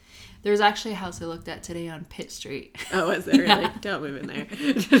There was actually a house I looked at today on Pitt Street. Oh, was it really? Yeah. Don't move in there.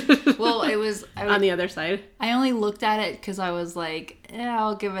 Well, it was... on the other side? I only looked at it because I was like,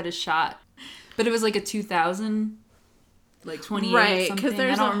 I'll give it a shot. But it was like a 2000, like 28 right, something. Because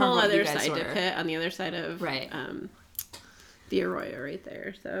there's a whole other side were. to Pitt on the other side of the Arroyo right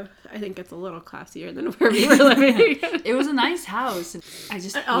there. So I think it's a little classier than where we were living. It was a nice house. I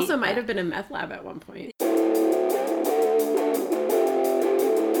just It also might have been a meth lab at one point.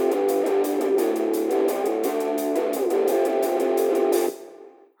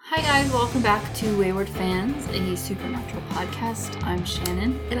 Hi guys, welcome back to Wayward Fans, a supernatural podcast. I'm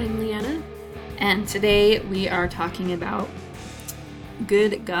Shannon. And I'm Liana. And today we are talking about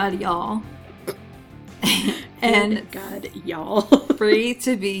Good God, Y'all. And Good God, y'all. Free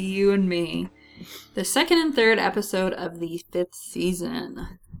to Be You and Me. The second and third episode of the 5th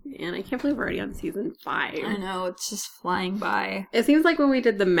season. Man, I can't believe we're already on season 5. I know, it's just flying by. It seems like when we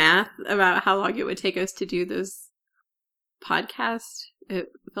did the math about how long it would take us to do this podcast, it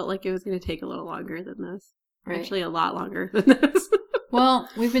felt like it was going to take a little longer than this. Right. Actually, a lot longer than this. Well,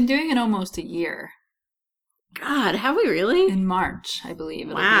 we've been doing it almost a year. God, have we really? In March, I believe.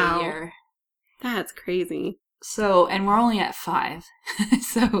 It'll be a year. That's crazy. So, and we're only at 5.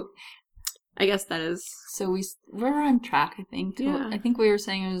 So, I guess that is... So we're on track, I think. Yeah. I think we were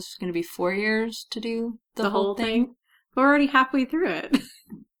saying it was going to be 4 years to do the whole thing. We're already halfway through it.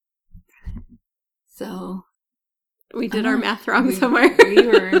 So... We did our math wrong somewhere. We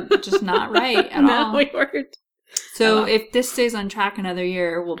were just not right at all. No, we weren't. So if this stays on track another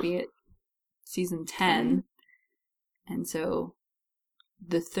year, we'll be at season 10. And so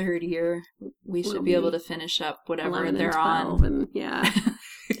the third year, we should be able to finish up whatever they're on. And, yeah.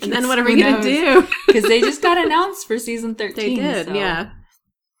 And then what are we going to do? Because they just got announced for season 13. They did, so, yeah.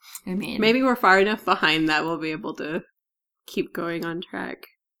 I mean... Maybe we're far enough behind that we'll be able to keep going on track.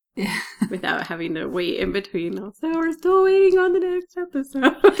 Yeah. Without having to wait in between. Also, we're still waiting on the next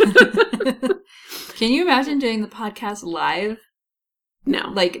episode. Can you imagine doing the podcast live? No.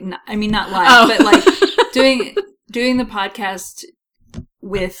 Like, I mean, not live, but like doing the podcast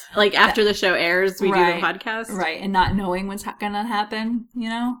with... Like, after the show airs, we do the podcast? Right, and not knowing what's going to happen, you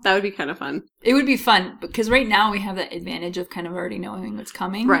know? That would be kind of fun. It would be fun, because right now we have that advantage of kind of already knowing what's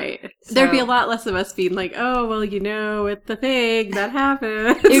coming. Right. So, there'd be a lot less of us being like, oh, well, it's the thing that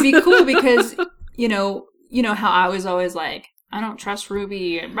happened. It'd be cool because, you know how I was always like, I don't trust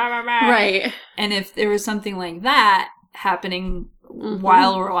Ruby, and blah, blah, blah. Right. And if there was something like that happening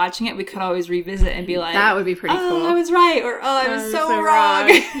while we're watching it, we could always revisit and be like, that would be pretty cool. I was right, or I was so wrong.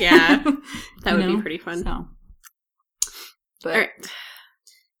 Yeah. That would be pretty fun. So. But all right.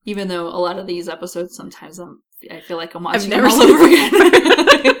 Even though a lot of these episodes, sometimes I feel like I'm watching them all over again.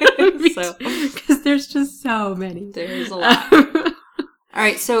 So, because there's just so many. There's a lot. All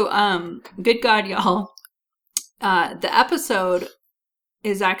right, so Good God, Y'all. The episode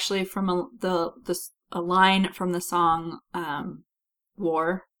is actually from a line from the song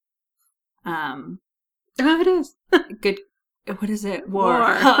War. Oh, it is. Good. What is it? War.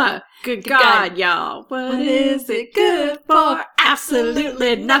 Huh. Good God, y'all. What is it good for?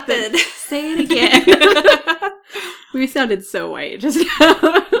 Absolutely nothing. Say it again. We sounded so white just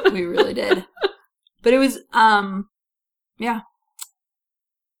now. We really did. But it was, yeah.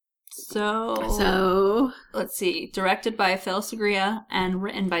 So, let's see. Directed by Phil Segria and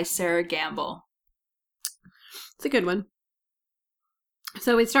written by Sarah Gamble. It's a good one.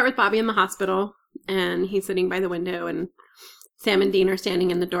 So we start with Bobby in the hospital, and he's sitting by the window, and Sam and Dean are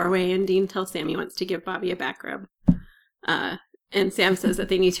standing in the doorway, and Dean tells Sam he wants to give Bobby a back rub. And Sam says that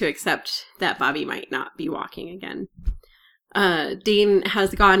they need to accept that Bobby might not be walking again. Dean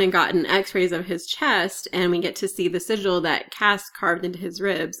has gone and gotten x-rays of his chest, and we get to see the sigil that Cass carved into his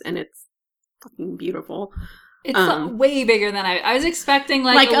ribs, and it's fucking beautiful. It's way bigger than I was expecting,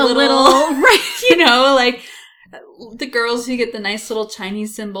 like a little right, like the girls who get the nice little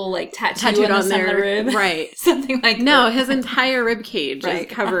Chinese symbol, like tattooed on their rib. Right. Something like that. No, his entire rib cage is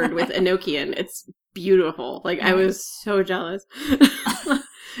covered with Enochian. It's beautiful. Like, I was so jealous.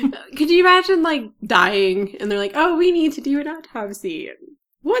 Could you imagine, like, dying and they're like, oh, we need to do an autopsy.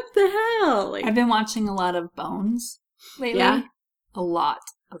 What the hell? Like, I've been watching a lot of Bones lately. Yeah? A lot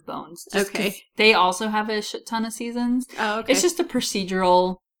of Bones. Okay. They also have a shit ton of seasons. Oh, okay. It's just a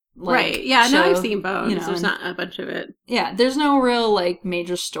procedural... right. Yeah, show. No, I've seen Bones. There's not a bunch of it. Yeah, there's no real, like,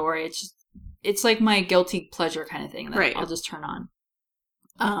 major story. It's like my guilty pleasure kind of thing that I'll just turn on.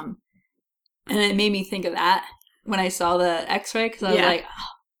 And it made me think of that when I saw the x-ray, because I was like,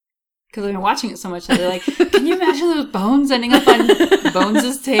 because I've been watching it so much that they're like, can you imagine those bones ending up on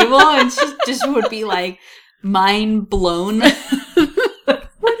Bones' table? And she just would be like, mind blown.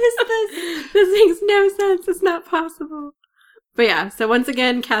 What is sense. It's not possible. But yeah, so once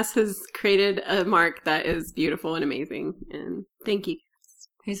again, Cass has created a mark that is beautiful and amazing. And thank you.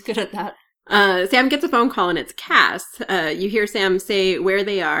 He's good at that. Sam gets a phone call and it's Cass. You hear Sam say where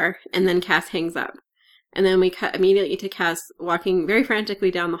they are, and then Cass hangs up. And then we cut immediately to Cass walking very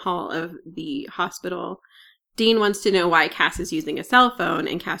frantically down the hall of the hospital. Dean wants to know why Cass is using a cell phone,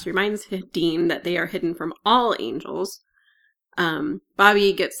 and Cass reminds Dean that they are hidden from all angels.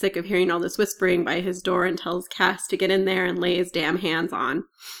 Bobby gets sick of hearing all this whispering by his door and tells Cass to get in there and lay his damn hands on.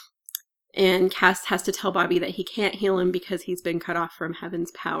 And Cass has to tell Bobby that he can't heal him because he's been cut off from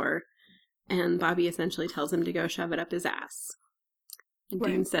heaven's power. And Bobby essentially tells him to go shove it up his ass. And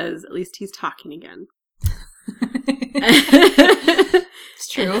Dean says, at least he's talking again. It's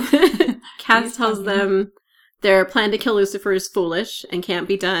true. Cass tells them their plan to kill Lucifer is foolish and can't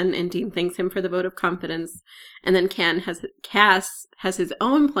be done, and Dean thanks him for the vote of confidence. And then Cass has his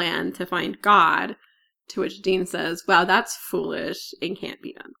own plan to find God, to which Dean says, wow, that's foolish and can't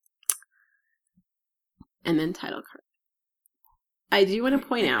be done. And then title card. I do want to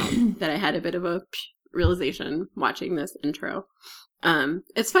point out that I had a bit of a realization watching this intro.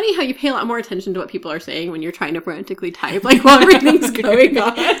 It's funny how you pay a lot more attention to what people are saying when you're trying to frantically type, like, while everything's going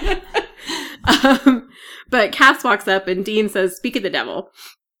on. But Cass walks up and Dean says, speak of the devil.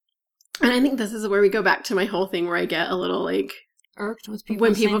 And I think this is where we go back to my whole thing where I get a little, like, irked with people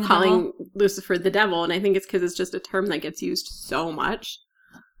when people calling devil. Lucifer the devil. And I think it's because it's just a term that gets used so much.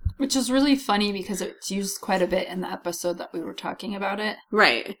 Which is really funny because it's used quite a bit in the episode that we were talking about it.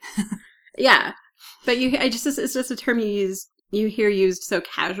 Right. Yeah. But it's just a term you hear used so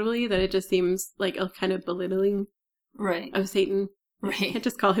casually that it just seems like a kind of belittling of Satan. Right. You can't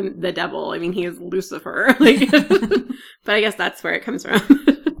just call him the devil. I mean, he is Lucifer. Like, but I guess that's where it comes from.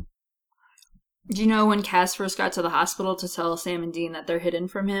 Do you know when Cass first got to the hospital to tell Sam and Dean that they're hidden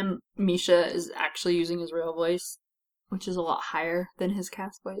from him, Misha is actually using his real voice, which is a lot higher than his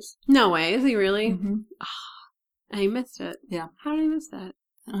Cass voice. No way. Is he really? Mm-hmm. Oh, I missed it. Yeah. How did I miss that?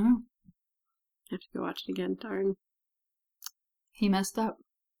 I don't know. I have to go watch it again. Darn. He messed up.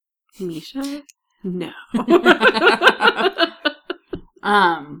 Misha? No.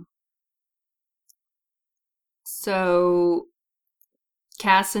 So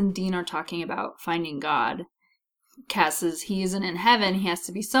Cass and Dean are talking about finding God. Cass says he isn't in heaven, he has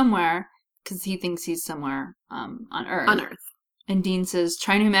to be somewhere, because he thinks he's somewhere on Earth. On Earth. And Dean says,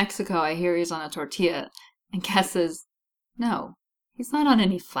 try New Mexico, I hear he's on a tortilla. And Cass says, no, he's not on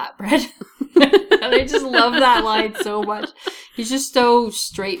any flatbread. And I just love that line so much. He's just so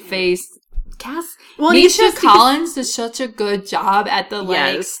straight-faced. Cass, Misha Collins does such a good job at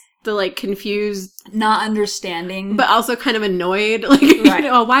the, confused, not understanding, but also kind of annoyed. Like, right. You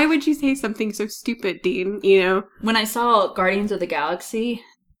know, why would you say something so stupid, Dean? You know, when I saw Guardians of the Galaxy,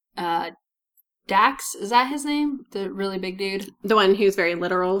 Dax, is that his name? The really big dude, the one who's very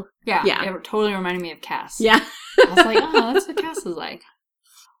literal. Yeah, it totally reminded me of Cass. Yeah, I was like, oh, that's what Cass is like.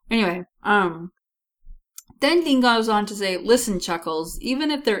 Anyway, then Dean goes on to say, listen, Chuckles, even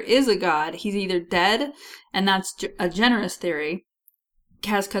if there is a God, he's either dead, and that's a generous theory.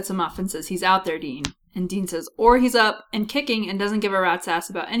 Cass cuts him off and says, he's out there, Dean. And Dean says, or he's up and kicking and doesn't give a rat's ass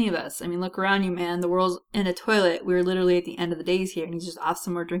about any of us. I mean, look around you, man. The world's in a toilet. We're literally at the end of the days here, and he's just off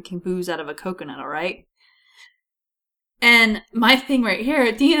somewhere drinking booze out of a coconut, all right? And my thing right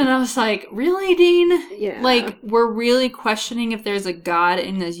here, Dean, and I was like, really, Dean? Yeah. Like, we're really questioning if there's a God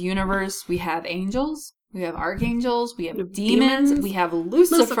in this universe. We have angels. We have archangels, we have demons, we have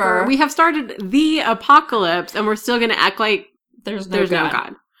Lucifer. We have started the apocalypse, and we're still going to act like there's no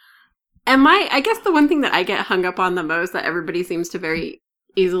God. And I guess the one thing that I get hung up on the most that everybody seems to very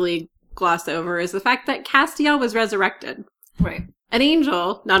easily gloss over is the fact that Castiel was resurrected. Right. An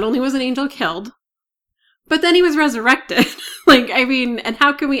angel, not only was an angel killed, but then he was resurrected. Like, I mean, and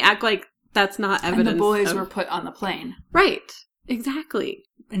how can we act like that's not evidence? And the boys were put on the plane. Right. Exactly.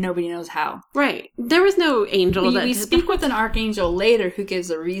 And nobody knows how. Right. There was no angel we speak with an archangel later who gives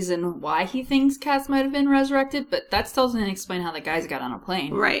a reason why he thinks Cass might have been resurrected, but that still doesn't explain how the guys got on a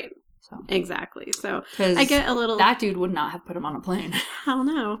plane. Right. So exactly. So I get a little... That dude would not have put him on a plane. Hell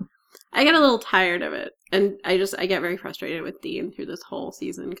no. I get a little tired of it. And I get very frustrated with Dean through this whole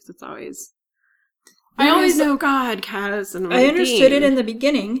season because it's always... I always know God, Cass. And I understood it in the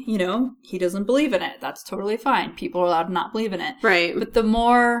beginning, you know, he doesn't believe in it. That's totally fine. People are allowed to not believe in it. Right. But the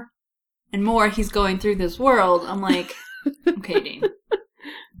more and more he's going through this world, I'm like, okay, Dean.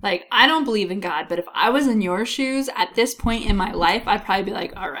 Like, I don't believe in God, but if I was in your shoes at this point in my life, I'd probably be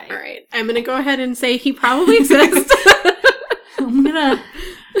like, all right. I'm going to go ahead and say he probably exists. I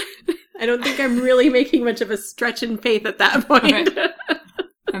don't think I'm really making much of a stretch in faith at that point. Right.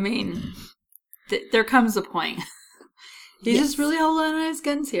 I mean... there comes a point. He's just really holding on his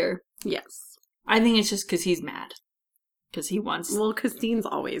guns here. Yes. I think it's just because he's mad. Because he wants... Well, because Dean's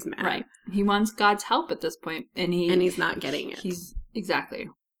always mad. Right. He wants God's help at this point. And he's not getting it. Exactly.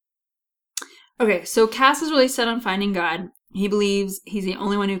 Okay, so Cass is really set on finding God. He believes he's the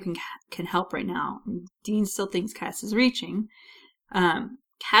only one who can help right now. Dean still thinks Cass is reaching.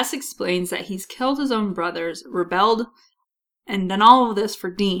 Cass explains that he's killed his own brothers, rebelled, and done all of this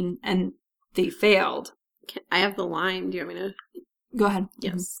for Dean, and they failed. I have the line. Do you want me to? Go ahead.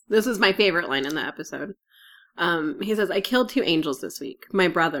 Yes. This is my favorite line in the episode. He says, I killed 2 angels this week, my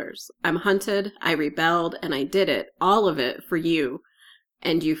brothers. I'm hunted, I rebelled, and I did it, all of it, for you,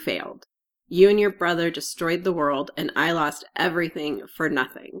 and you failed. You and your brother destroyed the world, and I lost everything for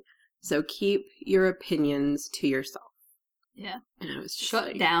nothing. So keep your opinions to yourself. Yeah. And I was just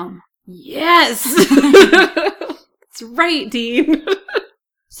shut down. Yes! That's right, Dean.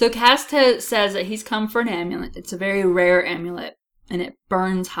 So Cass says that he's come for an amulet. It's a very rare amulet, and it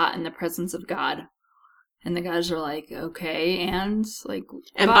burns hot in the presence of God. And the guys are like, okay, and like...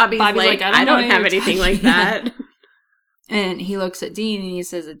 And Bobby's like I don't have anything like that. And he looks at Dean and he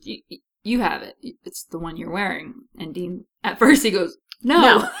says, you have it. It's the one you're wearing. And Dean, at first he goes,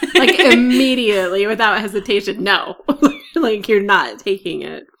 no. Like immediately, without hesitation, no. Like, you're not taking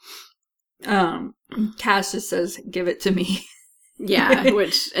it. Cass just says, give it to me. Yeah,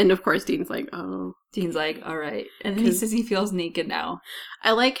 and of course Dean's like, oh. Dean's like, all right. And then he says he feels naked now.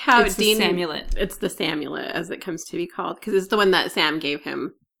 I like how it's the Samulet. It's the Samulet, as it comes to be called, because it's the one that Sam gave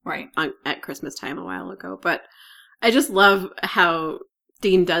him right at Christmas time a while ago. But I just love how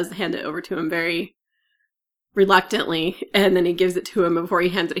Dean does hand it over to him very reluctantly, and then he gives it to him. Before he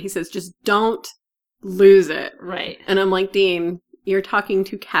hands it, he says, just don't lose it. Right. And I'm like, Dean, you're talking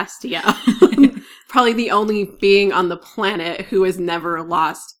to Castiel. Probably the only being on the planet who has never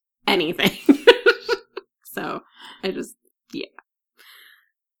lost anything. So, I just, yeah.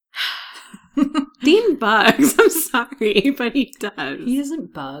 Dean bugs. I'm sorry, but he does. He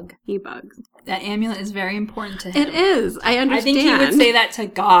doesn't bug. He bugs. That amulet is very important to him. It is. I understand. I think he would say that to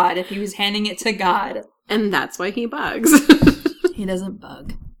God if he was handing it to God. And that's why he bugs. He doesn't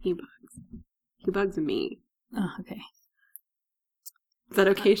bug. He bugs. He bugs me. Oh, okay. Is that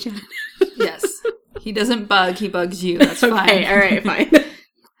okay, Shannon? Yes. He doesn't bug, he bugs you. That's fine. Okay, all right,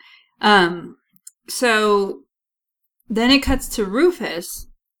 fine. So then it cuts to Rufus.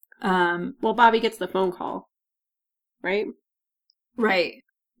 Well, Bobby gets the phone call, right? Right.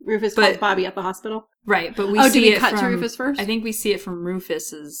 Rufus calls Bobby at the hospital? Right, but we see it cut to Rufus first? I think we see it from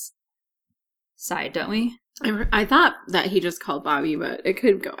Rufus's side, don't we? I thought that he just called Bobby, but it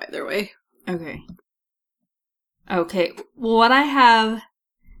could go either way. Okay. Well, what I have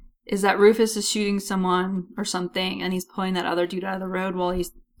is that Rufus is shooting someone or something, and he's pulling that other dude out of the road while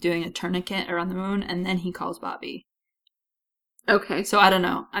he's doing a tourniquet around the moon, and then he calls Bobby. Okay. So I don't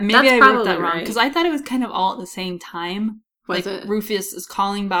know. Maybe I wrote that wrong, because I thought it was kind of all at the same time. Was it? Rufus is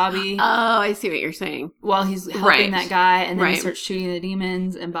calling Bobby. Oh, I see what you're saying. While he's helping that guy, and then he starts shooting the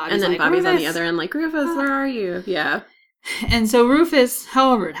demons, and Bobby's Bobby's on the other end like, Rufus, where are you? Yeah. And so Rufus,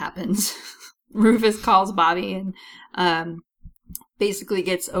 however it happens, Rufus calls Bobby and basically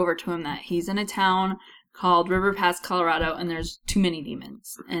gets over to him that he's in a town called River Pass, Colorado, and there's too many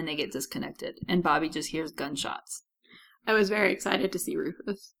demons, and they get disconnected, and Bobby just hears gunshots. I was very excited to see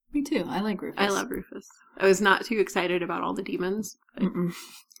Rufus. Me too. I like Rufus. I love Rufus. I was not too excited about all the demons,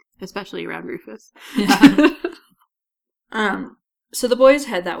 especially around Rufus. Yeah. So the boys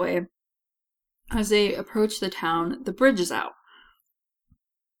head that way. As they approach the town, the bridge is out.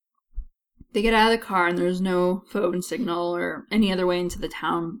 They get out of the car and there's no phone signal or any other way into the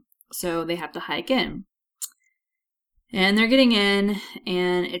town, so they have to hike in. And they're getting in,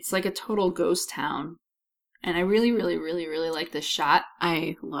 and it's like a total ghost town. And I really, really, really, really like this shot.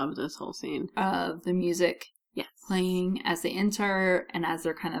 I love this whole scene. Of the music playing as they enter and as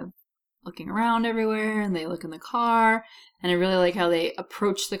they're kind of looking around everywhere, and they look in the car. And I really like how they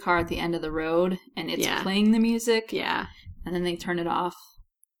approach the car at the end of the road, and it's playing the music. Yeah. And then they turn it off.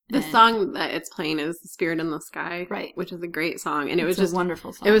 The song that it's playing is Spirit in the Sky. Right. Which is a great song. And it was just a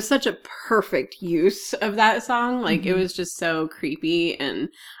wonderful song. It was such a perfect use of that song. Like, it was just so creepy. And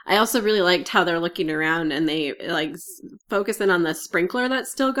I also really liked how they're looking around and they, like, focus in on the sprinkler that's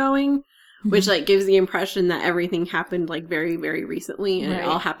still going. Which, like, gives the impression that everything happened, like, very, very recently. And it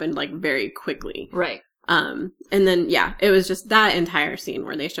all happened, like, very quickly. Right. And then, it was just that entire scene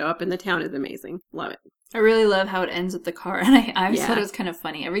where they show up in the town is amazing. Love it. I really love how it ends with the car, and I thought it was kind of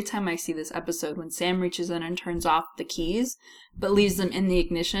funny. Every time I see this episode, when Sam reaches in and turns off the keys, but leaves them in the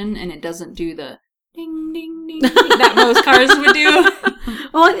ignition, and it doesn't do the ding, ding, ding, ding that most cars would do.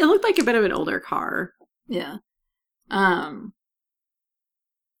 Well, it looked like a bit of an older car. Yeah.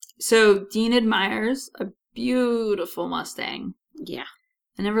 So Dean admires a beautiful Mustang. Yeah.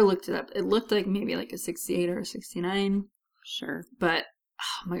 I never looked it up. It looked like maybe like a 68 or a 69. Sure. But,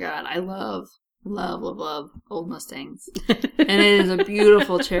 oh my God, I love old Mustangs. And it is a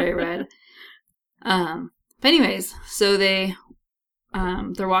beautiful cherry red. But anyways, so they're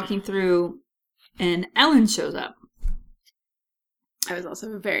walking through and Ellen shows up. I was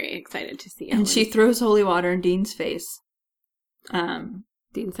also very excited to see Ellen. And she throws holy water in Dean's face.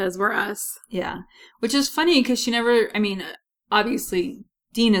 Dean says, we're us. Yeah. Which is funny because she never, I mean, obviously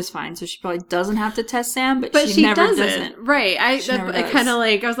Dean is fine, so she probably doesn't have to test Sam, but she never doesn't. Right. I kind of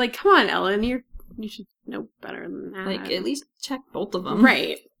like, I was like, come on, Ellen, you should know better than that. Like, at least check both of them.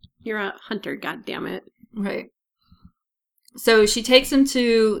 Right. You're a hunter, goddammit. Right. So she takes him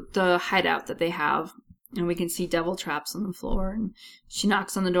to the hideout that they have, and we can see devil traps on the floor, and she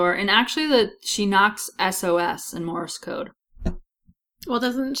knocks on the door, and actually she knocks SOS in Morse code. Well,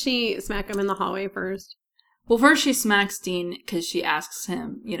 doesn't she smack him in the hallway first? Well, first she smacks Dean because she asks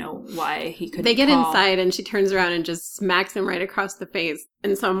him, why he couldn't They get call. inside and she turns around and just smacks him right across the face.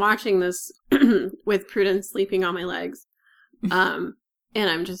 And so I'm watching this with Prudence sleeping on my legs. And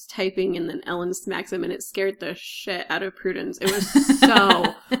I'm just typing and then Ellen smacks him and it scared the shit out of Prudence. It was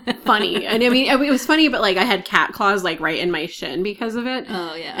so funny. And I mean, it was funny, but like I had cat claws like right in my shin because of it.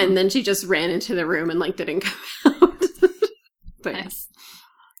 Oh, yeah. And then she just ran into the room and like didn't come out. But nice.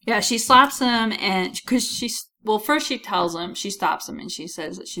 Yeah, she slaps him and because first she tells him, she stops him and she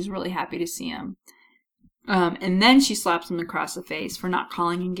says that she's really happy to see him. And then she slaps him across the face for not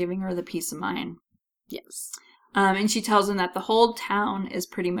calling and giving her the peace of mind. Yes. And she tells him that the whole town is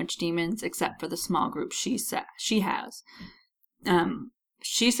pretty much demons except for the small group she has.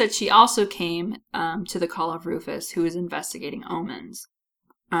 She said she also came to the call of Rufus, who was investigating omens.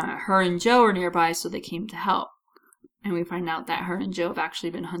 Her and Joe are nearby, so they came to help. And we find out that her and Joe have actually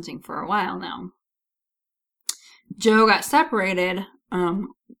been hunting for a while now. Joe got separated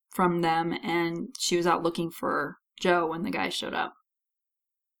from them, and she was out looking for Joe when the guy showed up.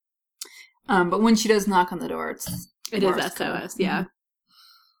 But when she does knock on the door, it is SOS, yeah.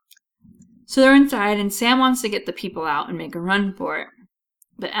 So they're inside, and Sam wants to get the people out and make a run for it.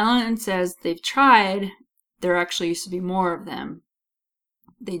 But Ellen says they've tried. There actually used to be more of them.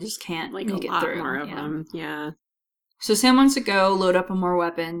 They just can't make it through. Like a lot more of them, yeah. So Sam wants to go load up on more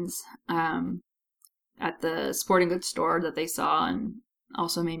weapons at the sporting goods store that they saw, and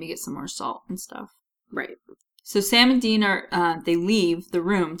also maybe get some more salt and stuff. Right. So Sam and Dean they leave the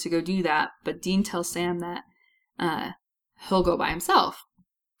room to go do that, but Dean tells Sam that he'll go by himself.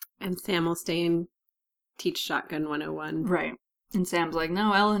 And Sam will stay and teach Shotgun 101. Right. And Sam's like,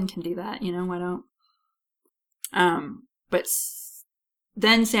 no, Ellen can do that, why don't? But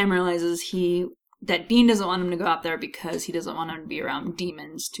then Sam realizes that Dean doesn't want him to go out there because he doesn't want him to be around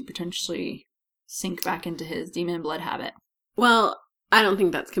demons to potentially sink back into his demon blood habit. Well, I don't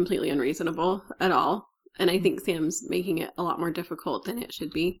think that's completely unreasonable at all. And I think Sam's making it a lot more difficult than it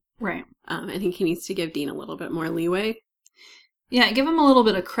should be. Right. I think he needs to give Dean a little bit more leeway. Yeah, give him a little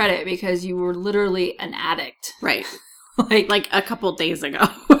bit of credit because you were literally an addict. Right. like a couple days ago.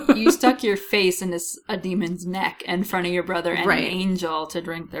 You stuck your face into a demon's neck in front of your brother and an angel to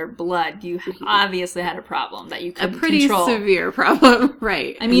drink their blood. You obviously had a problem that you couldn't control. A pretty severe problem,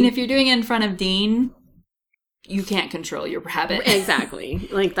 right. I mean, if you're doing it in front of Dean, you can't control your habit. Exactly.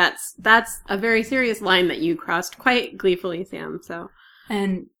 Like, that's a very serious line that you crossed quite gleefully, Sam, so.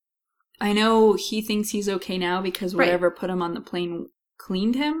 And I know he thinks he's okay now because whatever put him on the plane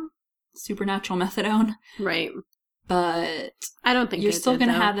cleaned him. Supernatural methadone. Right. But I don't think you're still going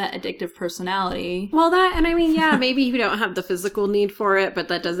to have that addictive personality. Well, and I mean, yeah, maybe you don't have the physical need for it, but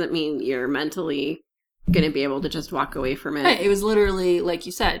that doesn't mean you're mentally going to be able to just walk away from it. Right. It was literally, like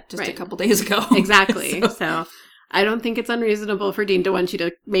you said, just a couple days ago. Exactly. So I don't think it's unreasonable for Dean to want you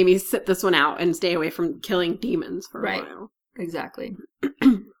to maybe sit this one out and stay away from killing demons for a while. Exactly.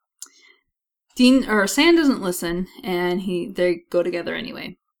 Sam doesn't listen, and they go together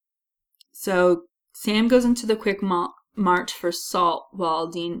anyway. So Sam goes into the quick march for salt while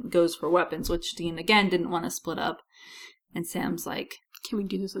Dean goes for weapons, which Dean, again, didn't want to split up. And Sam's like, can we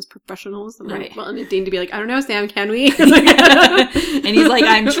do this as professionals? And right. Well, and Dean to be like, I don't know, Sam, can we? And he's like,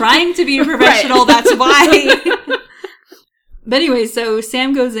 I'm trying to be a professional, that's why. But anyway, so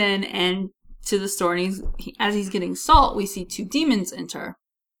Sam goes in and to the store, and as he's getting salt, we see two demons enter.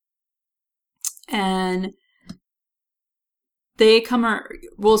 And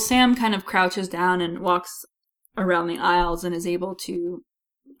Sam kind of crouches down and walks around the aisles and is able to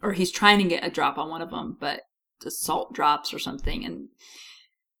or he's trying to get a drop on one of them, but the salt drops or something, and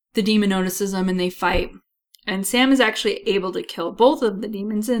the demon notices him and they fight. And Sam is actually able to kill both of the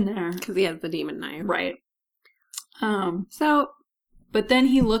demons in there. Because he has the demon knife. Right. But then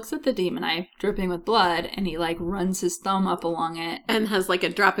he looks at the demon knife dripping with blood and he like runs his thumb up along it. And has like a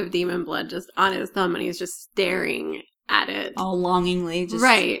drop of demon blood just on his thumb and he's just staring at it. All longingly.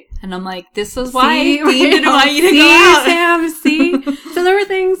 Right. And I'm like, this is why Dean didn't want you to go out. Sam, see? So there were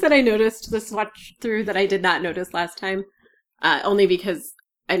things that I noticed this watch through that I did not notice last time. Only because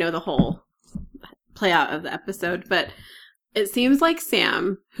I know the whole play out of the episode. But it seems like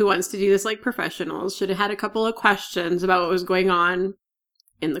Sam, who wants to do this like professionals, should have had a couple of questions about what was going on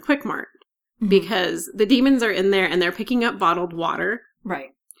in the Quick Mart. Mm-hmm. Because the demons are in there and they're picking up bottled water. Right.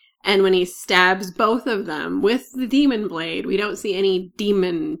 And when he stabs both of them with the demon blade, we don't see any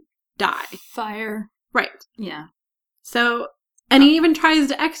demon die. Fire. Right. Yeah. So, and he even tries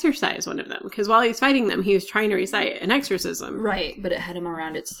to exorcise one of them. Because while he's fighting them, he was trying to recite an exorcism. Right. But it had him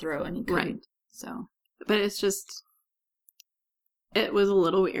around its throat and he couldn't. Right. So. But it's just, it was a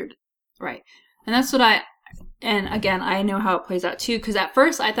little weird. Right. And that's what and again, I know how it plays out too, because at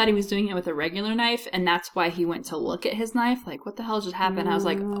first I thought he was doing it with a regular knife, and that's why he went to look at his knife. Like, what the hell just happened? I was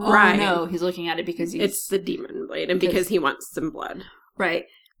like, oh no, he's looking at it because it's the demon blade, and because he wants some blood. Right.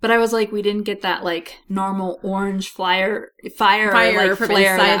 But I was like, we didn't get that like normal orange fire like, from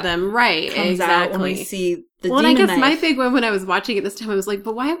flare inside them. Right, comes exactly. out when we see the demon demon knife. knife. My big one when I was watching it this time, I was like,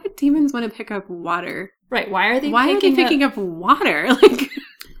 but why would demons want to pick up water? Right. Why are they picking up water? Like,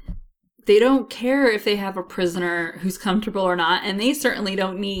 they don't care if they have a prisoner who's comfortable or not, and they certainly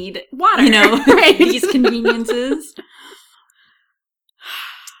don't need water. Right. These conveniences.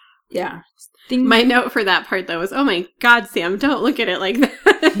 Yeah. My note for that part, though, was, oh my God, Sam, don't look at it like that.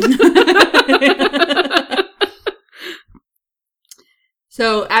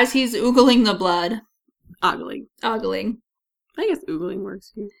 So, as he's oogling the blood. Ogling. I guess oogling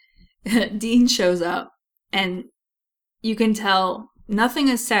works too. Dean shows up, and you can tell, nothing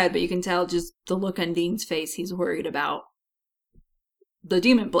is said, but you can tell just the look on Dean's face. He's worried about the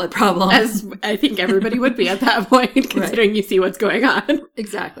demon blood problem. As I think everybody would be at that point, considering right. You see what's going on.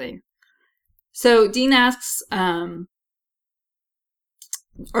 Exactly. So Dean asks, or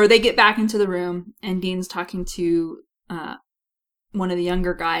they get back into the room, and Dean's talking to one of the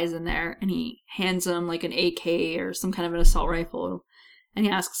younger guys in there, and he hands him like an AK or some kind of an assault rifle, and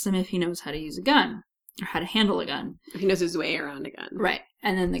he asks him if he knows how to use a gun, or how to handle a gun. If he knows his way around a gun. Right.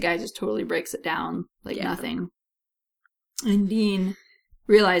 And then the guy just totally breaks it down like nothing. And Dean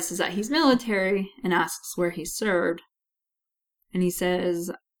realizes that he's military and asks where he served. And he says,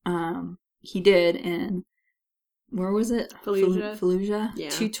 he did in, where was it? Fallujah. Yeah.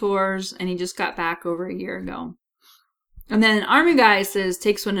 2 tours, and he just got back over a year ago. And then Army guy says,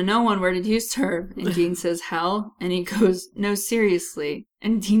 takes one to know one, where did you serve? And Dean says, hell. And he goes, no, seriously.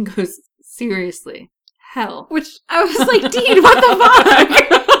 And Dean goes, seriously, hell. Which, I was like, Dean, what the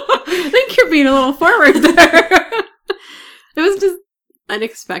fuck? I think you're being a little forward there. It was just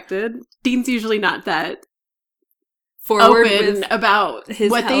unexpected. Dean's usually not that forward open about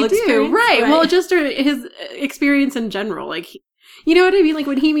what they do. Right. Well, just his experience in general. Like, you know what I mean? Like,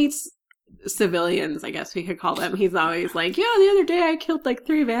 when he meets civilians, I guess we could call them, he's always like, yeah, the other day I killed like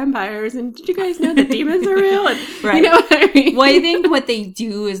 3 vampires, and did you guys know that demons are real? And, right. You know what I mean? Well, I think what they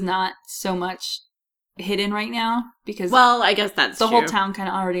do is not so much hidden right now, because well, I guess that's the true. whole town kind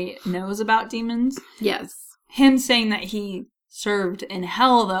of already knows about demons. Yes. Him saying that he served in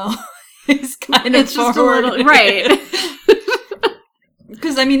hell, though, is kind of just a little, right.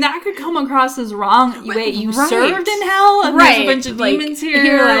 Because, I mean, that could come across as wrong. Wait, you served in hell? And there's a bunch of demons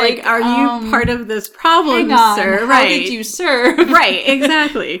here? Like, are you part of this problem, hang on, sir? How did you serve? Right,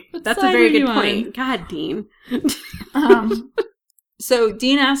 exactly. That's a very good point. God, Dean. So,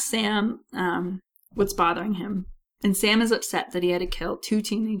 Dean asks Sam what's bothering him. And Sam is upset that he had to kill 2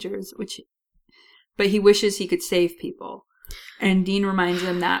 teenagers, but he wishes he could save people. And Dean reminds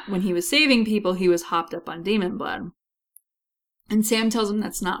him that when he was saving people, he was hopped up on demon blood. And Sam tells him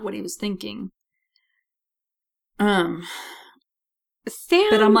that's not what he was thinking. Sam,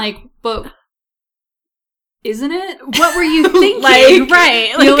 but I'm like, but isn't it? What were you thinking?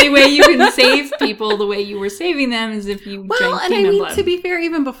 Right. The only way you can save people the way you were saving them is if you drank demon blood. To be fair,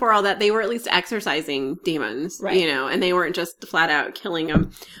 even before all that, they were at least exorcising demons, right? You know, and they weren't just flat out killing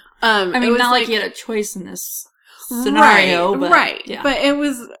them. I mean, not like he had a choice in this scenario, right? Yeah. But it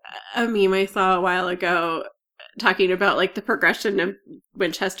was a meme I saw a while ago talking about like the progression of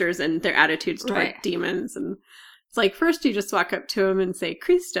Winchesters and their attitudes toward demons, and it's like first you just walk up to them and say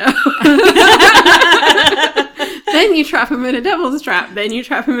Cristo. Then you trap him in a devil's trap. Then you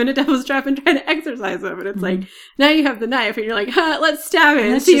trap him in a devil's trap and try to exorcise him. And it's like, now you have the knife and you're like, let's stab it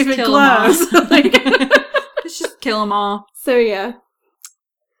and see if it glows. Like, let's just kill them all. So, yeah.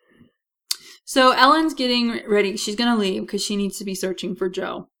 So Ellen's getting ready. She's going to leave because she needs to be searching for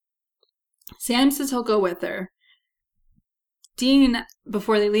Joe. Sam says he'll go with her. Dean,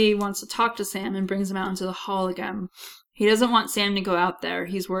 before they leave, wants to talk to Sam and brings him out into the hall again. He doesn't want Sam to go out there.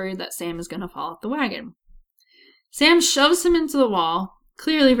 He's worried that Sam is going to fall off the wagon. Sam shoves him into the wall,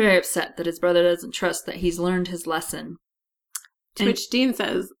 clearly very upset that his brother doesn't trust that he's learned his lesson. To which Dean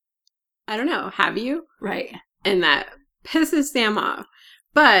says, I don't know, have you? Right. And that pisses Sam off.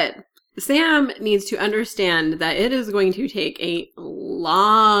 But Sam needs to understand that it is going to take a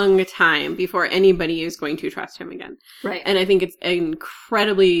long time before anybody is going to trust him again. Right. And I think it's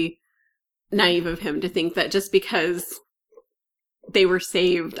incredibly naive of him to think that just because they were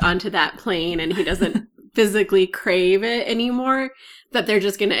saved onto that plane and he doesn't physically crave it anymore, that they're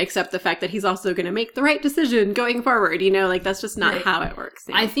just going to accept the fact that he's also going to make the right decision going forward. You know, like, that's just not how it works.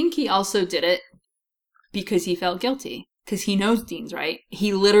 I think he also did it because he felt guilty. Because he knows Dean's right.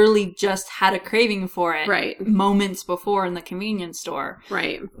 He literally just had a craving for it moments before in the convenience store.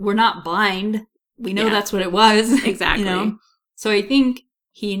 Right. We're not blind. We know that's what it was. Exactly. You know? So I think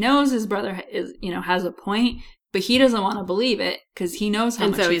he knows his brother is, you know, has a point, but he doesn't want to believe it because he knows how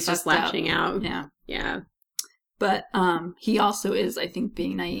much so he's just lashing out. Yeah. Yeah. But he also is, I think,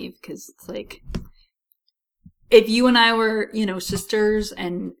 being naive because it's like, if you and I were, you know, sisters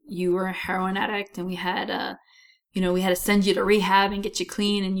and you were a heroin addict and we had we had to send you to rehab and get you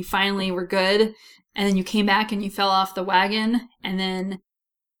clean and you finally were good. And then you came back and you fell off the wagon. And then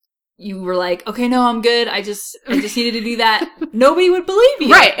you were like, okay, no, I'm good. I just needed to do that. Nobody would believe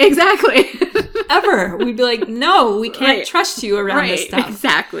you. Right, exactly. Ever. We'd be like, no, we can't trust you around this stuff.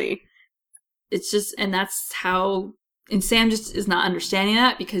 Exactly. It's just, and that's how, and Sam just is not understanding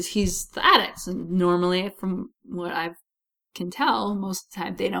that because he's the addict. And normally, from what I can tell, most of the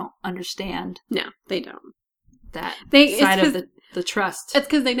time they don't understand. No, they don't. That side of the trust. It's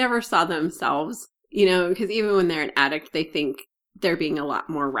because they never saw themselves, you know, because even when they're an addict, they think they're being a lot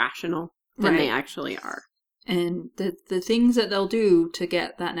more rational than they actually are. And the things that they'll do to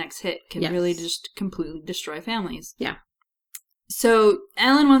get that next hit can really just completely destroy families. Yeah. So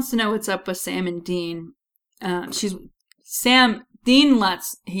Ellen wants to know what's up with Sam and Dean. Dean just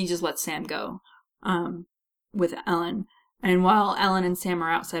lets Sam go with Ellen. And while Ellen and Sam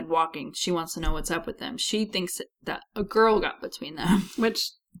are outside walking, she wants to know what's up with them. She thinks that a girl got between them.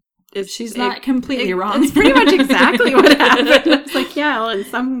 Which, if she's not completely wrong. It's pretty much exactly what happened. It's like, yeah, Ellen,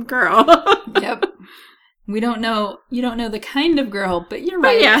 some girl. Yep. We don't know. You don't know the kind of girl, but you're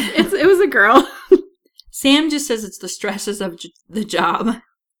right. But yeah, it was a girl. Sam just says it's the stresses of the job.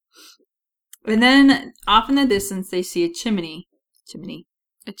 And then off in the distance, they see a chimney.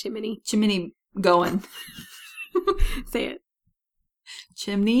 A chimney. Chimney going. Say it.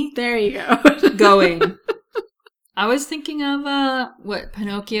 Chimney? There you go. Going. I was thinking of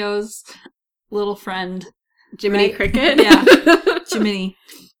Pinocchio's little friend. Jiminy Cricket? Yeah. Jiminy.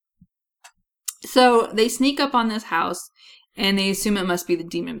 So they sneak up on this house and they assume it must be the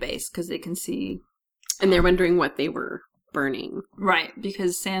demon base because they can see. And they're wondering what they were burning. Right.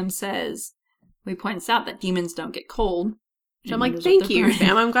 Because Sam points out that demons don't get cold. So I'm like, thank you,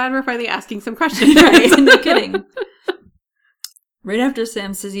 Sam. I'm glad we're finally asking some questions. Right, no kidding. Right after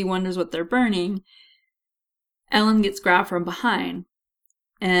Sam says he wonders what they're burning, Ellen gets grabbed from behind.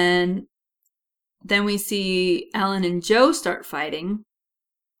 And then we see Ellen and Joe start fighting.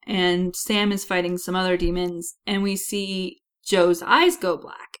 And Sam is fighting some other demons. And we see Joe's eyes go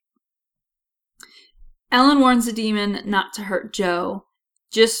black. Ellen warns the demon not to hurt Joe.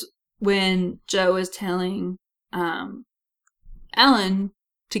 Just when Joe is telling Ellen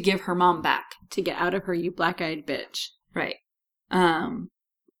to give her mom back. To get out of her, you black-eyed bitch. Right. And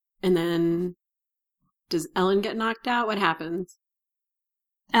then, does Ellen get knocked out? What happens?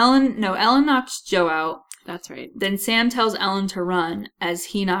 Ellen knocks Joe out. That's right. Then Sam tells Ellen to run as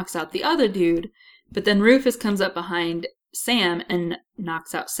he knocks out the other dude. But then Rufus comes up behind Sam and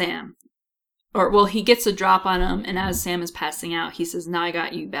knocks out Sam. He gets a drop on him, and as Sam is passing out, he says, "Now I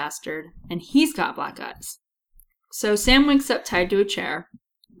got you, bastard." And he's got black eyes. So Sam wakes up tied to a chair.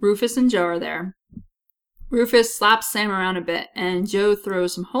 Rufus and Joe are there. Rufus slaps Sam around a bit, and Joe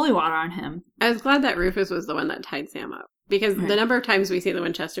throws some holy water on him. I was glad that Rufus was the one that tied Sam up. Because the number of times we see the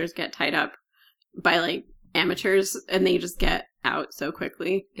Winchesters get tied up by, like, amateurs, and they just get out so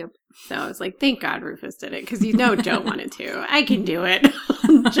quickly. Yep. So I was like, thank God Rufus did it, because you know Joe wanted to. I can do it.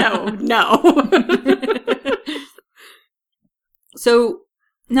 Joe, no. So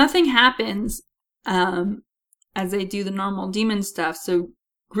nothing happens. as they do the normal demon stuff. So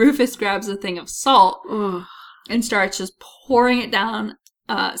Rufus grabs a thing of salt and starts just pouring it down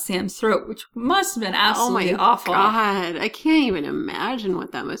Sam's throat, which must have been absolutely awful. God, I can't even imagine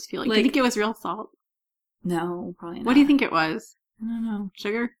what that must feel like. Do you think it was real salt? No, probably not. What do you think it was? I don't know.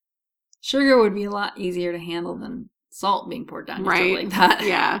 Sugar? Sugar would be a lot easier to handle than salt being poured down your throat like that.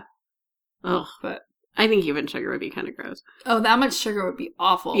 Yeah. Oh, but I think even sugar would be kind of gross. Oh, that much sugar would be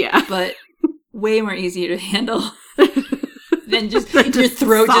awful. Yeah. But way more easier to handle than just your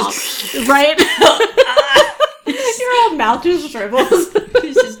throat salt. Just right. Your whole mouth just shrivels.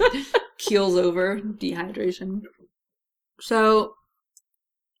 It just keels over. Dehydration. So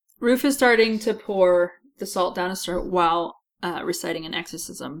Rufus starting to pour the salt down his throat while reciting an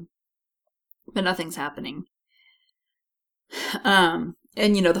exorcism, but nothing's happening. And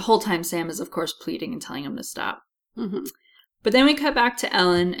the whole time Sam is of course pleading and telling him to stop. Mm-hmm. But then we cut back to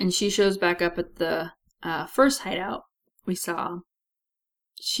Ellen, and she shows back up at the first hideout we saw.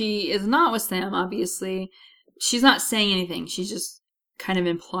 She is not with Sam, obviously. She's not saying anything. She's just kind of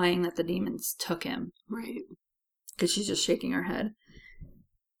implying that the demons took him. Right. Because she's just shaking her head.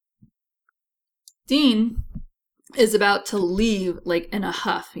 Dean is about to leave, like, in a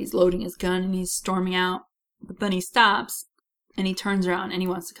huff. He's loading his gun and he's storming out. But then he stops, and he turns around, and he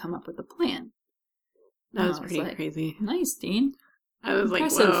wants to come up with a plan. That was pretty crazy. Nice, Dean. I was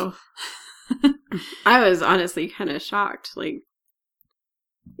impressive. Like, whoa. I was honestly kind of shocked. Like,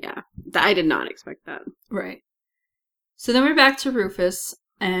 yeah, I did not expect that. Right. So then we're back to Rufus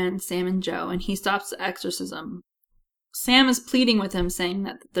and Sam and Joe, and he stops the exorcism. Sam is pleading with him, saying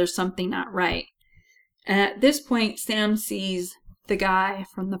that there's something not right. And at this point, Sam sees the guy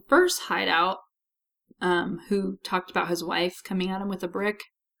from the first hideout who talked about his wife coming at him with a brick.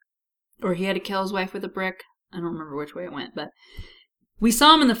 Or he had to kill his wife with a brick. I don't remember which way it went, but we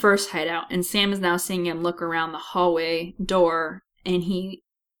saw him in the first hideout, and Sam is now seeing him look around the hallway door, and he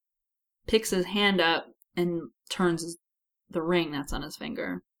picks his hand up and turns the ring that's on his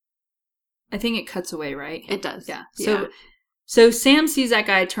finger. I think it cuts away, right? It does. Yeah. So Sam sees that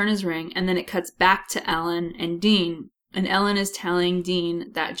guy turn his ring, and then it cuts back to Ellen and Dean, and Ellen is telling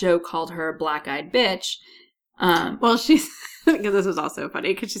Dean that Joe called her a black-eyed bitch. Well, she's... Because this was also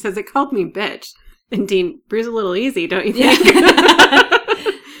funny, because she says, it called me bitch. And Dean, breathe a little easy, don't you think? Yeah.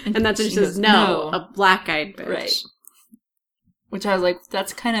 And that's when she says, no, a black-eyed bitch. Right. Which I was like,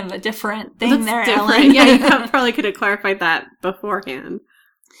 that's kind of a different thing that's there, different. Ellen. Yeah, you probably could have clarified that beforehand.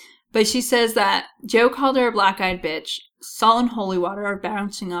 But she says that Joe called her a black-eyed bitch. Salt and holy water are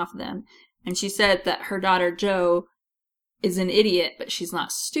bouncing off them. And she said that her daughter, Jo, is an idiot, but she's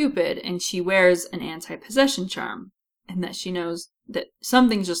not stupid, and she wears an anti-possession charm. And that she knows that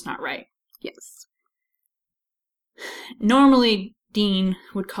something's just not right. Yes. Normally, Dean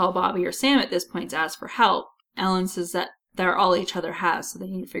would call Bobby or Sam at this point to ask for help. Ellen says that they're all each other has, so they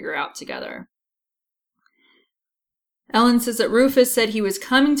need to figure it out together. Ellen says that Rufus said he was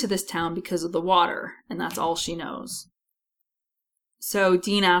coming to this town because of the water, and that's all she knows. So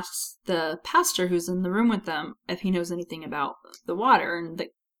Dean asks the pastor who's in the room with them if he knows anything about the water, and the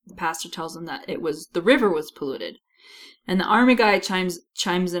pastor tells him that the river was polluted. And the army guy chimes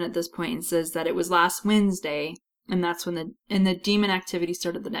in at this point and says that it was last Wednesday, and that's when the demon activity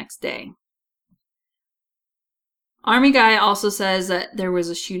started the next day. Army guy also says that there was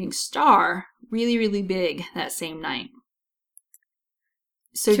a shooting star, really, really big, that same night.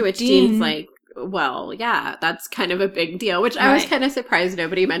 So to which Dean's like, well, yeah, that's kind of a big deal, which I was kind of surprised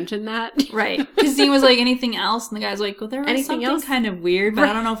nobody mentioned that. Right. Because Dean was like, anything else? And the guy's like, well, there was anything something else? Kind of weird, but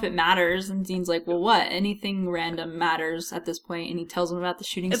I don't know if it matters. And Dean's like, well, what? Anything random matters at this point. And he tells him about the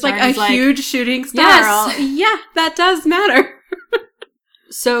shooting star. It's like a huge shooting star. Yes. Yeah, that does matter.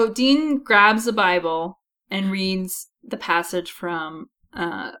 So Dean grabs the Bible and reads the passage from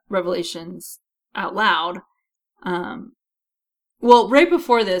Revelations out loud. Well, right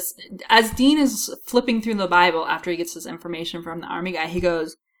before this, as Dean is flipping through the Bible after he gets his information from the army guy, he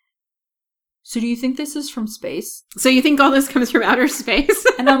goes, so do you think this is from space? So you think all this comes from outer space?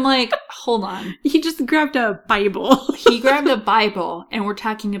 And I'm like, hold on. He just grabbed a Bible. He grabbed a Bible, and we're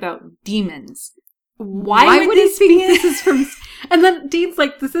talking about demons. Why would he think this is from... And then Dean's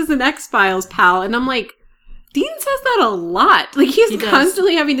like, this is an X-Files, pal. And I'm like, Dean says that a lot. Like, he's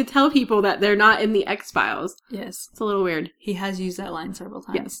constantly having to tell people that they're not in the X-Files. Yes. It's a little weird. He has used that line several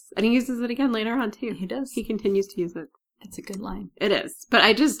times. Yes. And he uses it again later on, too. He does. He continues to use it. It's a good line. It is. But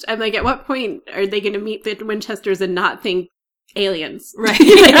I'm like, at what point are they going to meet the Winchesters and not think aliens? Right.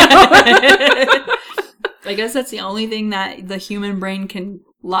 I guess that's the only thing that the human brain can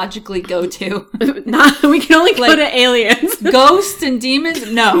logically go to? We can only go to aliens. Ghosts and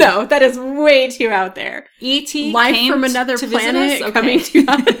demons? No. No, that is way too out there. E.T. Life came from another to visit us? planet coming to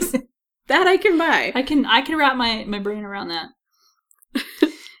us. That I can buy. I can wrap my brain around that.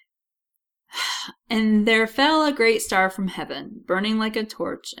 And there fell a great star from heaven, burning like a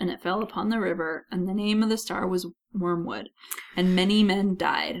torch, and it fell upon the river, and the name of the star was Wormwood, and many men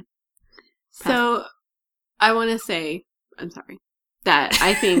died. So, I want to say, I'm sorry, that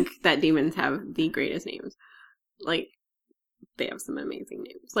I think that demons have the greatest names. Like, they have some amazing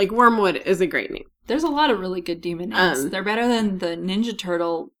names. Like, Wormwood is a great name. There's a lot of really good demon names. They're better than the Ninja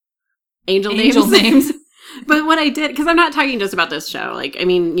Turtle angel names. But what I did, because I'm not talking just about this show. Like, I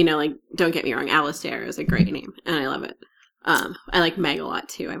mean, you know, like, don't get me wrong, Alistair is a great name, and I love it. I like Meg a lot,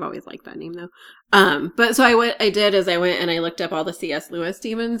 too. I've always liked that name, though. But so I went and I looked up all the C.S. Lewis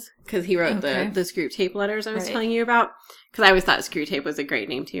demons, because he wrote the Screw Tape letters I was telling you about, because I always thought Screw Tape was a great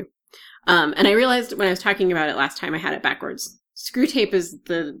name, too. And I realized when I was talking about it last time, I had it backwards. Screw Tape is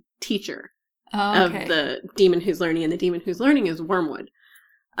the teacher of the demon who's learning, and the demon who's learning is Wormwood.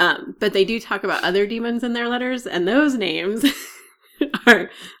 But they do talk about other demons in their letters, and those names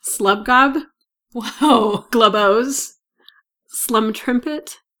are Slubgob, Globose, Slum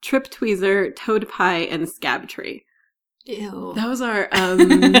Trimpet, Trip Tweezer, Toad Pie, and Scab Tree. Ew. Those are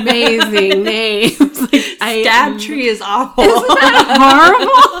amazing names. Like, Scab Tree is awful. Isn't that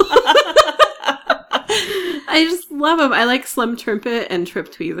horrible? I just love them. I like Slum Trimpet and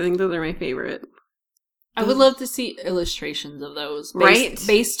Trip Tweezer. I think those are my favorite. I would love to see illustrations of those.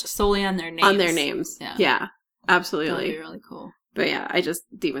 Based solely on their names. On their names. Yeah, absolutely. That would be really cool. But yeah,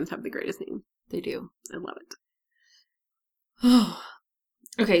 demons have the greatest name. They do. I love it.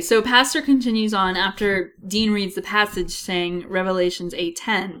 Okay, so Pastor continues on after Dean reads the passage saying, Revelations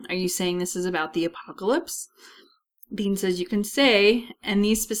 8:10. Are you saying this is about the apocalypse? Dean says, you can say, and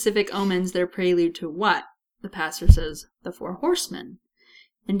these specific omens, they're prelude to what? The pastor says, the 4 horsemen.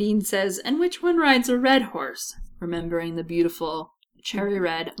 And Dean says, and which one rides a red horse? Remembering the beautiful cherry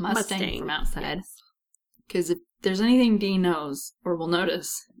red Mustang from outside. Because if there's anything Dean knows, or will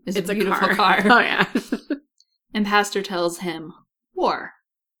notice, is it's a beautiful car. Oh, yeah. And Pastor tells him, war.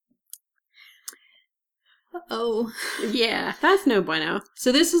 Uh-oh. Yeah, that's no bueno.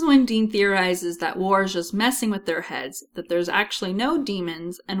 So this is when Dean theorizes that war is just messing with their heads, that there's actually no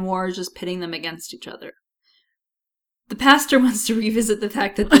demons, and war is just pitting them against each other. The pastor wants to revisit the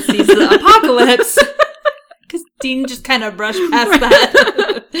fact that this is the apocalypse. Because Dean just kind of brushed past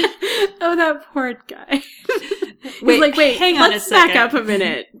that. Oh, that poor guy. Wait, hang on a second. Let's back up a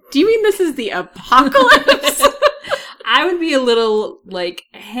minute. Do you mean this is the apocalypse? I would be a little,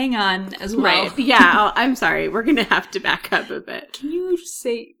 hang on as well. Right. Yeah, I'm sorry. We're going to have to back up a bit. Can you just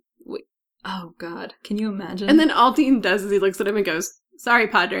say, wait, oh, God. Can you imagine? And then all Dean does is he looks at him and goes, sorry,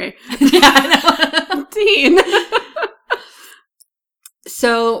 Padre. Yeah, I know. Dean.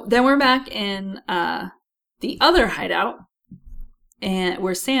 So then we're back in the other hideout, and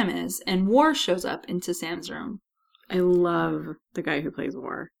where Sam is, and War shows up into Sam's room. I love the guy who plays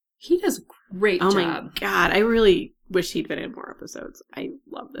War. He does a great job. Oh my God, I really wish he'd been in more episodes. I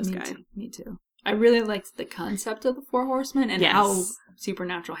love this guy. Me too. I really liked the concept of the 4 horsemen and how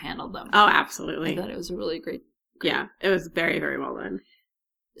Supernatural handled them. Oh, absolutely. I thought it was a really great. Yeah, it was very, very well done.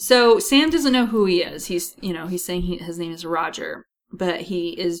 So Sam doesn't know who he is. He's saying his name is Roger. But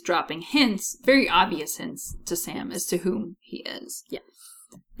he is dropping hints, very obvious hints, to Sam as to whom he is. Yes.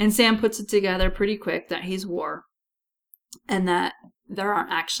 And Sam puts it together pretty quick that he's War. And that there aren't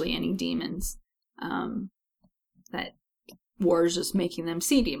actually any demons. That War is just making them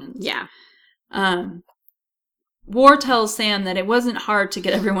see demons. Yeah. War tells Sam that it wasn't hard to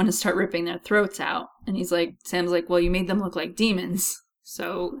get everyone to start ripping their throats out. And Sam's like, well, you made them look like demons.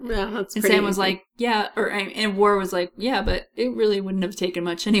 So, yeah, that's and pretty Sam was easy. like, yeah, and War was like, yeah, but it really wouldn't have taken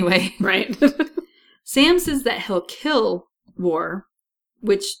much anyway. Right. Sam says that he'll kill War,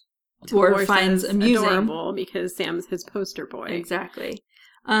 which War finds amusing. Adorable because Sam's his poster boy. Exactly.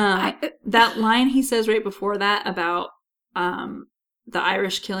 That line he says right before that about the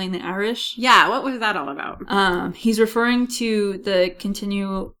Irish killing the Irish. Yeah, what was that all about? He's referring to the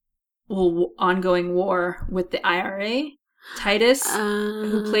continual ongoing war with the IRA. Titus,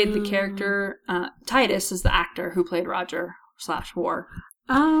 who played the character, Titus is the actor who played Roger / War.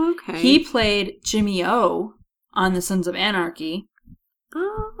 Oh, okay. He played Jimmy O on The Sons of Anarchy.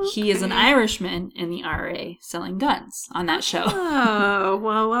 Oh, okay. He is an Irishman in the IRA selling guns on that show. Oh,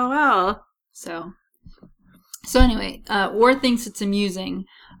 well. So anyway, War thinks it's amusing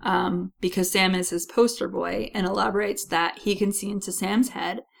because Sam is his poster boy and elaborates that he can see into Sam's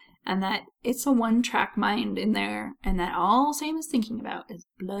head and that it's a one-track mind in there, and that all Sam is thinking about is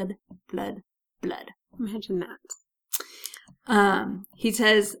blood, blood, blood. Imagine that. He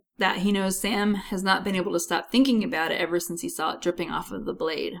says that he knows Sam has not been able to stop thinking about it ever since he saw it dripping off of the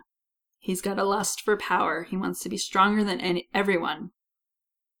blade. He's got a lust for power. He wants to be stronger than everyone.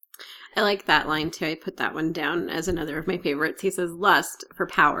 I like that line, too. I put that one down as another of my favorites. He says, lust for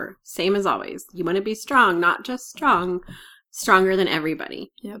power. Same as always. You want to be strong, not just strong. Stronger than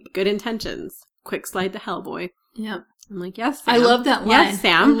everybody. Yep. Good intentions. Quick slide to hell, boy. Yep. I'm like, yes, Sam. I love that line. Yes,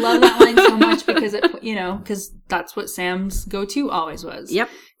 Sam. I love that line so much because because that's what Sam's go-to always was. Yep.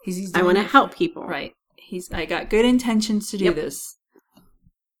 He's I want to help people. Right. I got good intentions to do Yep. this.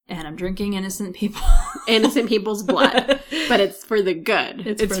 And I'm drinking innocent people. Innocent people's blood. But it's for the good.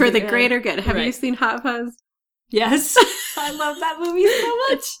 It's for the greater good. Have you seen Hot Fuzz? Yes. I love that movie so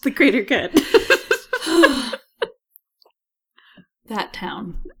much. It's the greater good. That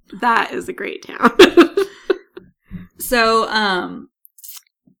town. That is a great town. So,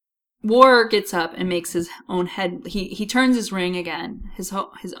 War gets up and makes his own head. He turns his ring again. His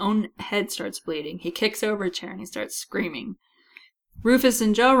own head starts bleeding. He kicks over a chair and he starts screaming. Rufus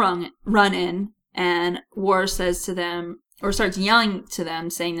and Joe run in, and War says to them, or starts yelling to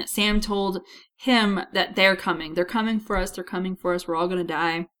them, saying that Sam told him that they're coming. They're coming for us. They're coming for us. We're all going to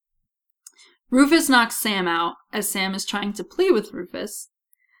die. Rufus knocks Sam out as Sam is trying to plead with Rufus.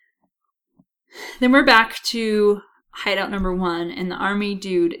 Then we're back to hideout number 1, and the army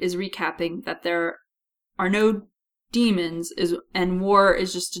dude is recapping that there are no demons, and War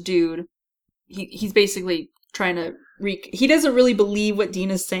is just a dude. He's basically trying to he doesn't really believe what Dean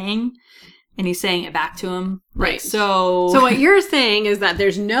is saying, and he's saying it back to him. Right. So what you're saying is that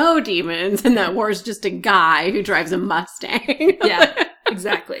there's no demons, and that War's just a guy who drives a Mustang. Yeah,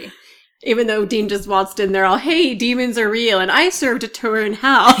 exactly. Even though Dean just waltzed in there all, hey, demons are real, and I served a tour in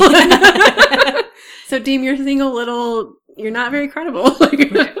hell. So, Dean, you're not very credible.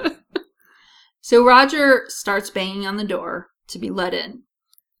 Right. So Roger starts banging on the door to be let in.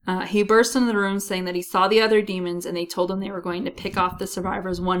 He bursts into the room saying that he saw the other demons and they told him they were going to pick off the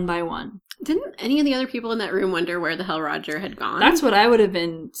survivors one by one. Didn't any of the other people in that room wonder where the hell Roger had gone? That's what I would have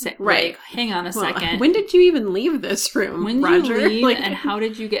been saying. Right. Like, hang on a second. When did you even leave this room, When Roger? did you leave and how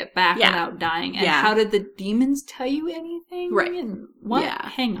did you get back Yeah. without dying? And Yeah. how did the demons tell you anything? Right. And what? Yeah.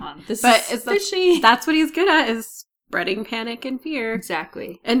 Hang on. This But is it's fishy. That's what he's good at, is spreading panic and fear.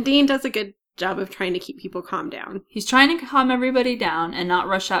 Exactly. And Dean does a good job of trying to keep people calm down. He's trying to calm everybody down and not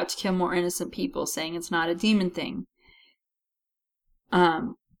rush out to kill more innocent people, saying it's not a demon thing.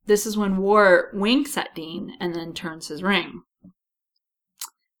 This is when War winks at Dean and then turns his ring.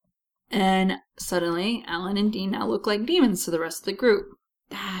 And suddenly, Alan and Dean now look like demons to the rest of the group.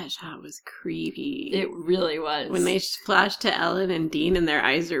 That shot was creepy. It really was. When they flash to Ellen and Dean and their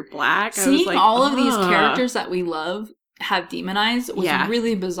eyes are black, I was seeing like, all of these "Ugh." characters that we love have demon eyes was Yeah.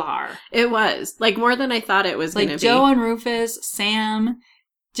 really bizarre. It was. Like, more than I thought it was going to Like be. Joe and Rufus, Sam.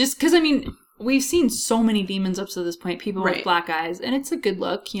 Just because, I mean, we've seen so many demons up to this point. People with Right. black eyes. And it's a good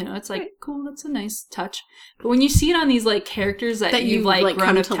look. You know, it's like, Right. cool, that's a nice touch. But when you see it on these, like, characters that you've like, grown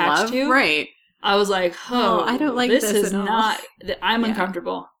come attached to love, to. right? I was like, oh, I don't like this this is at all. not, I'm Yeah.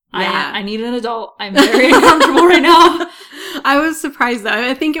 uncomfortable. Yeah. I need an adult. I'm very uncomfortable right now. I was surprised though.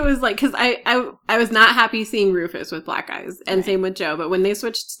 I think it was like, because I was not happy seeing Rufus with black eyes, and Right. same with Joe. But when they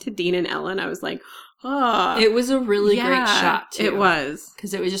switched to Dean and Ellen, I was like, oh, It was a really great yeah, shot, too. It was,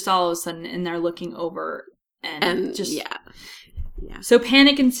 Because it was just all of a sudden in there looking over and just... yeah. So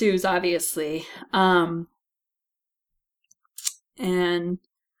panic ensues, obviously. And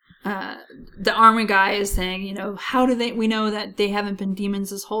the army guy is saying, you know, how do we know that they haven't been demons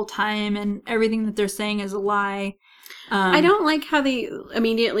this whole time and everything that they're saying is a lie? I don't like how they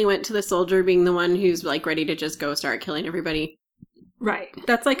immediately went to the soldier being the one who's like ready to just go start killing everybody. Right.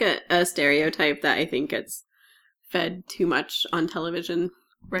 That's like a stereotype that I think gets fed too much on television.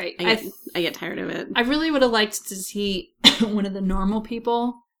 Right. I get tired of it. I really would have liked to see one of the normal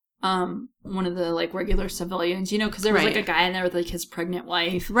people, one of the like regular civilians, you know, because there was like a guy in there with like his pregnant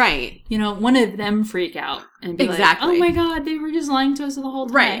wife. Right. You know, one of them freak out and be Exactly. like, oh my God, they were just lying to us the whole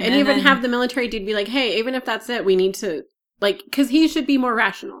time. Right. And even then, have the military dude be like, hey, even if that's it, we need to, like, because he should be more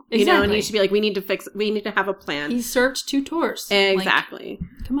rational. You know, and he should be like, we need to have a plan. He served 2 tours. Exactly.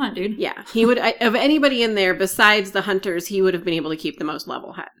 Like, come on, dude. Yeah. He would, of anybody in there besides the hunters, he would have been able to keep the most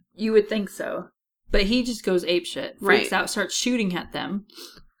level head. You would think so. But he just goes apeshit, freaks Right. out, starts shooting at them.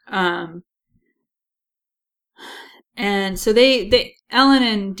 And so they Ellen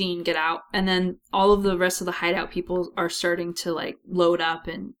and Dean get out, and then all of the rest of the hideout people are starting to like load up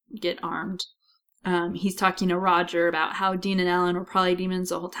and get armed. he's talking to Roger about how Dean and Ellen were probably demons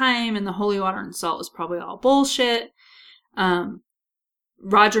the whole time, and the holy water and salt was probably all bullshit.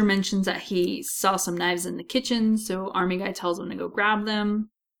 Roger mentions that he saw some knives in the kitchen, so Army Guy tells him to go grab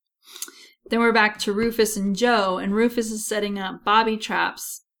them. Then we're back to Rufus and Joe, and Rufus is setting up booby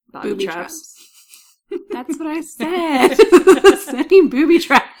traps. Booby traps. That's what I said. Setting booby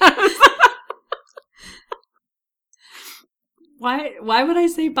traps. Why would I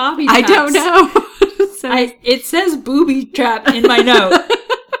say bobby traps? I don't know. It says booby trap in my note.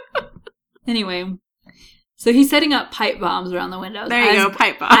 Anyway, so he's setting up pipe bombs around the windows. There you go,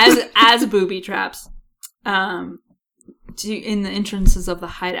 pipe bombs. as booby traps. In the entrances of the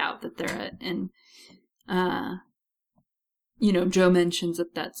hideout that they're at. And, Joe mentions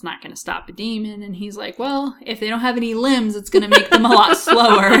that that's not going to stop a demon. And he's like, well, if they don't have any limbs, it's going to make them a lot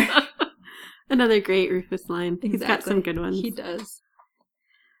slower. Another great Rufus line. Exactly. He's got some good ones. He does.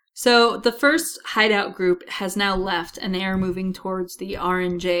 So the first hideout group has now left, and they are moving towards the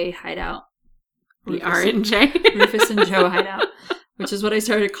R&J hideout. The R&J? Rufus and Joe hideout, which is what I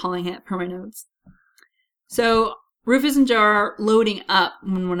started calling it for my notes. So Rufus and Joe are loading up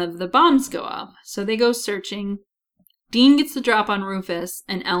when one of the bombs go off. So they go searching. Dean gets the drop on Rufus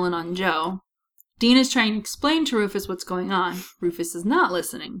and Ellen on Joe. Dean is trying to explain to Rufus what's going on. Rufus is not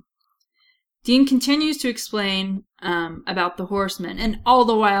listening. Dean continues to explain about the horsemen, and all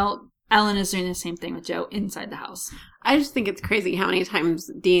the while, Ellen is doing the same thing with Joe inside the house. I just think it's crazy how many times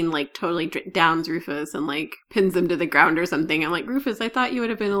Dean, totally downs Rufus and, pins him to the ground or something. I'm like, Rufus, I thought you would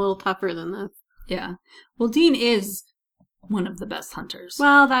have been a little tougher than this. Yeah. Well, Dean is one of the best hunters.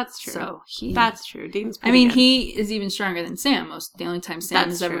 Well, that's true. So that's true. Dean's pretty good. He is even stronger than Sam. The only time Sam That's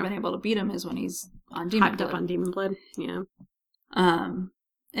has ever true. been able to beat him is when he's on demon blood. Up on demon blood. Yeah.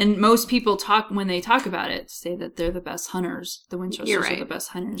 And most people when they talk about it, say that they're the best hunters. The Winchesters are the best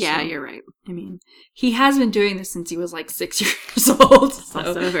hunters. Yeah, so, you're right. I mean, he has been doing this since he was 6 years old. So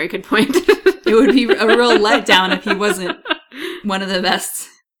also a very good point. It would be a real letdown if he wasn't one of the best.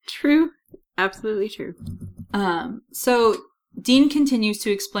 True. Absolutely true. So Dean continues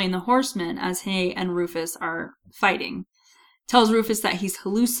to explain the horsemen as he and Rufus are fighting. Tells Rufus that he's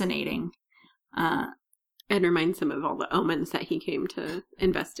hallucinating. And reminds him of all the omens that he came to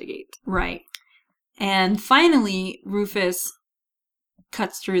investigate. Right. And finally, Rufus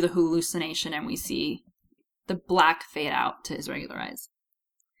cuts through the hallucination and we see the black fade out to his regular eyes.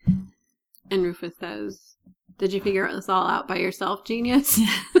 And Rufus says, "Did you figure this all out by yourself, genius?"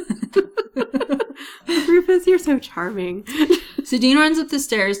 Rufus, you're so charming. So Dean runs up the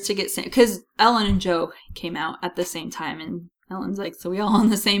stairs to get Sam, because Ellen and Joe came out at the same time, and Ellen's like, so we all on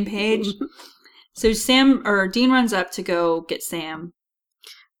the same page? So Dean runs up to go get Sam.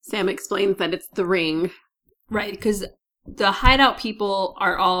 Sam explains that it's the ring. Right, because the hideout people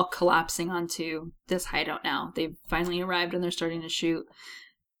are all collapsing onto this hideout now. They've finally arrived and they're starting to shoot.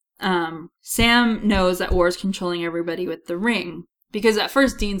 Sam knows that War's controlling everybody with the ring. Because at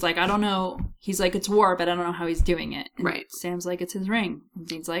first Dean's like, I don't know. He's like, it's War, but I don't know how he's doing it. And right. Sam's like, it's his ring. And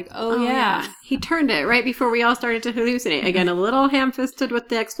Dean's like, oh yeah. He turned it right before we all started to hallucinate. Again, a little ham-fisted with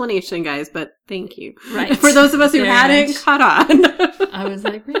the explanation, guys, but thank you. Right. For those of us who hadn't caught on. I was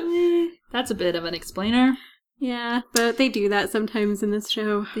like, really? That's a bit of an explainer. Yeah, but they do that sometimes in this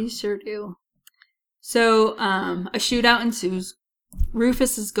show. They sure do. So, a shootout ensues.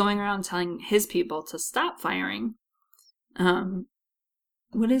 Rufus is going around telling his people to stop firing.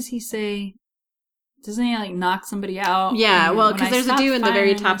 What does he say? Doesn't he knock somebody out? Yeah, well, because there's a dude in the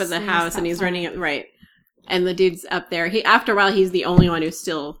very top of the house and he's running it right. And the dude's up there. After a while, he's the only one who's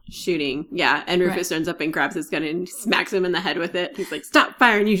still shooting. Yeah, and Rufus runs up and grabs his gun and smacks him in the head with it. He's like, stop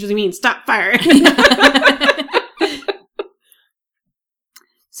firing usually means stop firing.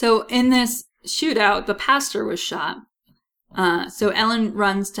 So in this shootout, the pastor was shot. So Ellen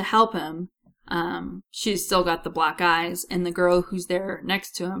runs to help him. She's still got the black eyes, and the girl who's there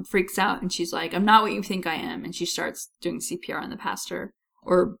next to him freaks out, and she's like, I'm not what you think I am. And she starts doing CPR on the pastor,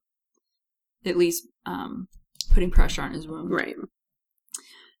 or at least putting pressure on his wound. Right.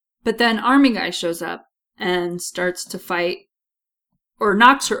 But then Army Guy shows up and starts to fight, or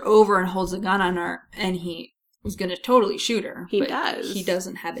knocks her over and holds a gun on her, and he was going to totally shoot her. He does. He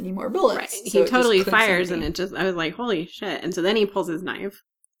doesn't have any more bullets. Right. So he totally fires, and I was like, holy shit. And so then he pulls his knife.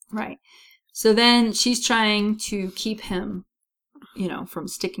 Right. So then she's trying to keep him, from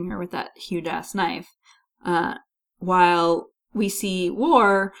sticking her with that huge-ass knife, while we see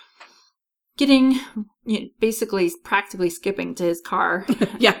War getting, basically practically skipping to his car.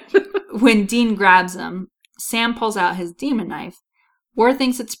 Yeah. When Dean grabs him, Sam pulls out his demon knife. War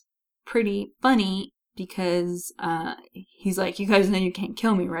thinks it's pretty funny because he's like, you guys know you can't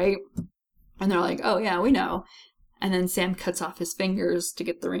kill me, right? And they're like, oh, yeah, we know. And then Sam cuts off his fingers to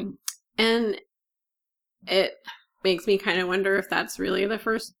get the ring. And it makes me kind of wonder if that's really the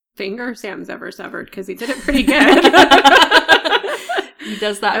first finger Sam's ever severed, because he did it pretty good. He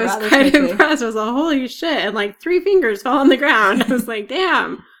does that I was rather quite quickly. impressed. I was like, holy shit. And like 3 fingers fell on the ground. I was like,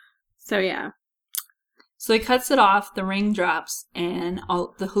 damn. So yeah. So he cuts it off, the ring drops, and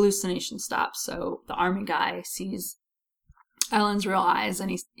all the hallucination stops. So the army guy sees Ellen's real eyes,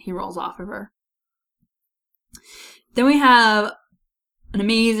 and he rolls off of her. Then we have an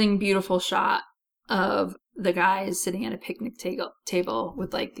amazing, beautiful shot of the guys sitting at a picnic table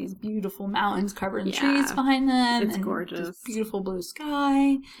with like these beautiful mountains covered in trees behind them. It's and gorgeous. This beautiful blue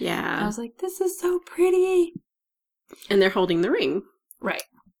sky. Yeah. And I was like, this is so pretty. And they're holding the ring. Right.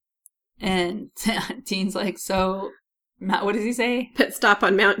 And Dean's like, so, Matt, what does he say? Pit stop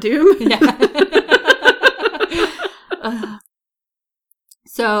on Mount Doom. Yeah.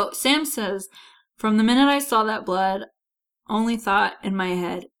 So Sam says, from the minute I saw that blood, only thought in my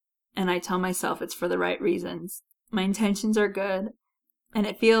head, and I tell myself it's for the right reasons. My intentions are good, and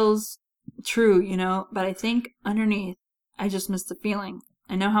it feels true, you know, but I think underneath, I just miss the feeling.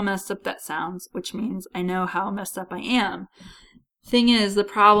 I know how messed up that sounds, which means I know how messed up I am. Thing is, the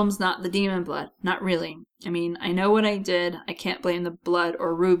problem's not the demon blood. Not really. I mean, I know what I did. I can't blame the blood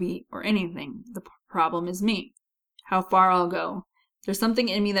or Ruby or anything. The problem is me. How far I'll go. There's something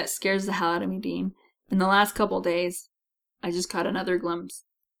in me that scares the hell out of me, Dean. In the last couple days, I just caught another glimpse.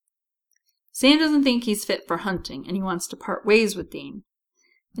 Sam doesn't think he's fit for hunting, and he wants to part ways with Dean.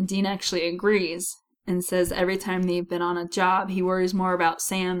 And Dean actually agrees, and says every time they've been on a job, he worries more about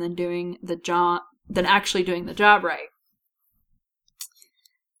Sam than actually doing the job right.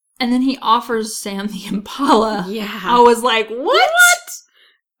 And then he offers Sam the Impala. Yeah. I was like, what?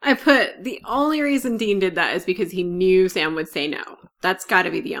 I put, the only reason Dean did that is because he knew Sam would say no. That's got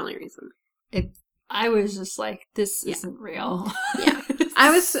to be the only reason. I was just like, this isn't real. Yeah.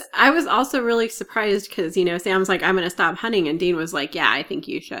 I was also really surprised because, you know, Sam's like, I'm going to stop hunting. And Dean was like, yeah, I think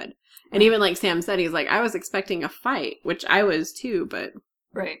you should. And even like Sam said, he's like, I was expecting a fight, which I was too, but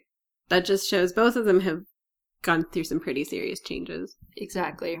Right. that just shows both of them have gone through some pretty serious changes.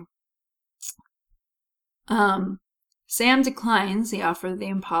 Exactly. Sam declines the offer of the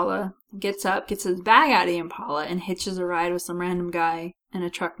Impala, gets up, gets his bag out of the Impala, and hitches a ride with some random guy in a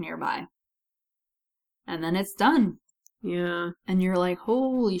truck nearby. And then it's done. Yeah. And you're like,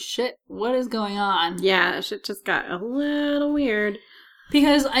 holy shit, what is going on? Yeah, shit just got a little weird.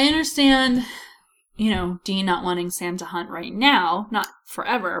 Because I understand, you know, Dean not wanting Sam to hunt right now, not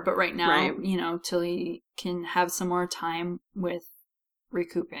forever, but right now, Right. you know, till he can have some more time with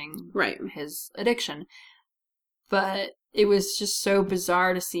recouping his addiction. But it was just so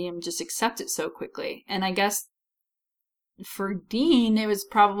bizarre to see him just accept it so quickly. And I guess for Dean, it was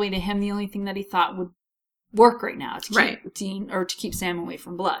probably to him the only thing that he thought would work right now to keep Dean, or to keep Sam away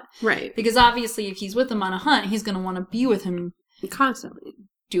from blood. Right. Because obviously if he's with him on a hunt, he's going to want to be with him constantly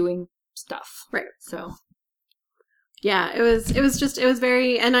doing stuff. Right. So yeah, it was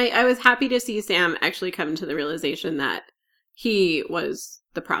very, and I was happy to see Sam actually come to the realization that he was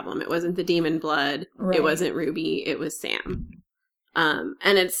the problem. It wasn't the demon blood. Right. It wasn't Ruby. It was Sam. And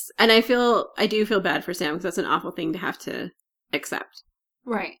I do feel bad for Sam because that's an awful thing to have to accept.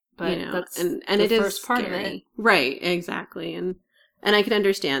 Right. But you know, that's and the it is first part scary. of it. Right, exactly. And I can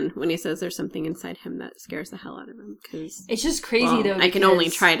understand when he says there's something inside him that scares the hell out of him. Cause, it's just crazy though. I can only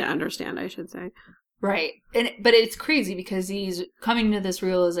try to understand, I should say. Right. But it's crazy because he's coming to this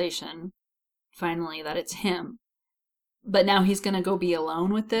realization finally that it's him. But now he's going to go be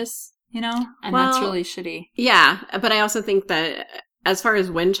alone with this, you know? And that's really shitty. Yeah, but I also think that as far as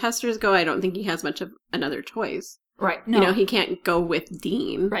Winchesters go, I don't think he has much of another choice. Right. No. You know, he can't go with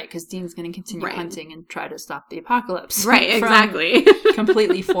Dean. Right, because Dean's going to continue hunting and try to stop the apocalypse. Right, exactly.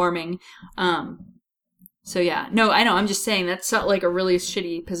 completely forming. So yeah. No, I know. I'm just saying that's like a really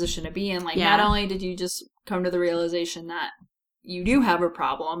shitty position to be in. Like, not only did you just come to the realization that you do have a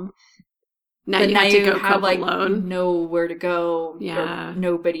problem, now but you now have to you go have like alone. nowhere to go. Yeah. Or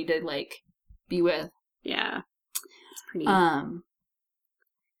nobody to like be with. Yeah. It's pretty.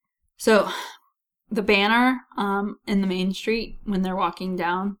 So the banner in the main street when they're walking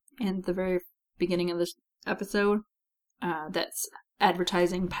down in the very beginning of this episode, that's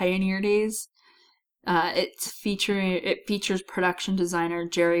advertising Pioneer Days. It features production designer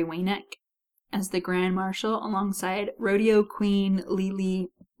Jerry Waynick as the Grand Marshal alongside rodeo queen Lily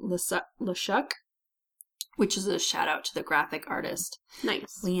Lashuk, which is a shout out to the graphic artist.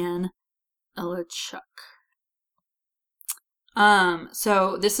 Nice. Liana Lashuk.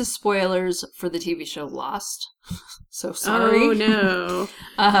 So this is spoilers for the TV show Lost. So sorry. Oh, no.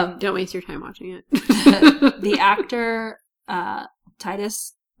 Don't waste your time watching it. The actor,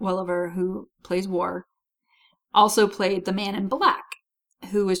 Titus Welliver, who plays War, also played the Man in Black,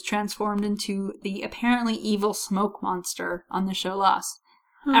 who was transformed into the apparently evil smoke monster on the show Lost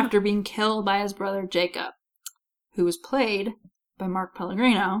after being killed by his brother Jacob, who was played by Mark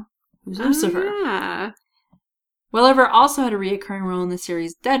Pellegrino, who's Lucifer. Yeah. Welliver also had a reoccurring role in the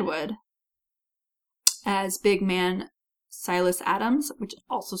series Deadwood as big man Silas Adams, which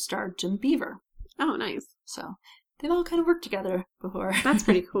also starred Jim Beaver. Oh, nice. So they've all kind of worked together before. That's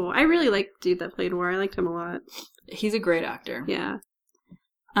pretty cool. I really liked the dude that played War. I liked him a lot. He's a great actor. Yeah.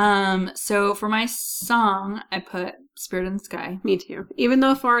 So for my song, I put Spirit in the Sky. Me too. Even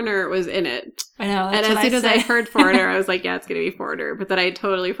though Foreigner was in it. I know. And as soon as I heard Foreigner, I was like, yeah, it's going to be Foreigner. But then I had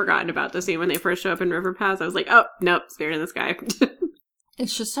totally forgotten about the scene when they first show up in River Pass. I was like, oh, nope, Spirit in the Sky.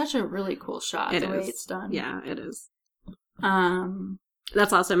 It's just such a really cool shot, the way it's done. Yeah, it is.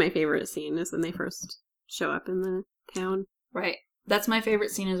 That's also my favorite scene, is when they first show up in the town. Right. That's my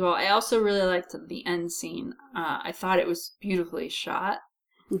favorite scene as well. I also really liked the end scene. I thought it was beautifully shot.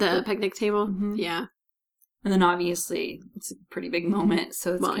 The picnic table? Mm-hmm. Yeah. And then obviously it's a pretty big moment,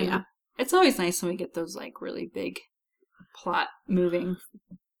 so it's it's always nice when we get those like really big plot moving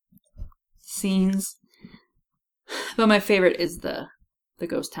scenes. But my favorite is the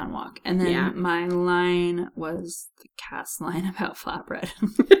ghost town walk. And then my line was the cast line about flatbread.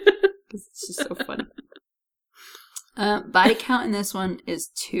 Because it's just so funny. Body count in this one is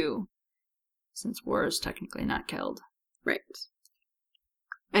 2, since War is technically not killed. Right.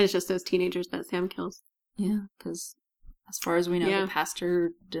 And it's just those teenagers that Sam kills. Yeah, because as far as we know, the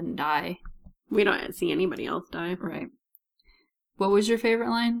pastor didn't die. We don't see anybody else die. Right. What was your favorite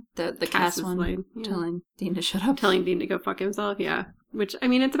line? The cast one? Line. Yeah. Telling Dean to shut up. Telling Dean to go fuck himself, yeah. Which, I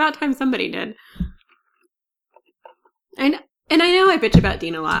mean, it's about time somebody did. And I know I bitch about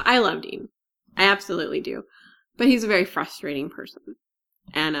Dean a lot. I love Dean. I absolutely do. But he's a very frustrating person.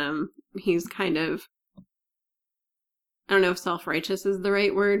 And he's kind of, I don't know if self-righteous is the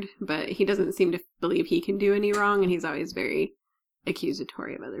right word, but he doesn't seem to believe he can do any wrong, and he's always very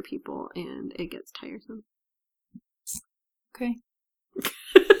accusatory of other people, and it gets tiresome. Okay.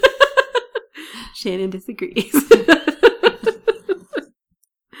 Shannon disagrees.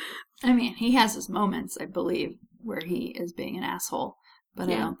 I mean, he has his moments, I believe, where he is being an asshole, but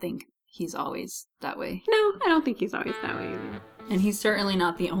I don't think he's always that way. No, I don't think he's always that way either. And he's certainly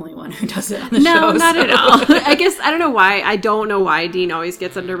not the only one who does it on the show. No, not at all. I guess, I don't know why. I don't know why Dean always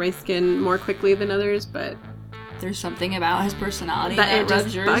gets under my skin more quickly than others, but there's something about his personality that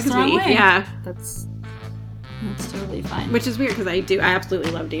rubs yours bugs the wrong me. way. Yeah. That's totally fine. Which is weird, because I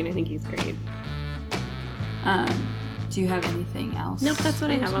absolutely love Dean. I think he's great. Do you have anything else? Nope, that's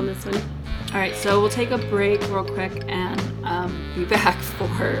what I have on this one. All right, so we'll take a break real quick and be back for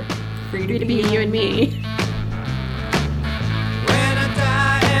Free to Be You and Me. When I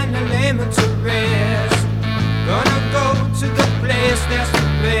die and I lay me to rest, gonna go to the place that's the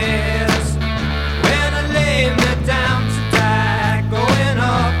best. When I lay me down to die, going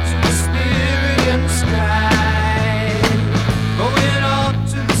up to the spirit in the sky. Going up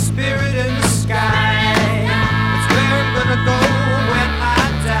to the spirit in the sky. That's where I'm gonna go when I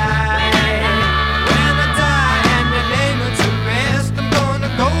die. When I die and I lay me to rest, I'm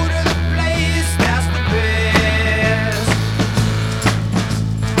gonna go to the place that's the best.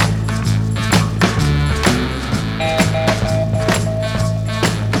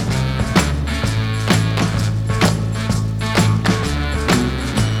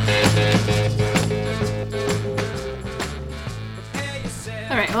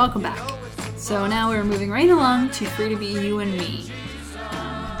 All right, welcome back. So now we're moving right along to Free to Be You and Me.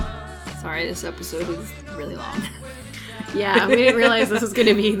 Sorry, this episode is really long. Yeah, we didn't realize this was going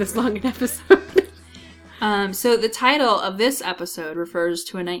to be this long an episode. So the title of this episode refers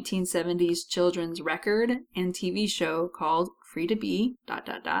to a 1970s children's record and TV show called Free to Be ...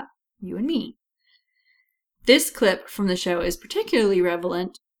 You and Me. This clip from the show is particularly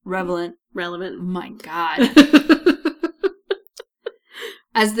relevant. My God.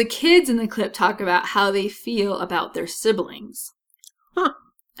 As the kids in the clip talk about how they feel about their siblings. Huh.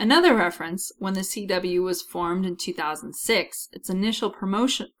 Another reference, when the CW was formed in 2006, its initial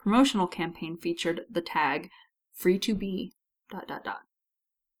promotional campaign featured the tag, Free to Be ...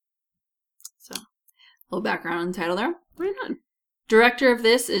 So, a little background on the title there. Right on. Director of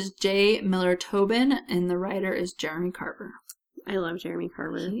this is J. Miller Tobin, and the writer is Jeremy Carver. I love Jeremy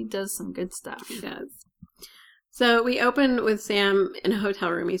Carver. He does some good stuff. He does. So we open with Sam in a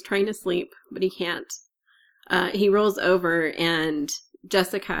hotel room. He's trying to sleep, but he can't. He rolls over and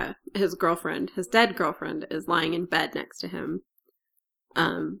Jessica, his girlfriend, his dead girlfriend, is lying in bed next to him.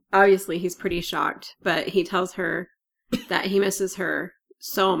 Obviously he's pretty shocked, but he tells her that he misses her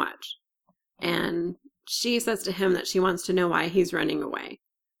so much. And she says to him that she wants to know why he's running away.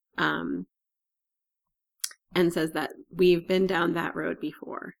 And says that we've been down that road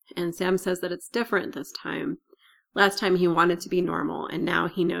before. And Sam says that it's different this time. Last time he wanted to be normal, and now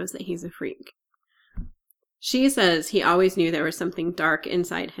he knows that he's a freak. She says he always knew there was something dark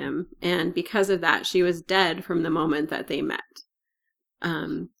inside him, and because of that, she was dead from the moment that they met.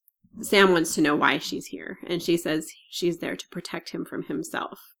 Sam wants to know why she's here, and she says she's there to protect him from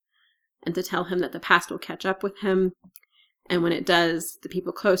himself, and to tell him that the past will catch up with him, and when it does, the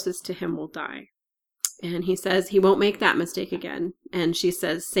people closest to him will die. And he says he won't make that mistake again. And she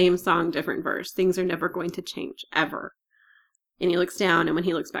says, same song, different verse. Things are never going to change, ever. And he looks down, and when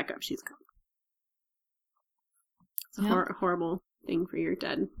he looks back up, she's gone. It's a horrible thing for your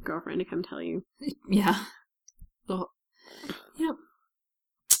dead girlfriend to come tell you. Yeah. Well, yep.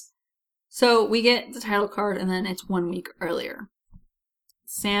 So we get the title card, and then it's 1 week earlier.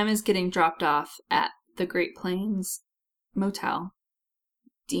 Sam is getting dropped off at the Great Plains Motel.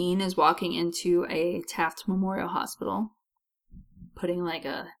 Dean is walking into a Taft Memorial Hospital, putting like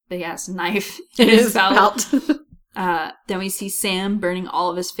a big-ass knife in his belt. Then we see Sam burning all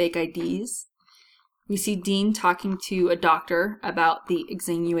of his fake IDs. We see Dean talking to a doctor about the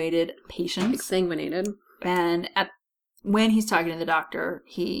exsanguinated patients. Exsanguinated. And when he's talking to the doctor,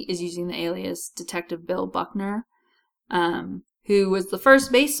 he is using the alias Detective Bill Buckner, who was the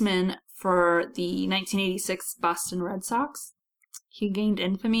first baseman for the 1986 Boston Red Sox. He gained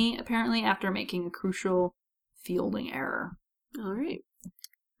infamy, apparently, after making a crucial fielding error. All right.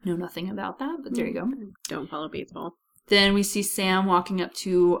 Know nothing about that, but there you go. Don't follow baseball. Then we see Sam walking up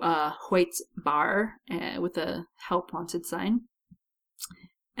to Hoyt's bar with a help wanted sign.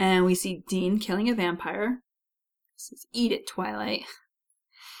 And we see Dean killing a vampire. It says, "Eat it, Twilight."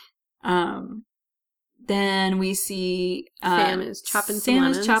 Then we see Sam is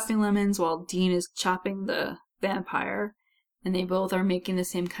chopping lemons while Dean is chopping the vampire. And they both are making the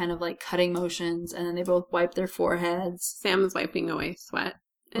same kind of like cutting motions, and then they both wipe their foreheads. Sam's wiping away sweat,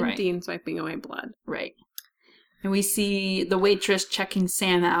 and Right. Dean's wiping away blood. Right. And we see the waitress checking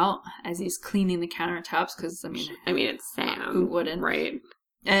Sam out as he's cleaning the countertops, because, I mean, it's Sam. Who wouldn't? Right.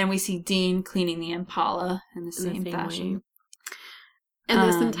 And we see Dean cleaning the Impala in the same fashion. Way. And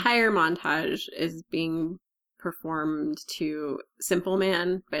this entire montage is being performed to Simple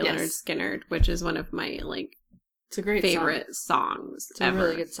Man by Leonard Skinner, which is one of my, it's a great favorite songs It's ever. a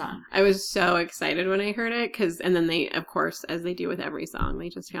really good song. I was so excited when I heard it, and then they, of course, as they do with every song, they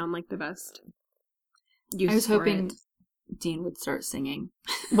just found the best use I was for hoping it. Dean would start singing.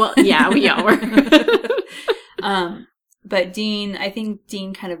 Well, yeah, we all were. But I think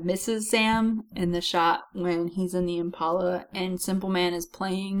Dean kind of misses Sam in the shot when he's in the Impala and Simple Man is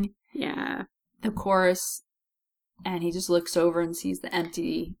playing the chorus. And he just looks over and sees the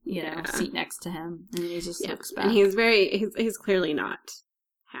empty, seat next to him. And he just looks back. And he's clearly not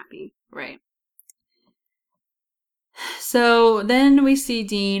happy. Right. So then we see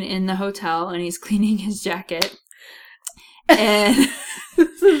Dean in the hotel and he's cleaning his jacket. And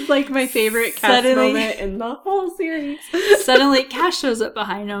this is my favorite Cass moment in the whole series. Suddenly Cass shows up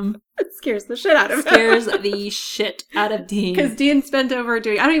behind him. It scares the shit out of him. Scares the shit out of Dean. Because Dean's bent over I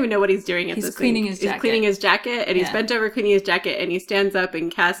don't even know what he's doing at this He's cleaning his jacket. He's cleaning his jacket, and he's bent over cleaning his jacket, and he stands up, and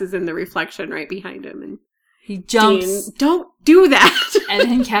Cass is in the reflection right behind him. And he jumps. Dean, don't do that!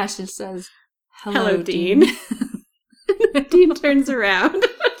 And then Cass just says, Hello, Dean. Dean turns around.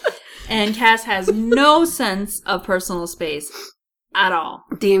 And Cass has no sense of personal space at all.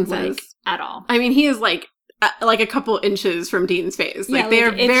 Dean says. At all. I mean, he is a couple inches from Dean's face. They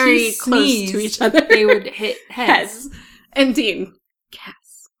are very close to each other. They would hit heads. And Dean,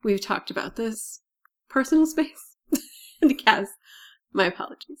 Cass, we've talked about this. Personal space. And Cass, my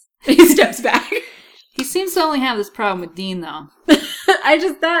apologies. He steps back. He seems to only have this problem with Dean, though.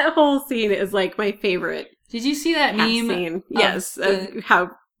 That whole scene is my favorite. Did you see that meme? Scene? Yes. How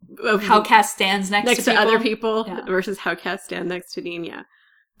Cass stands next to other people versus how Cass stands next to Dean. Yeah.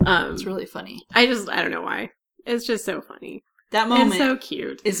 It's really funny. I don't know why. It's just so funny. That moment is so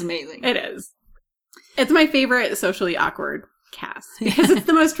cute. It's amazing. It is. It's my favorite socially awkward Cass because it's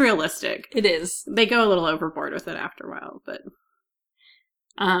the most realistic. It is. They go a little overboard with it after a while, but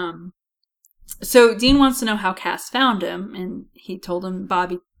so Dean wants to know how Cass found him, and he told him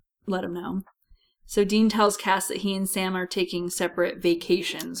Bobby let him know. So Dean tells Cass that he and Sam are taking separate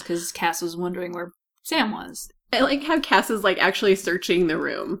vacations because Cass was wondering where Sam was. I like how Cass is like actually searching the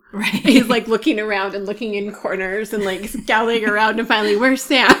room. Right. He's like looking around and looking in corners and like scowling around and finally, where's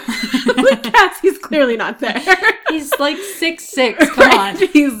Sam? Like, Cass, he's clearly not there. He's like 6'6". Come on.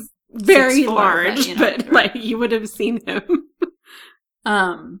 He's very 6'4", large, but right. like you would have seen him.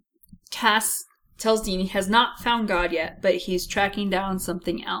 Cass tells Dean he has not found God yet, but he's tracking down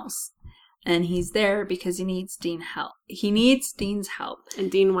something else. And he's there because he needs Dean's help.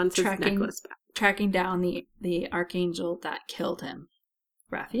 And Dean wants his necklace back. Tracking down the archangel that killed him,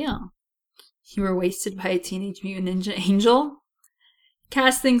 Raphael. You were wasted by a teenage mutant ninja angel?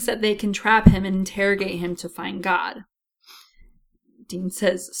 Cass thinks that they can trap him and interrogate him to find God. Dean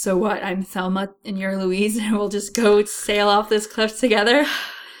says, so what, I'm Thelma and you're Louise and we'll just go sail off this cliff together?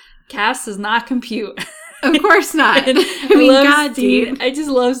 Cass does not compute. Of course not. I mean, God, Dean. I just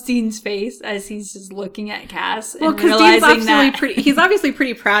love Dean's face as he's just looking at Cass and because realizing he's obviously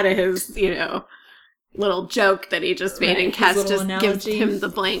pretty proud of his, little joke that he just made, and Cass just gives him the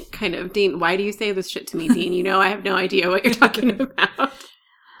blank kind of, Dean, why do you say this shit to me, Dean? I have no idea what you're talking about.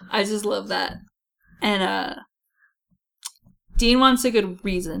 I just love that. And Dean wants a good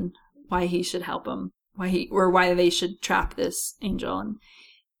reason why he should help him, why they should trap this angel. And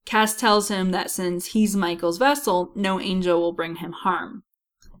Cass tells him that since he's Michael's vessel, no angel will bring him harm.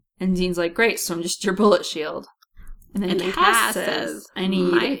 And Dean's like, great, so I'm just your bullet shield. And then Cass says, I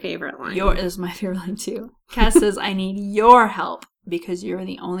need my favorite line. This is my favorite line too. Cass says, I need your help because you're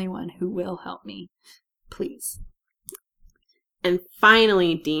the only one who will help me. Please. And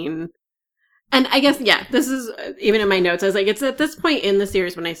finally, Dean. And I guess, this is, even in my notes, I was like, it's at this point in the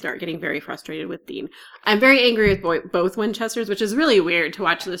series when I start getting very frustrated with Dean. I'm very angry with both Winchesters, which is really weird to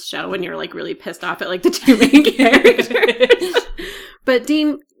watch this show when you're, like, really pissed off at, like, the two main characters. But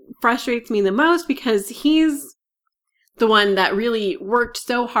Dean frustrates me the most because he's the one that really worked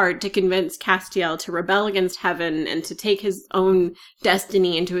so hard to convince Castiel to rebel against heaven and to take his own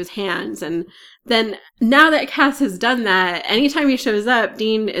destiny into his hands. And then now that Cass has done that, anytime he shows up,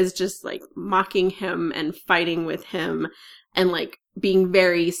 Dean is just like mocking him and fighting with him and like being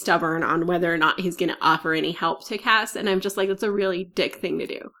very stubborn on whether or not he's going to offer any help to Cass. And I'm just like, that's a really dick thing to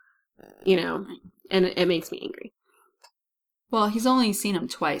do, and it makes me angry. Well, he's only seen him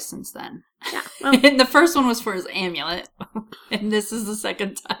twice since then. Yeah. Well, and the first one was for his amulet, and this is the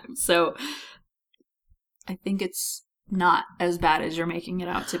second time. So I think it's not as bad as you're making it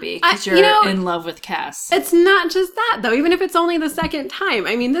out to be because you're in love with Cass. It's not just that, though. Even if it's only the second time.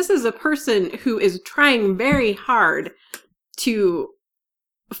 I mean, this is a person who is trying very hard to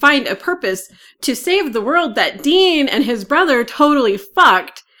find a purpose to save the world that Dean and his brother totally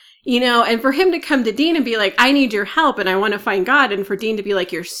fucked. And for him to come to Dean and be like, I need your help and I want to find God. And for Dean to be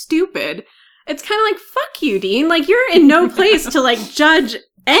like, you're stupid. It's kind of like, fuck you, Dean. Like, you're in no place to like judge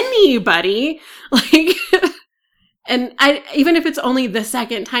anybody. Like, and even if it's only the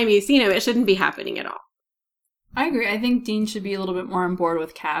second time you've seen him, it shouldn't be happening at all. I agree. I think Dean should be a little bit more on board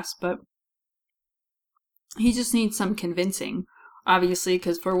with Cass, but he just needs some convincing, obviously,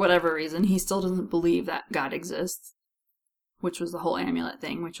 because for whatever reason, he still doesn't believe that God exists. Which was the whole amulet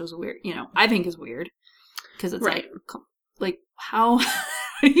thing, which was weird. I think is weird. Because it's right. like, how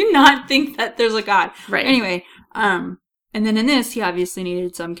do you not think that there's a God? Right. Anyway, and then in this, he obviously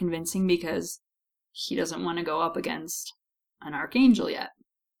needed some convincing because he doesn't want to go up against an archangel yet.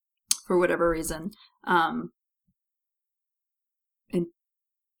 For whatever reason. And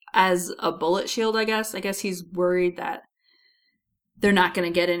as a bullet shield, I guess he's worried that they're not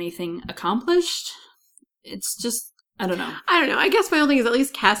going to get anything accomplished. It's just, I don't know. I guess my only thing is at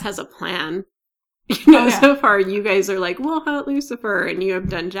least Cass has a plan. So far you guys are like, we'll help Lucifer, and you have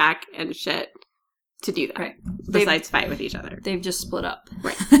done jack and shit to do that. Right. Besides fight with each other. They've just split up.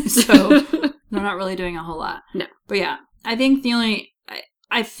 Right. So they're not really doing a whole lot. No. But yeah, I think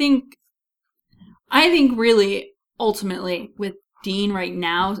I think really ultimately with Dean right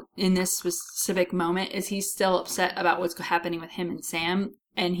now in this specific moment is he's still upset about what's happening with him and Sam.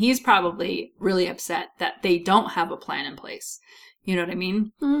 And he's probably really upset that they don't have a plan in place. You know what I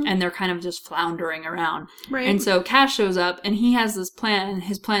mean? Mm-hmm. And they're kind of just floundering around. Right. And so Cass shows up and he has this plan.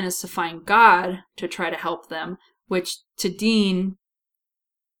 His plan is to find God to try to help them, which to Dean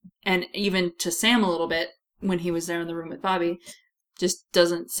and even to Sam a little bit when he was there in the room with Bobby just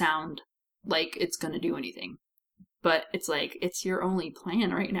doesn't sound like it's going to do anything. But it's like, it's your only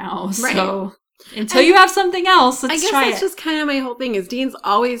plan right now. Right. So until you have something else, let's try it. I guess that's just kind of my whole thing is Dean's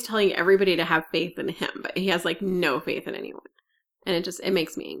always telling everybody to have faith in him, but he has like no faith in anyone. And it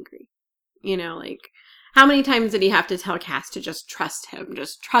makes me angry. Like how many times did he have to tell Cass to just trust him?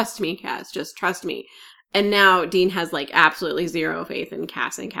 Just trust me, Cass. Just trust me. And now Dean has, like, absolutely zero faith in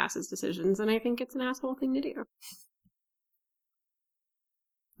Cass and Cass's decisions, and I think it's an asshole thing to do.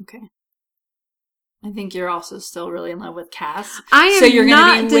 Okay. I think you're also still really in love with Cass. I am so you're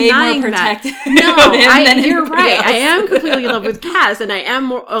not going to be way more denying protective that. No, of him than you're anybody right. else. I am completely in love with Cass, and I am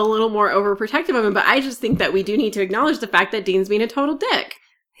a little more overprotective of him, but I just think that we do need to acknowledge the fact that Dean's being a total dick.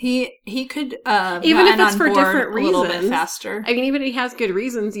 He could even if it's for different a little reasons, bit faster. I mean, even if he has good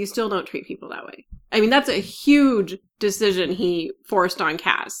reasons, you still don't treat people that way. I mean, that's a huge decision he forced on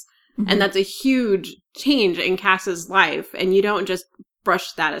Cass. Mm-hmm. And that's a huge change in Cass's life. And you don't just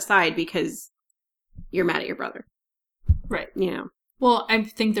brush that aside because you're mad at your brother. Right. You know? Well, I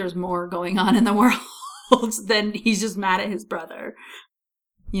think there's more going on in the world than he's just mad at his brother.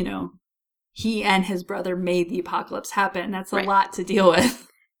 You know, he and his brother made the apocalypse happen. That's a lot to deal with.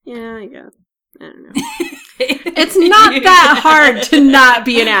 Yeah, I guess. I don't know. It's not that hard to not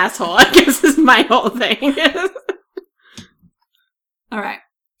be an asshole, I guess is my whole thing. All right.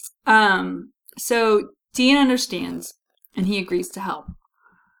 So Dean understands, and he agrees to help.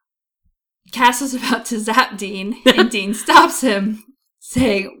 Cass is about to zap Dean, and Dean stops him,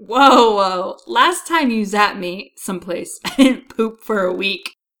 saying, whoa, last time you zapped me someplace, I didn't poop for a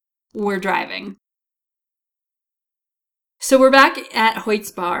week. We're driving. So we're back at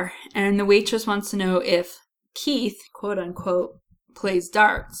Hoyt's bar, and the waitress wants to know if Keith, quote unquote, plays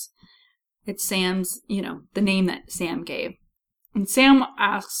darts. It's Sam's, the name that Sam gave. And Sam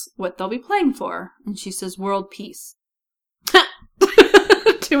asks what they'll be playing for, and she says world peace.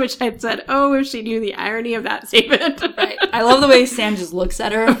 To which I said, oh, if she knew the irony of that statement. Right. I love the way Sam just looks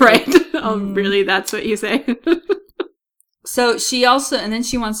at her. Right. Oh, really? That's what you say? So she also, and then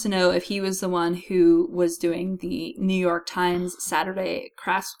she wants to know if he was the one who was doing the New York Times Saturday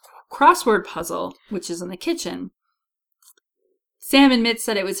crossword puzzle, which is in the kitchen. Sam admits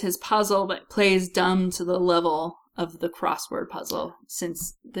that it was his puzzle, but plays dumb to the level of the crossword puzzle,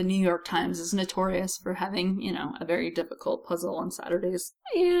 since the New York Times is notorious for having, a very difficult puzzle on Saturdays.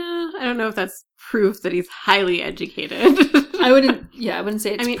 Yeah, I don't know if that's proof that he's highly educated. I wouldn't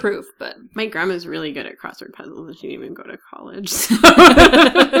say it's proof, but... My grandma's really good at crossword puzzles, and she didn't even go to college, so...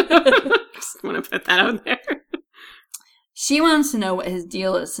 Just want to put that out there. She wants to know what his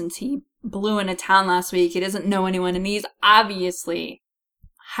deal is, since he blew into town last week. He doesn't know anyone, and he's obviously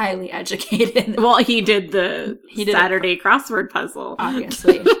highly educated. Well, he did Saturday crossword puzzle.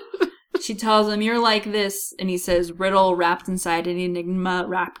 Obviously. She tells him, you're like this, and he says, riddle wrapped inside an enigma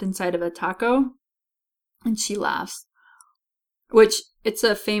wrapped inside of a taco. And she laughs. Which, it's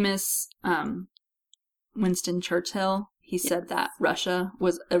a famous Winston Churchill. He said that Russia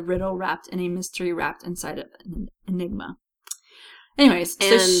was a riddle wrapped in a mystery wrapped inside of an enigma. Anyways.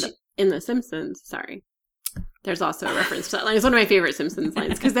 And in The Simpsons, there's also a reference to that line. It's one of my favorite Simpsons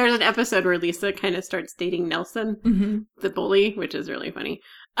lines, because there's an episode where Lisa kind of starts dating Nelson, the bully, which is really funny.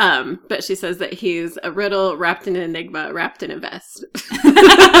 But she says that he's a riddle wrapped in an enigma wrapped in a vest.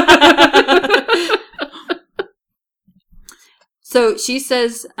 So she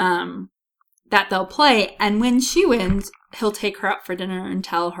says that they'll play, and when she wins, he'll take her out for dinner and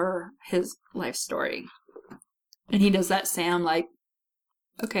tell her his life story. And he does that Sam, like,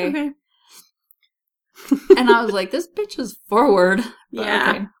 okay. And I was like, this bitch is forward. But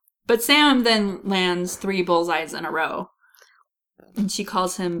yeah. Okay. But Sam then lands 3 bullseyes in a row. And she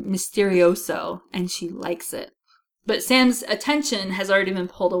calls him Mysterioso, and she likes it. But Sam's attention has already been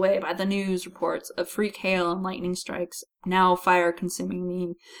pulled away by the news reports of freak hail and lightning strikes, now fire consuming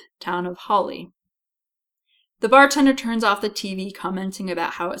the town of Hawley. The bartender turns off the TV, commenting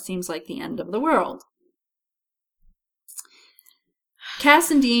about how it seems like the end of the world.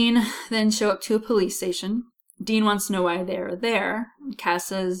 Cass and Dean then show up to a police station. Dean wants to know why they're there. Cass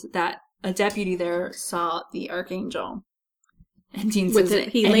says that a deputy there saw the Archangel. And Dean says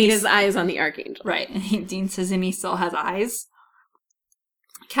he laid his eyes on the Archangel. Right. And Dean says, and he still has eyes.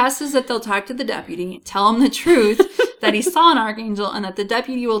 Cass says that they'll talk to the deputy, tell him the truth, that he saw an Archangel, and that the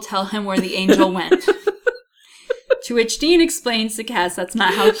deputy will tell him where the angel went. To which Dean explains to Cass that's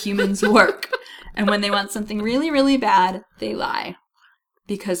not how humans work. And when they want something really, really bad, they lie.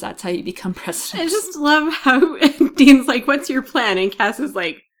 Because that's how you become president. I just love how Dean's like, what's your plan? And Cass is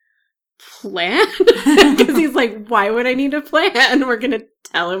like, plan? Because he's like, why would I need a plan? We're going to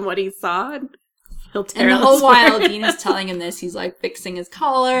tell him what he saw. And he'll tear and the whole while Dean is telling him this, he's like fixing his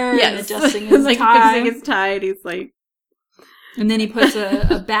collar and adjusting his like tie. Fixing his tie. And he's like... And then he puts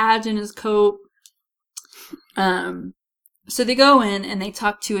a badge in his coat. So they go in and they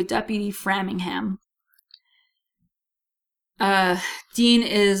talk to a deputy Framingham. Dean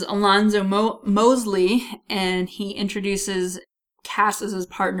is Alonzo Mosley, and he introduces Cass as his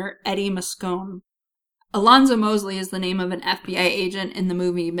partner, Eddie Moscone. Alonzo Mosley is the name of an FBI agent in the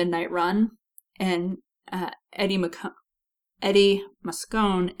movie Midnight Run, and Eddie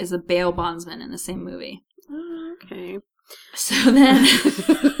Moscone is a bail bondsman in the same movie. Oh, okay. So then,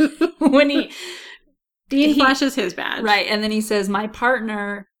 when Dean flashes his badge. Right, and then he says, my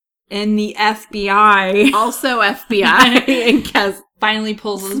partner in the FBI. Also FBI. And Cass finally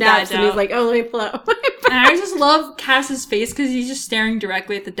pulls his badge out. And he's like, oh, let me pull out my badge. And I just love Cass's face because he's just staring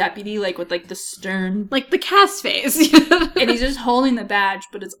directly at the deputy, like with like the stern. Like the Cass face. And he's just holding the badge,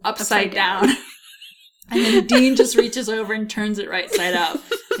 but it's upside down. And then Dean just reaches over and turns it right side up.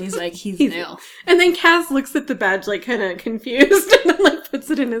 And he's like, he's new. And then Cass looks at the badge like kind of confused and then like puts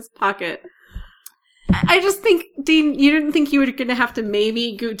it in his pocket. I just think, Dean, you didn't think you were going to have to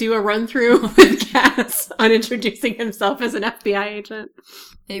maybe do a run-through with Cass on introducing himself as an FBI agent?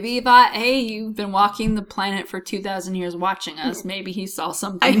 Maybe he thought, hey, you've been walking the planet for 2,000 years watching us. Maybe he saw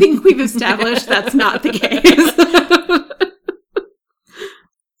something. I think we've established that's not the case.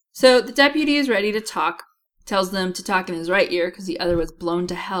 So the deputy is ready to talk, tells them to talk in his right ear because the other was blown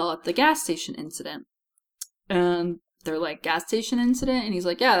to hell at the gas station incident. And they're like, gas station incident? And he's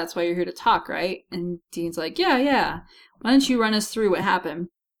like, yeah, that's why you're here to talk, right? And Dean's like, yeah. Why don't you run us through what happened?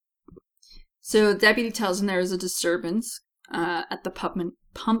 So the deputy tells him there was a disturbance at the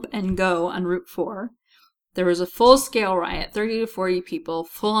Pump and Go on Route 4. There was a full-scale riot, 30 to 40 people,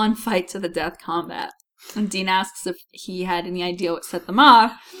 full-on fight to the death combat. And Dean asks if he had any idea what set them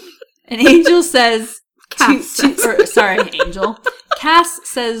off. And Angel says... Angel. Cass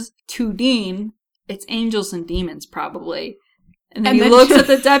says to Dean, it's angels and demons, probably. And then he looks at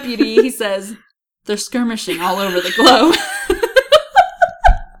the deputy, he says, they're skirmishing all over the globe.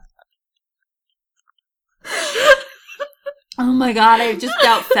 Oh my god, I just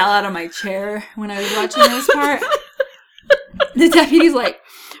about fell out of my chair when I was watching this part. The deputy's like,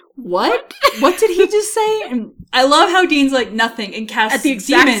 what? What did he just say? And I love how Dean's like, nothing, and Cass, at the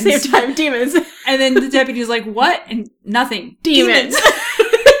exact demons. same time, demons. And then the deputy's like, what? And nothing. Demons.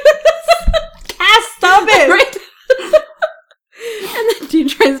 Cass, stop it! Right? And then Dean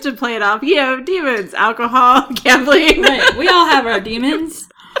tries to play it off. Demons, alcohol, gambling. Right, we all have our demons.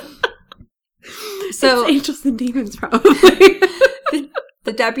 So it's angels and demons, probably.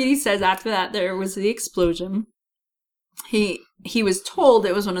 The deputy says after that there was the explosion. He was told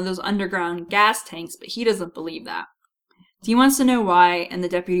it was one of those underground gas tanks, but he doesn't believe that. He wants to know why, and the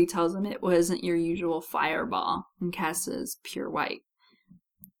deputy tells him it wasn't your usual fireball, and Cass says pure white.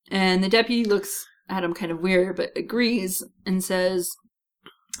 And the deputy looks at him kind of weird, but agrees and says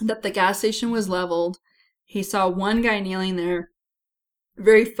that the gas station was leveled. He saw one guy kneeling there,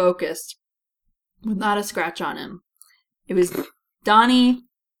 very focused, with not a scratch on him. It was Donnie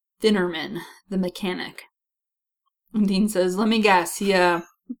Finnerman, the mechanic. And Dean says, let me guess, he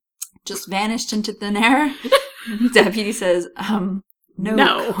just vanished into thin air? The deputy says,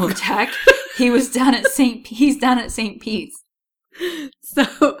 no. Kotek. He's down at St. Pete's.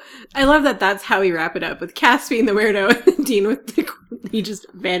 So, I love that that's how we wrap it up, with Cass being the weirdo and Dean with he just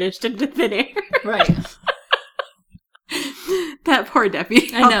vanished into thin air. Right. That poor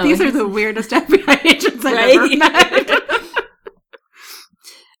deputy. I know. These are the weirdest FBI agents I've ever met.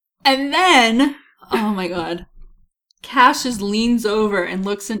 And then, oh my god, Cass just leans over and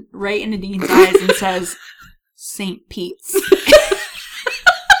looks right into Dean's eyes and says, St. Pete's.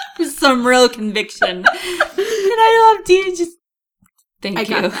 With some real conviction. And I love Dean just, thank you.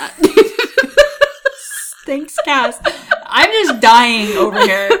 Got that. Thanks, Cass. I'm just dying over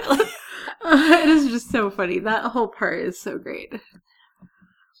here. It is just so funny. That whole part is so great.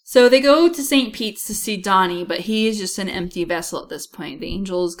 So they go to St. Pete's to see Donnie, but he is just an empty vessel at this point. The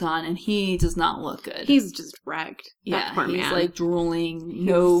angel is gone, and he does not look good. He's just wrecked. Yeah, he's like drooling,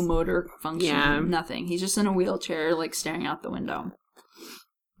 no motor function, nothing. He's just in a wheelchair, like staring out the window.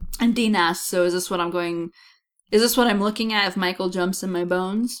 And Dean asks, so is this what I'm looking at if Michael jumps in my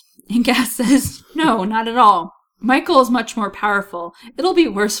bones? And Cass says, no, not at all. Michael is much more powerful. It'll be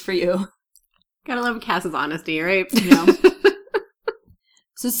worse for you. Gotta love Cass's honesty, right?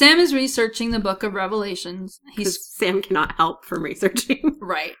 So Sam is researching the Book of Revelations. Sam cannot help from researching.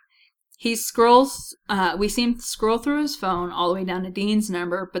 Right. He scrolls, we see him scroll through his phone all the way down to Dean's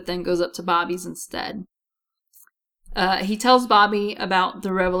number, but then goes up to Bobby's instead. He tells Bobby about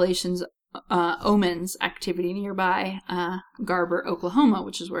the Revelations Omens activity nearby Garber, Oklahoma,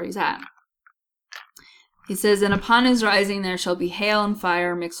 which is where he's at. He says, and upon his rising there shall be hail and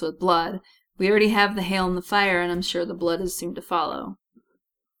fire mixed with blood. We already have the hail and the fire, and I'm sure the blood is soon to follow.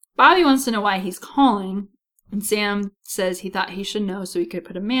 Bobby wants to know why he's calling, and Sam says he thought he should know so he could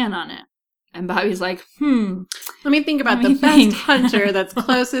put a man on it. And Bobby's like, Let me think about the best hunter that's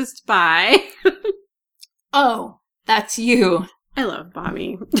closest by. Oh, that's you. I love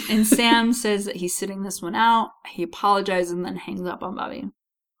Bobby. And Sam says that he's sitting this one out. He apologizes and then hangs up on Bobby.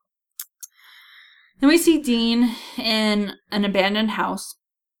 Then we see Dean in an abandoned house,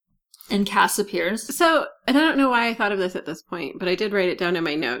 and Cass appears. So, and I don't know why I thought of this at this point, but I did write it down in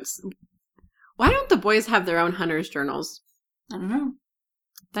my notes. Why don't the boys have their own hunter's journals? I don't know.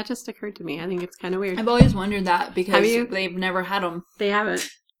 That just occurred to me. I think it's kind of weird. I've always wondered that because Have you? they've never had them. They haven't.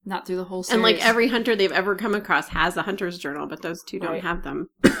 Not through the whole series. And like every hunter they've ever come across has a hunter's journal, but those two don't Right. have them.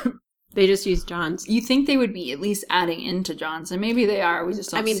 They just use John's. You think they would be at least adding into John's, and maybe they are. We just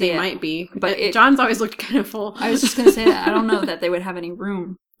don't I mean, see they it. might be. But John's always looked kind of full. I was just going to say that. I don't know that they would have any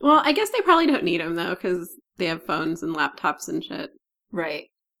room. Well, I guess they probably don't need them, though, because they have phones and laptops and shit. Right.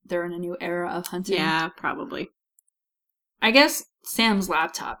 They're in a new era of hunting. Yeah, probably. I guess Sam's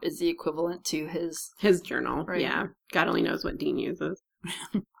laptop is the equivalent to His journal. Right. Yeah. God only knows what Dean uses.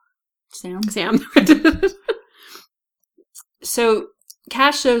 Sam. So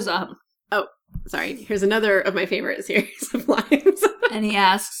Cash shows up. Oh, sorry. Here's another of my favorite series of lines. And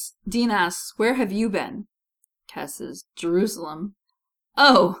Dean asks, "Where have you been?" Cass says, "Jerusalem."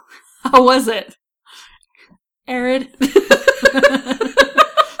 "Oh, how was it?" "Arid."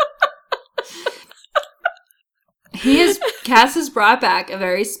 Cass has brought back a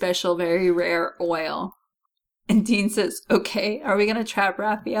very special, very rare oil. And Dean says, "Okay, are we going to trap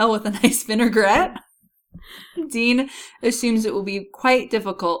Raphael with a nice vinaigrette?" Dean assumes it will be quite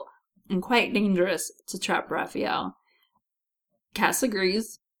difficult and quite dangerous to trap Raphael. Cass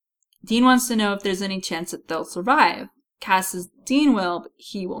agrees. Dean wants to know if there's any chance that they'll survive. Cass says Dean will, but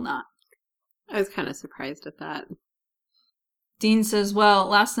he will not. I was kind of surprised at that. Dean says, "Well,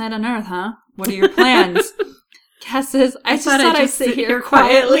 last night on Earth, huh? What are your plans?" Cass says, I just thought I'd sit here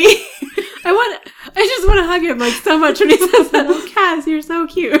quietly. I just want to hug him like so much when he says that. Oh, Cass, you're so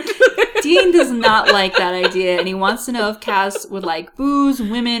cute. Dean does not like that idea, and he wants to know if Cass would like booze,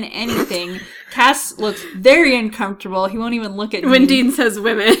 women, anything. Cass looks very uncomfortable. He won't even look at when Dean says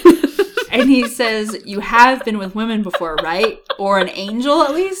women. And he says, "You have been with women before, right? Or an angel,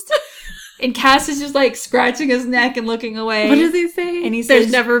 at least?" And Cass is just like scratching his neck and looking away. What does he say? And he says,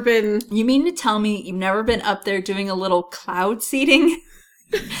 "There's never been..." "You mean to tell me you've never been up there doing a little cloud seeding?"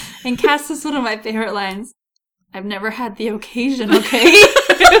 And Cass is one of my favorite lines. "I've never had the occasion, okay?"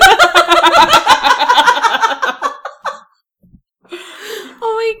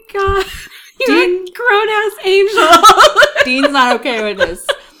 Oh my god. You're a grown-ass angel. Dean's not okay with this.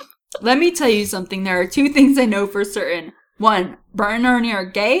 "Let me tell you something. There are two things I know for certain. One, Bert and Ernie are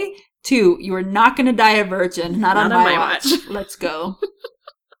gay. Two, you are not going to die a virgin. Not on my watch. Let's go."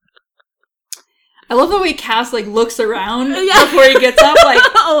 I love the way Cass like looks around before he gets up. Like,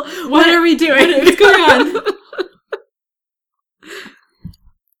 oh, what are we doing? What's going on?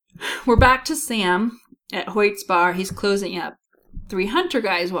 We're back to Sam at Hoyt's bar. He's closing up. 3 hunter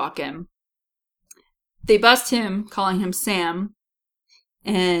guys walk in. They bust him, calling him Sam.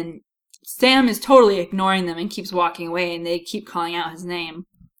 And Sam is totally ignoring them and keeps walking away, and they keep calling out his name.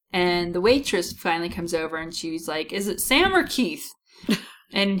 And the waitress finally comes over, and she's like, "Is it Sam or Keith?"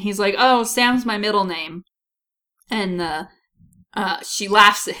 And he's like, "Oh, Sam's my middle name." And she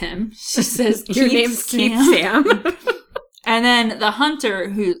laughs at him. She says, "Your name's Keith Sam." And then the hunter,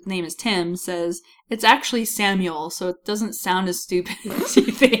 whose name is Tim, says, "It's actually Samuel, so it doesn't sound as stupid as you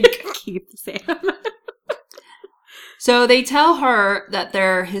think." Keith Sam. So they tell her that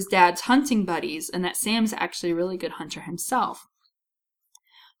they're his dad's hunting buddies and that Sam's actually a really good hunter himself.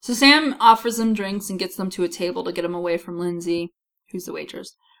 So Sam offers them drinks and gets them to a table to get them away from Lindsay, who's the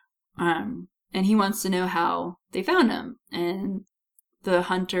waitress. And he wants to know how they found him. And the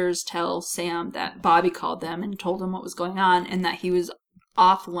hunters tell Sam that Bobby called them and told him what was going on and that he was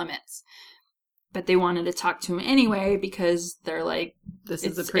off limits. But they wanted to talk to him anyway because they're like,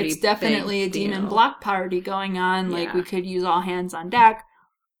 it's definitely a demon block party going on. Like, we could use all hands on deck.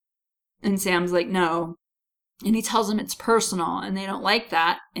 And Sam's like, no. And he tells them it's personal, and they don't like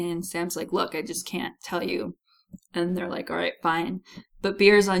that. And Sam's like, look, I just can't tell you. And they're like, all right, fine. But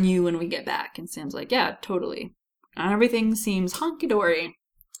beer's on you when we get back. And Sam's like, yeah, totally. And everything seems honky-dory.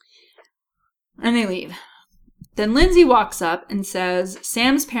 And they leave. Then Lindsay walks up and says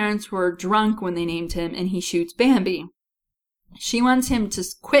Sam's parents were drunk when they named him, and he shoots Bambi. She wants him to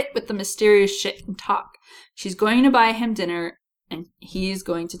quit with the mysterious shit and talk. She's going to buy him dinner, and he's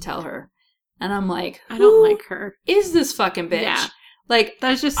going to tell her. And I'm like, I don't like her. Is this fucking bitch? Yeah. Like,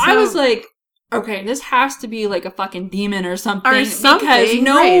 that's just I was like, okay, this has to be like a fucking demon or something. Because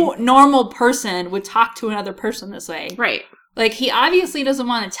no normal person would talk to another person this way. Right. Like, he obviously doesn't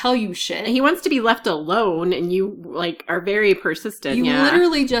want to tell you shit. He wants to be left alone, and you, like, are very persistent. You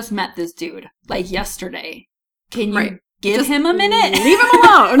literally just met this dude, like, yesterday. Can you give just him a minute? Leave him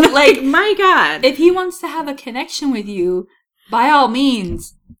alone. Like, my God. If he wants to have a connection with you, by all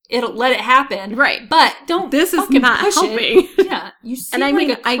means, let it happen. Right. But don't This is fucking not push helping. it. Yeah. You seem And I like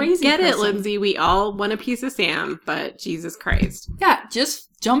mean, a crazy I get it, person. Lindsay. We all want a piece of Sam, but Jesus Christ. Yeah, just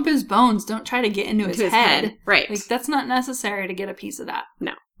jump his bones. Don't try to get into his head. Right. Like, that's not necessary to get a piece of that.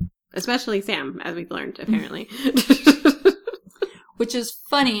 No. Especially Sam, as we've learned, apparently. Which is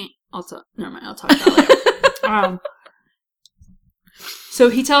funny. Never mind, I'll talk about it later. So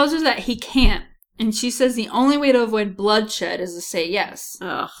he tells her that he can't. And she says the only way to avoid bloodshed is to say yes.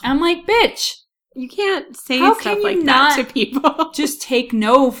 Ugh. I'm like, bitch. You can't say How stuff can you like not that to people. Just take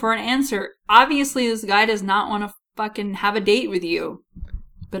no for an answer. Obviously, this guy does not want to fucking have a date with you.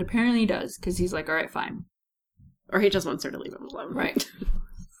 But apparently he does, because he's like, all right, fine. Or he just wants her to leave him alone. Right.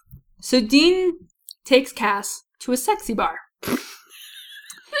 So Dean takes Cass to a sexy bar.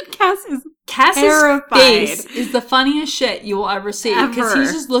 Cass's terrified. Face is the funniest shit you will ever see. Because Ever.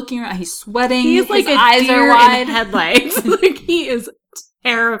 he's just looking around. He's sweating. He's like his a eyes deer are wide. in headlights. Like, he is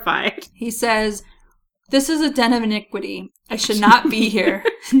terrified. He says, "This is a den of iniquity. I should not be here."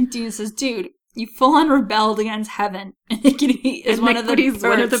 Dean says, "Dude, you full on rebelled against heaven. Iniquity is one of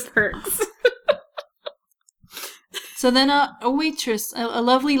the perks. So then a waitress, a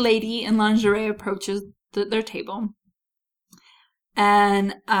lovely lady in lingerie, approaches their table.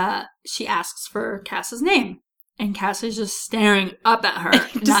 And she asks for Cass's name. And Cass is just staring up at her,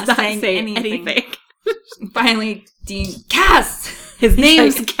 not saying anything. Finally, Dean, Cass! His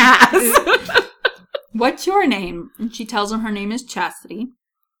name's like, Cass. What's your name? And she tells him her name is Chastity.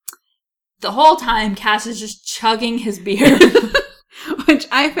 The whole time, Cass is just chugging his beer. Which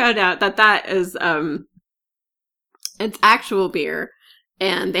I found out that is, it's actual beer.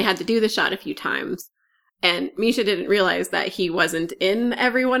 And they had to do the shot a few times. And Misha didn't realize that he wasn't in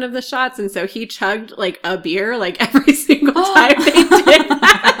every one of the shots. And so he chugged, like, a beer, like, every single time they did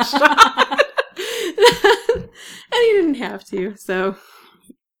that shot. And he didn't have to, so.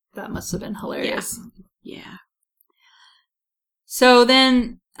 That must have been hilarious. Yeah. So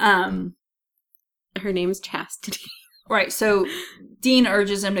then, her name's Chastity. Right, so Dean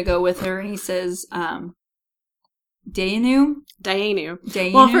urges him to go with her, and he says, Dainu?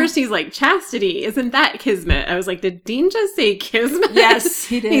 Well, first he's like, Chastity, isn't that Kismet? I was like, did Dean just say Kismet? Yes,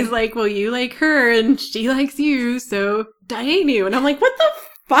 he did. He's like, well, you like her, and she likes you, so Dainu. And I'm like, what the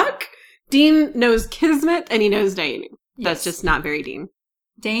fuck? Dean knows Kismet, and he knows Dainu. Yes. That's just not very Dean.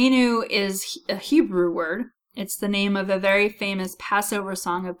 Dainu is a Hebrew word. It's the name of a very famous Passover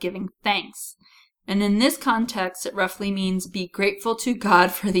song of giving thanks. And in this context, it roughly means be grateful to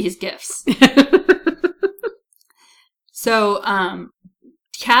God for these gifts. So,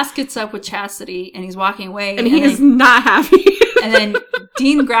 Cass gets up with Chastity, and he's walking away. And he is not happy. And then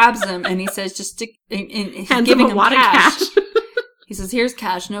Dean grabs him, and he says, just stick, and he's hands giving him him a lot cash. of cash. He says, here's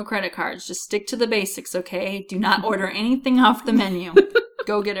cash, no credit cards. Just stick to the basics, okay? Do not order anything off the menu.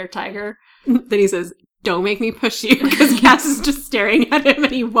 Go get her, tiger. Then he says, don't make me push you, because Cass is just staring at him,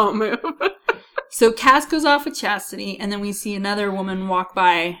 and he won't move. So Cass goes off with Chastity, and then we see another woman walk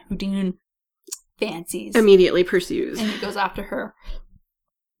by who Dean fancies. Immediately pursues. And he goes after her.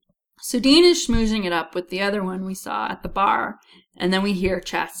 So Dean is schmoozing it up with the other one we saw at the bar, and then we hear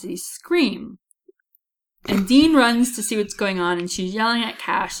Chastity scream. And Dean runs to see what's going on, and she's yelling at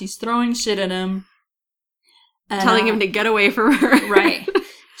Cass. She's throwing shit at him. And, telling him to get away from her. Right.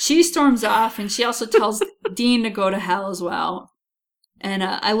 She storms off, and she also tells Dean to go to hell as well. And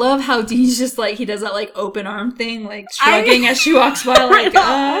I love how Dean's just like, he does that like open arm thing, like shrugging as she walks by, like,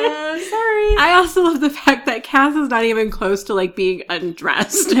 sorry. I also love the fact that Cass is not even close to like being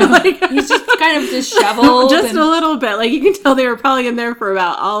undressed. No, like, he's just kind of disheveled. Just a little bit. Like, you can tell they were probably in there for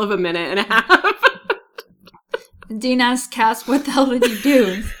about all of a minute and a half. Dean asks Cass, what the hell did you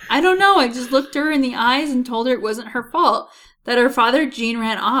do? I don't know. I just looked her in the eyes and told her it wasn't her fault. That her father, Gene,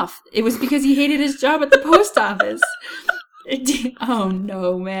 ran off. It was because he hated his job at the post office. Oh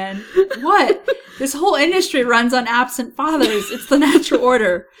no, man. What? This whole industry runs on absent fathers. It's the natural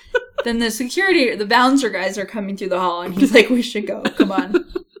order. Then the bouncer guys are coming through the hall, and he's like, we should go. Come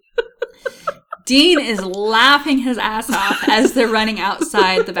on. Dean is laughing his ass off as they're running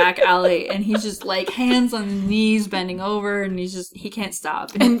outside the back alley, and he's just like hands on his knees, bending over, and he can't stop.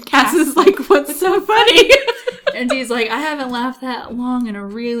 And Cass is like, what's so funny? And Dean's like, I haven't laughed that hard in a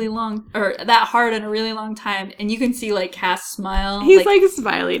really long time. And you can see like Cass smile. He's like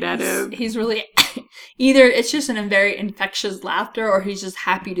smiling at him. He's really, either it's just a very infectious laughter, or he's just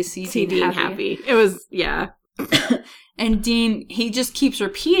happy to see Dean happy. It was, yeah. And Dean, he just keeps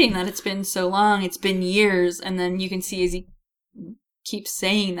repeating that it's been so long, it's been years, and then you can see as he keeps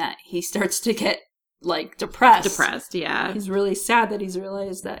saying that, he starts to get, like, depressed. Depressed, yeah. He's really sad that he's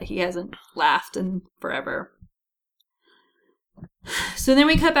realized that he hasn't laughed in forever. So then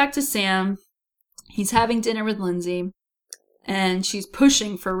we cut back to Sam. He's having dinner with Lindsay, and she's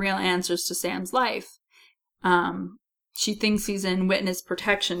pushing for real answers to Sam's life. She thinks he's in witness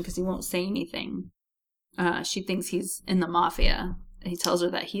protection because he won't say anything. She thinks he's in the mafia. He tells her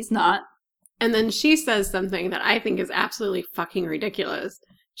that he's not. And then she says something that I think is absolutely fucking ridiculous.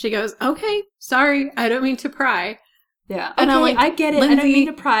 She goes, okay, sorry, I don't mean to pry. Yeah. And okay, I'm like, I get it. Lindsay, I don't mean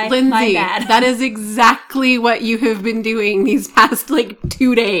to pry. Lindsay, My bad. that is exactly what you have been doing these past,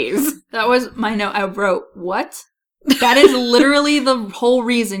 2 days. That was my note. I wrote, what? That is literally the whole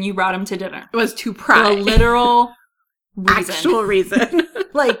reason you brought him to dinner. It was to pry. The literal reason. Actual reason.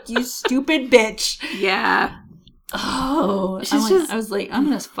 You stupid bitch. Yeah. Oh. I was like, I'm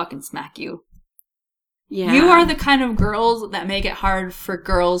going to fucking smack you. Yeah. You are the kind of girls that make it hard for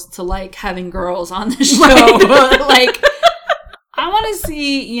girls to like having girls on the show. Right. I want to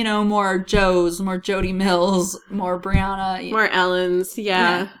see, more Joes, more Jody Mills, more Brianna. More Ellens,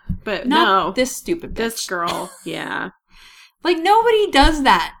 yeah. But not no. this stupid bitch. This girl, yeah. Nobody does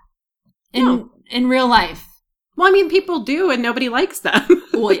that in real life. Well, I mean, people do and nobody likes them.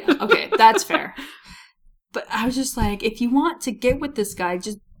 Well, yeah, okay, that's fair. But I was just like, if you want to get with this guy,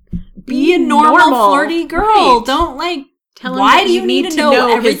 just be a normal flirty girl. Right. Don't tell him why do you need to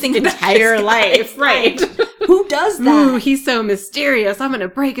know everything his entire life? Right. Who does that? Ooh, he's so mysterious. I'm going to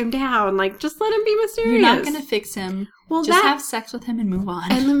break him down. Just let him be mysterious. You're not going to fix him. Well, just have sex with him and move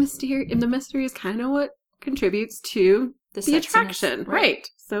on. And the mystery is kind of what contributes to the attraction. Right.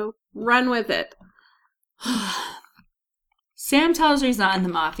 So run with it. Sam tells her he's not in the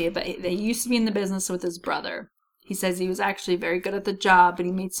mafia, but they used to be in the business with his brother. He says he was actually very good at the job, but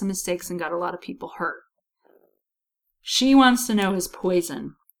he made some mistakes and got a lot of people hurt. She wants to know his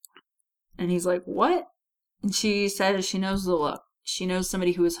poison. And he's like, what? And she says she knows the look. She knows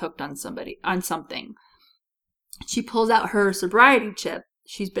somebody who is hooked on something. She pulls out her sobriety chip.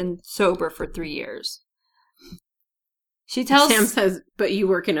 She's been sober for 3 years. She tells Sam says, but you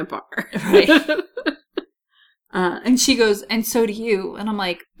work in a bar. Right. And she goes, and so do you. And I'm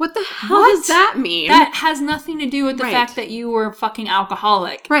like, what the hell does that mean? That has nothing to do with the fact that you were a fucking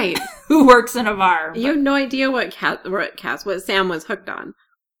alcoholic. Right. Who works in a bar. You have no idea what Sam was hooked on.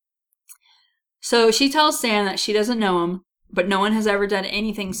 So she tells Sam that she doesn't know him, but no one has ever done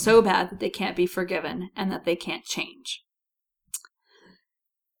anything so bad that they can't be forgiven and that they can't change.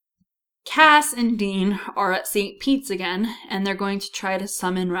 Cass and Dean are at St. Pete's again, and they're going to try to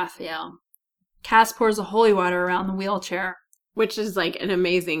summon Raphael. Cass pours the holy water around the wheelchair. Which is an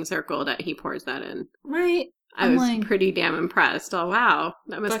amazing circle that he pours that in. Right. I was pretty damn impressed. Oh, wow.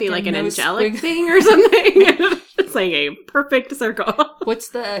 That must be an angelic squig thing or something. It's a perfect circle. What's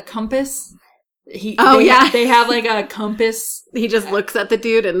the compass? They have a compass. He just looks at the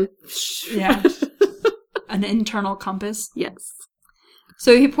dude and... Yeah. An internal compass. Yes.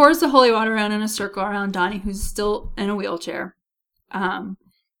 So he pours the holy water around in a circle around Donnie, who's still in a wheelchair.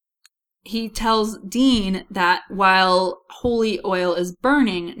 He tells Dean that while holy oil is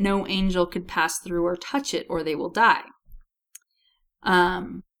burning, no angel could pass through or touch it, or they will die.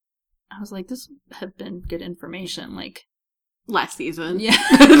 I was like, this would have been good information, last season. Yeah.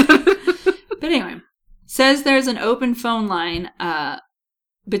 But anyway, says there's an open phone line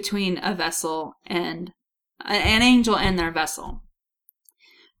between a vessel and an angel and their vessel.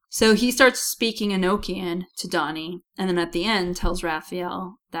 So he starts speaking Enochian to Donnie, and then at the end tells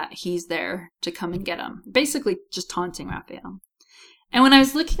Raphael that he's there to come and get him. Basically just taunting Raphael. And when I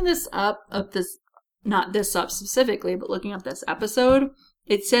was looking not this up specifically, but looking up this episode,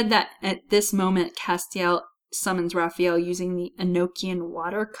 it said that at this moment Castiel summons Raphael using the Enochian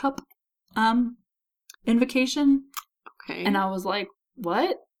water cup invocation. Okay. And I was like,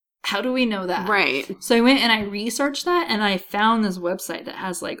 what? How do we know that? Right. So I went and I researched that, and I found this website that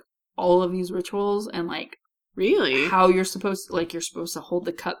has all of these rituals and really how you're supposed to hold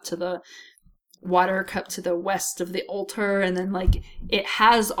the cup to the water cup to the west of the altar, and then it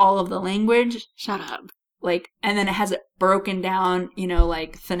has all of the language. Shut up. And then it has it broken down,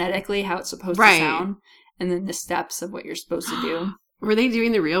 phonetically how it's supposed to sound, and then the steps of what you're supposed to do. Were they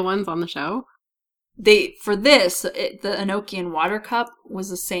doing the real ones on the show? The Enochian water cup was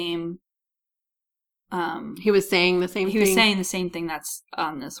the same. He was saying the same thing? He was saying the same thing that's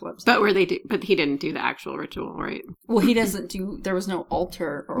on this website. But he didn't do the actual ritual, right? Well, he doesn't there was no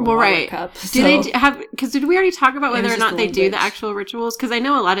altar or water cup. So. Did we already talk about whether or not they do the actual rituals? Because I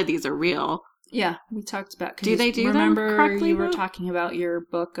know a lot of these are real. Yeah, we talked about. Do they do remember them correctly? You were talking about your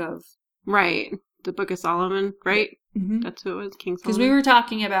book of right, the Book of Solomon, right? Mm-hmm. That's who it was, King Solomon. Because we were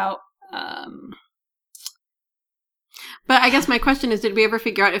talking about. But I guess my question is, did we ever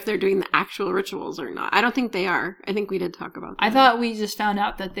figure out if they're doing the actual rituals or not? I don't think they are. I think we did talk about that. I thought we just found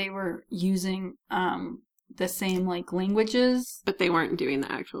out that they were using the same like languages, but they weren't doing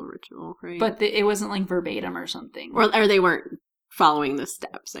the actual ritual, right? But it wasn't like verbatim or something, or they weren't following the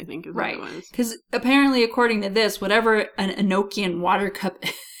steps. I think is right. What it was. Because apparently, according to this, whatever an Enochian water cup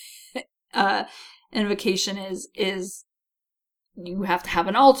invocation is. You have to have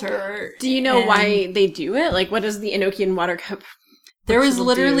an altar. Do you know why they do it? Like, what does the Enochian water cup? There was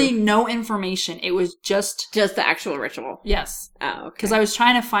literally no information. It was just the actual ritual. Yes. Oh, okay. Because I was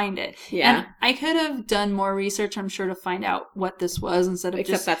trying to find it. Yeah. And I could have done more research, I'm sure, to find out what this was instead of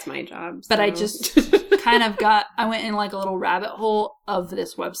Except that's my job. So. But I just kind of I went in like a little rabbit hole of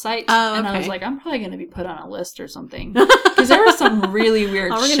this website. Oh, okay. And I was like, I'm probably going to be put on a list or something. Because there was some really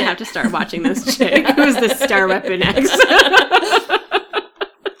weird shit. We're going to have to start watching this chick. Who's the Star Weapon X?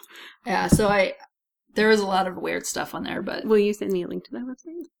 Yeah, so there was a lot of weird stuff on there, but... Will you send me a link to that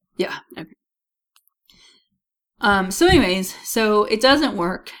website? Yeah. Okay. So anyways, so it doesn't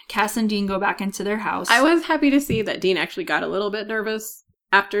work. Cass and Dean go back into their house. I was happy to see that Dean actually got a little bit nervous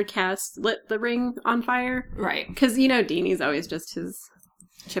after Cass lit the ring on fire. Right. Because, Dean, he's always just his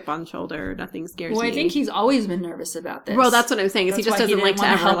chip on shoulder. Nothing scares me. Well, I think he's always been nervous about this. Well, that's what I'm saying, is he just doesn't like to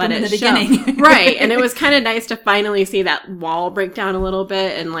ever let it show. Beginning. Right, and it was kind of nice to finally see that wall break down a little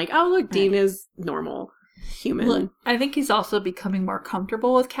bit and like, oh, look, Dean is normal, human. Look, I think he's also becoming more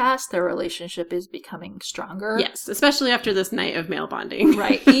comfortable with Cass. Their relationship is becoming stronger. Yes, especially after this night of male bonding.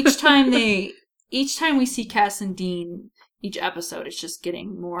 Right. Each time we see Cass and Dean, each episode, it's just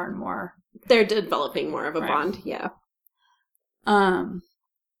getting more and more. They're developing more of a bond, yeah.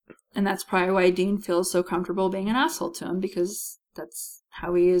 And that's probably why Dean feels so comfortable being an asshole to him, because that's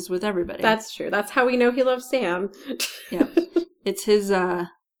how he is with everybody. That's true. That's how we know he loves Sam. Yeah. It's his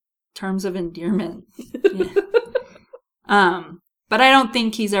terms of endearment. Yeah. But I don't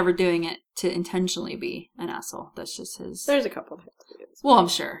think he's ever doing it to intentionally be an asshole. That's just his... There's a couple of times. Well, I'm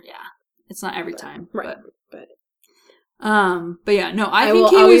sure, yeah. It's not every time. Right. But yeah, no, I think will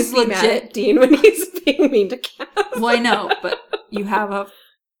he always was be legit. mad at Dean when he's being mean to Cass. Well, I know, but you have a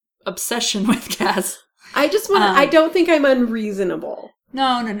obsession with Cass. I just want I don't think I'm unreasonable.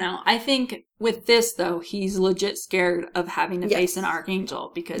 No. I think with this, though, he's legit scared of having to face an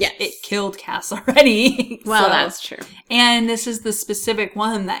archangel because it killed Cass already. Well, that's true. And this is the specific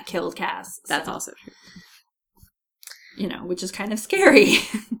one that killed Cass. That's also true. Which is kind of scary.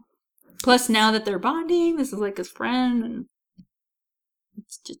 Plus, now that they're bonding, this is like his friend, and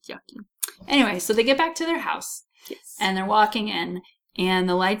it's just yucky. Anyway, so they get back to their house, and they're walking in, and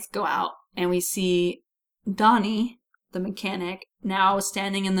the lights go out, and we see Donnie, the mechanic, now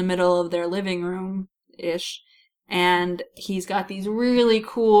standing in the middle of their living room-ish, and he's got these really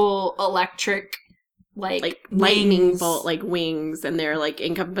cool electric, like lightning bolt, like wings, and they're like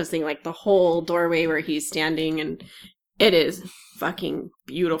encompassing like the whole doorway where he's standing, and it is fucking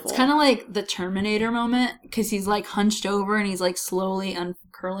beautiful. It's kind of like the Terminator moment, because he's like hunched over and he's like slowly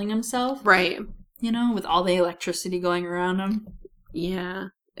uncurling himself. Right. With all the electricity going around him. Yeah.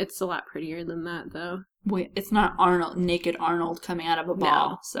 It's a lot prettier than that, though. Wait, it's not naked Arnold coming out of a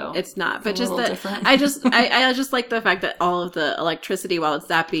ball, so it's not. But it's just different. I just like the fact that all of the electricity, while it's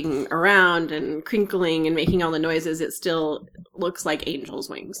zapping around and crinkling and making all the noises, it still looks like angels'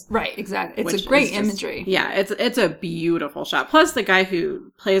 wings. Right, exactly. It's a great imagery. Yeah, it's a beautiful shot. Plus, the guy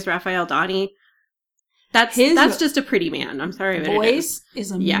who plays Raphael Donnie, that's just a pretty man. I'm sorry, but voice is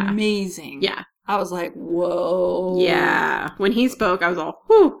amazing. Yeah, I was like, whoa. Yeah, when he spoke, I was all,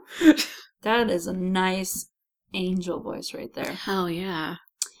 whoo. That is a nice angel voice right there. Hell yeah.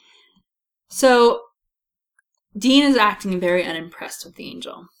 So, Dean is acting very unimpressed with the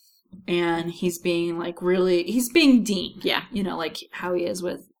angel. And he's being he's being Dean. Yeah. Like how he is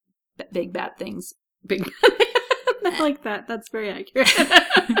with big bad things. I like that. That's very accurate.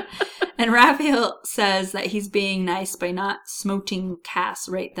 And Raphael says that he's being nice by not smoting Cass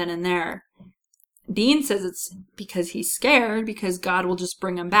right then and there. Dean says it's because he's scared because God will just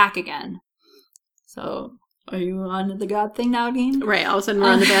bring him back again. So, are you on the God thing now, Dean? Right, all of a sudden we're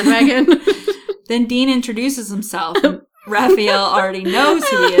on the bandwagon. Then Dean introduces himself. And Raphael already knows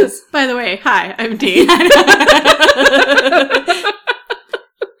who he is. By the way, hi, I'm Dean.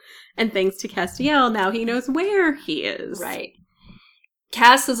 And thanks to Castiel, now he knows where he is. Right.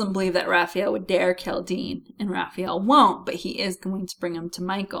 Cass doesn't believe that Raphael would dare kill Dean, and Raphael won't, but he is going to bring him to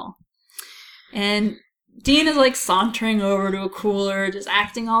Michael. And Dean is like sauntering over to a cooler, just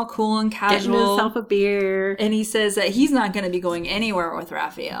acting all cool and casual. Getting himself a beer. And he says that he's not going to be going anywhere with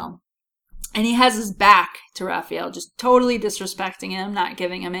Raphael. And he has his back to Raphael, just totally disrespecting him, not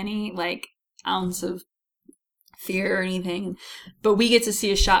giving him any like ounce of fear or anything. But we get to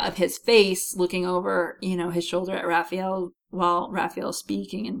see a shot of his face looking over, his shoulder at Raphael while Raphael's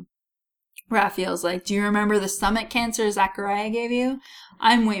speaking. And Raphael's like, do you remember the stomach cancer Zachariah gave you?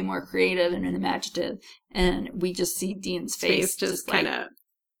 I'm way more creative and imaginative. And we just see Dean's face just kind of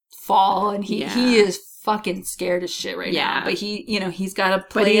fall. And he is fucking scared as shit right now. But he's got to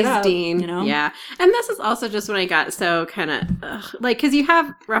play it up. Dean, Yeah. And this is also just when I got so kind of, because you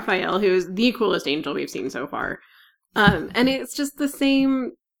have Raphael, who is the coolest angel we've seen so far. And it's just the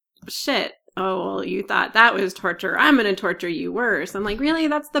same shit. Oh, well, you thought that was torture. I'm going to torture you worse. I'm like, really?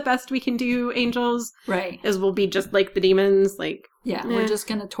 That's the best we can do, angels? Right. Is we'll be just like the demons? Like, yeah, we're just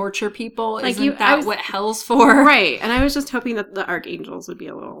going to torture people? Like Isn't that what hell's for? Right. And I was just hoping that the archangels would be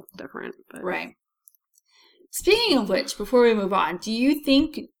a little different. But. Right. Speaking of which, before we move on, do you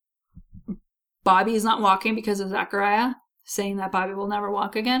think Bobby is not walking because of Zachariah saying that Bobby will never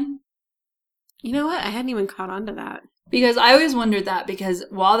walk again? You know what? I hadn't even caught on to that. Because I always wondered that, because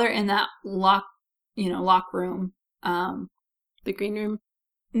while they're in that lock room, the green room?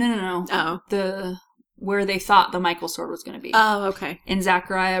 No. Oh. Where they thought the Michael sword was going to be. Oh, okay. And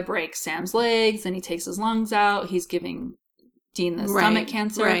Zachariah breaks Sam's legs, and he takes his lungs out. He's giving Dean the stomach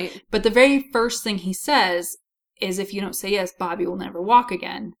cancer. Right. But the very first thing he says is, if you don't say yes, Bobby will never walk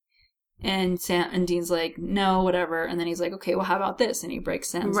again. And Dean's like, no, whatever. And then he's like, okay, well, how about this? And he breaks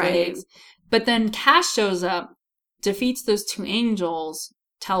Sam's legs. But then Cass shows up, defeats those two angels,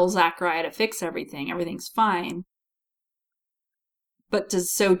 tells Zachariah to fix everything. Everything's fine. But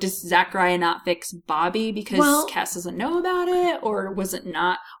does Zachariah not fix Bobby because Cass doesn't know about it? Or was it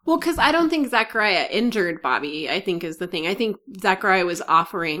not? Well, because I don't think Zachariah injured Bobby, I think is the thing. I think Zachariah was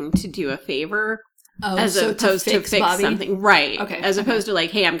offering to do a favor. Oh, as opposed to fix Bobby? Something. Right. Okay. As opposed to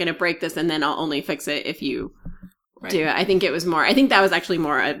like, hey, I'm going to break this and then I'll only fix it if you do it. I think that was actually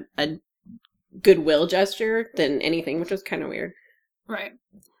more a goodwill gesture than anything, which was kind of weird. Right.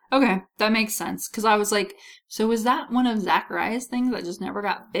 Okay, that makes sense. Because I was like, so was that one of Zachariah's things that just never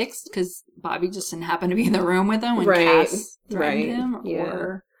got fixed? Because Bobby just didn't happen to be in the room with him when Cass threatened him?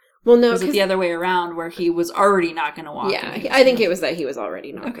 Or was it the other way around where he was already not going to walk? Yeah, I think it was that he was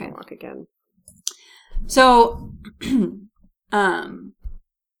already not going to walk again. So,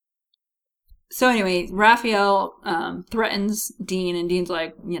 so anyway, Raphael threatens Dean, and Dean's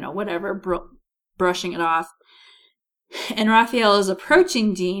like, whatever, brushing it off. And Raphael is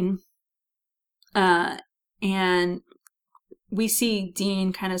approaching Dean, and we see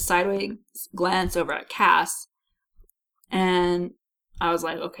Dean kind of sideways glance over at Cass, and I was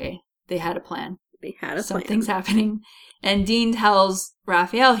like, okay, they had a plan. Something's happening. And Dean tells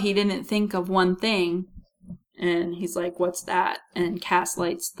Raphael he didn't think of one thing, and he's like, what's that? And Cass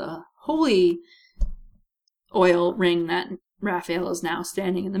lights the holy oil ring that Raphael is now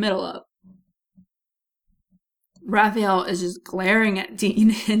standing in the middle of. Raphael is just glaring at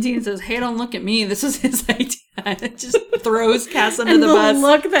Dean, and Dean says, hey, don't look at me. This was his idea. It just throws Cass under the bus. The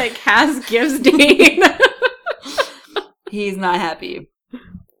look that Cass gives Dean. He's not happy.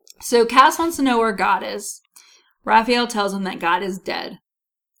 So Cass wants to know where God is. Raphael tells him that God is dead.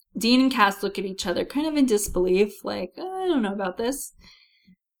 Dean and Cass look at each other kind of in disbelief, like, I don't know about this.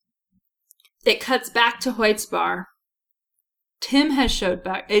 It cuts back to Hoyt's bar. Tim has showed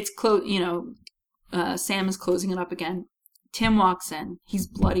back. It's close, Sam is closing it up again. Tim walks in. He's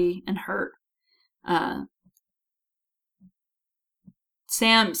bloody and hurt.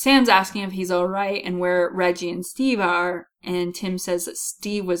 Sam's asking if he's all right and where Reggie and Steve are, and Tim says that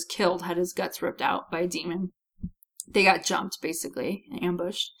Steve was killed, had his guts ripped out by a demon. They got jumped, basically, and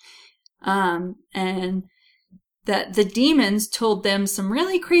ambushed. And that the demons told them some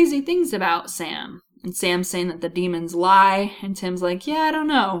really crazy things about Sam. And Sam's saying that the demons lie, and Tim's like, yeah, I don't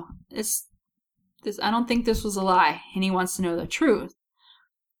know. I don't think this was a lie, and he wants to know the truth.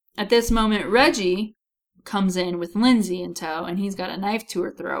 At this moment, Reggie comes in with Lindsay in tow, and he's got a knife to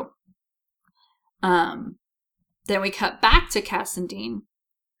her throat. Then we cut back to Cass and Dean,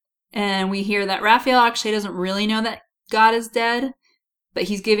 and we hear that Raphael actually doesn't really know that God is dead, but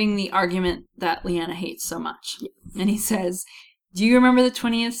he's giving the argument that Liana hates so much. And he says, do you remember the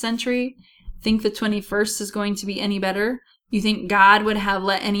 20th century? Think the 21st is going to be any better? You think God would have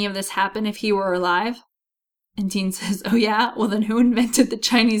let any of this happen if he were alive? And Dean says, oh yeah? Well then who invented the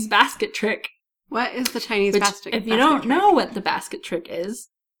Chinese basket trick? What is the Chinese basket trick? If you don't know what the basket trick is,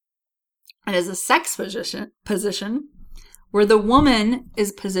 it is a sex position where the woman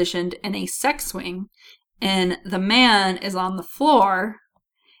is positioned in a sex swing And the man is on the floor,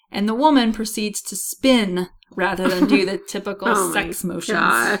 and the woman proceeds to spin rather than do the typical sex motions.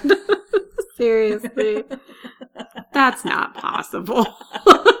 God. Seriously. That's not possible.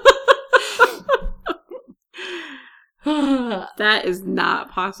 That is not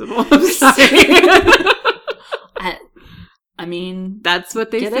possible. I'm sorry. I mean, that's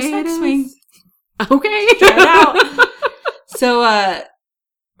what they get say. Get a sex swing. Okay. Try it out. So,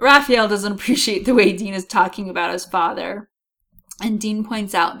 Raphael doesn't appreciate the way Dean is talking about his father. And Dean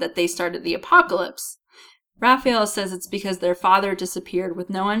points out that they started the apocalypse. Raphael says it's because their father disappeared with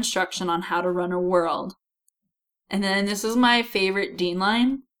no instruction on how to run a world. And then this is my favorite Dean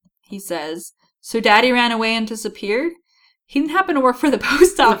line. He says, "So Daddy ran away and disappeared? He didn't happen to work for the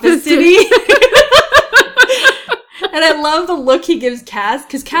post office, did he?" And I love the look he gives Cass,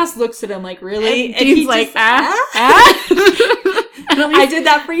 because Cass looks at him like, really? And he's like, I did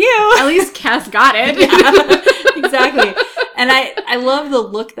that for you. At least Cass got it. Yeah, exactly. And I love the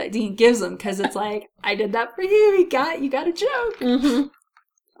look that Dean gives him, because it's like, I did that for you. You got a joke. Mm-hmm.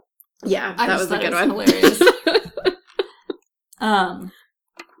 Yeah, that was a good one. Hilarious.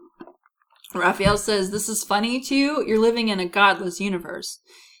 Raphael says, "This is funny to you? You're living in a godless universe.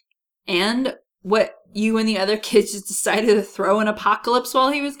 And what, you and the other kids just decided to throw an apocalypse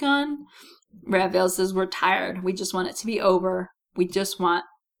while he was gone?" Raphael says, "We're tired. We just want it to be over. We just want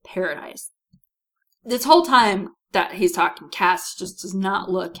paradise." This whole time that he's talking, Cass just does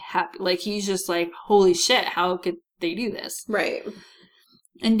not look happy. Like, he's just like, holy shit, how could they do this? Right.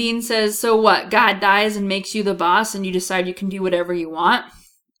 And Dean says, "So what, God dies and makes you the boss and you decide you can do whatever you want?"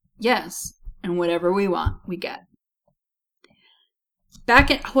 "Yes, and whatever we want, we get."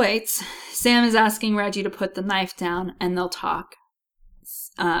 Back at Hoyt's, Sam is asking Reggie to put the knife down and they'll talk,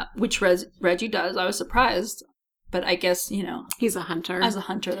 which Reggie does. I was surprised, but I guess, he's a hunter. As a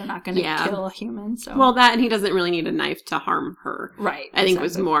hunter, they're not going to kill a human. So. Well, that, and he doesn't really need a knife to harm her. Right. I think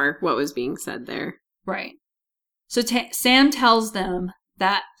was more what was being said there. Right. So Sam tells them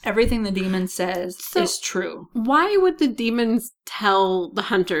that everything the demon says is true. Why would the demons tell the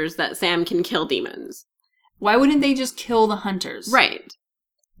hunters that Sam can kill demons? Why wouldn't they just kill the hunters? Right.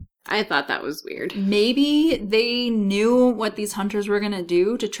 I thought that was weird. Maybe they knew what these hunters were going to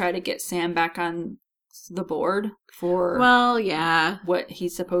do to try to get Sam back on the board for what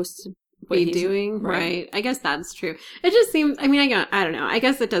he's supposed to be doing. Right. I guess that's true. It just seems, I don't know. I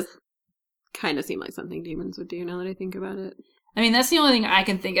guess it does kind of seem like something demons would do now that I think about it. I mean, that's the only thing I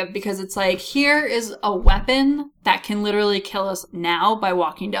can think of, because it's like, here is a weapon that can literally kill us now by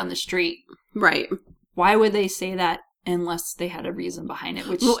walking down the street. Right. Why would they say that unless they had a reason behind it?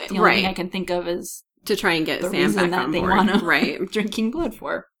 Which the only thing I can think of is to try and get the Sam reason back on they board. want to right. drinking blood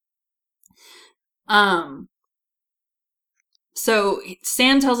for. So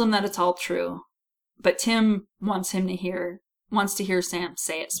Sam tells him that it's all true, but Tim wants to hear Sam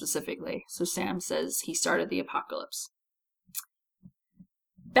say it specifically. So Sam says he started the apocalypse.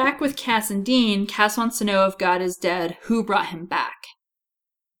 Back with Cass and Dean, Cass wants to know if God is dead, who brought him back.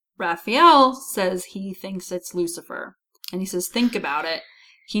 Raphael says he thinks it's Lucifer. And he says, think about it.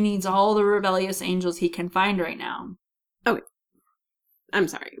 He needs all the rebellious angels he can find right now. Oh, I'm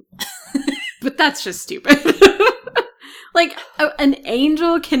sorry. But that's just stupid. Like, an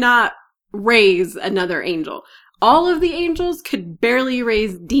angel cannot raise another angel. All of the angels could barely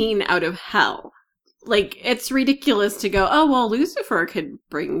raise Dean out of hell. Like, it's ridiculous to go, oh, well, Lucifer could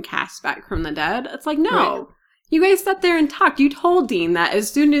bring Cass back from the dead. It's like, no. Right. You guys sat there and talked. You told Dean that as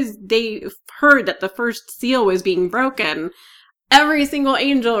soon as they heard that the first seal was being broken, every single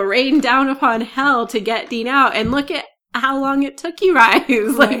angel rained down upon hell to get Dean out. And look at how long it took you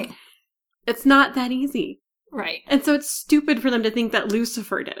guys. Like, it's not that easy. Right. And so it's stupid for them to think that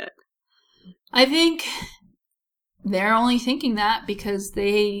Lucifer did it. I think they're only thinking that because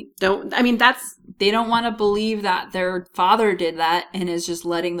they don't want to believe that their father did that and is just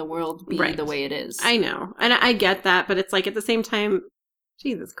letting the world be the way it is. I know. And I get that, but it's like at the same time,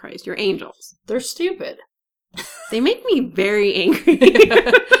 Jesus Christ, you're angels. They're stupid. They make me very angry.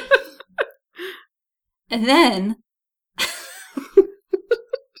 And then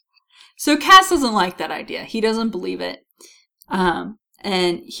so Cass doesn't like that idea. He doesn't believe it.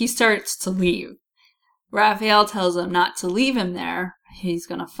 And he starts to leave. Raphael tells him not to leave him there. He's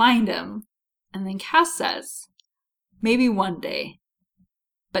going to find him. And then Cass says, maybe one day.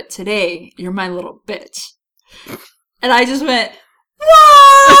 But today, you're my little bitch. And I just went,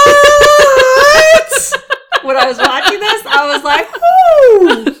 what? When I was watching this, I was like,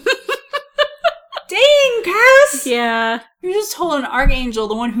 ooh. Dang, Cass. Yeah. You just told an archangel,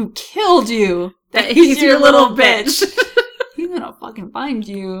 the one who killed you, that he's your little bitch. He's gonna fucking find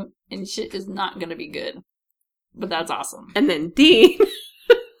you, and shit is not gonna be good. But that's awesome. And then Dean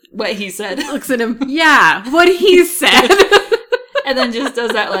What he said. looks at him. Yeah, what he said. And then just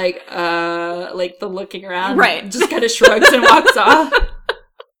does that, like the looking around. Right. Just kind of shrugs and walks off.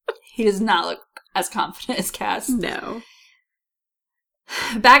 He does not look as confident as Cass. No.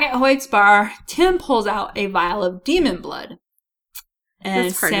 Back at Hoyt's bar, Tim pulls out a vial of demon blood. And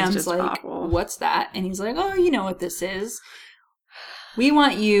This part is Sam's just like, awful. what's that? And he's like, oh, you know what this is. We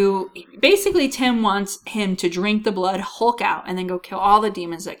want you... Basically, Tim wants him to drink the blood, Hulk out, and then go kill all the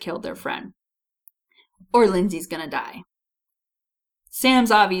demons that killed their friend. Or Lindsay's gonna die.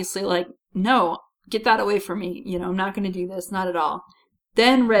 Sam's obviously like, no, get that away from me. You know, I'm not gonna do this, not at all.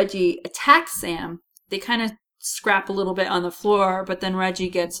 Then Reggie attacks Sam. They kind of scrap a little bit on the floor, but then Reggie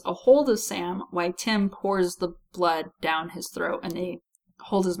gets a hold of Sam while Tim pours the blood down his throat, and they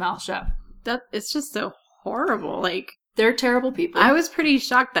hold his mouth shut. It's just so horrible. Like, they're terrible people. I was pretty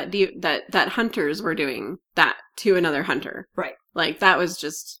shocked that that hunters were doing that to another hunter. Right. Like, that was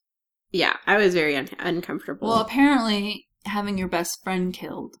just, yeah, I was very uncomfortable. Well, apparently having your best friend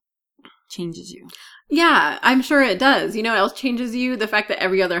killed changes you. Yeah, I'm sure it does. You know what else changes you? The fact that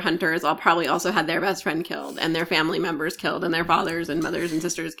every other hunter has probably also had their best friend killed, and their family members killed, and their fathers and mothers and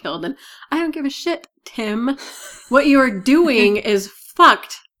sisters killed. And I don't give a shit, Tim. What you are doing is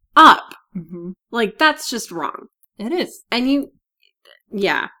fucked up. Mm-hmm. Like, that's just wrong. It is. And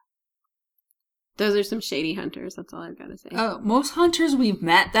yeah. Those are some shady hunters. That's all I've got to say. Oh, most hunters we've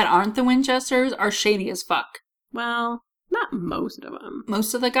met that aren't the Winchesters are shady as fuck. Well, not most of them.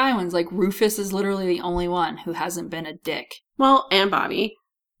 Most of the guy ones, like Rufus is literally the only one who hasn't been a dick. Well, and Bobby.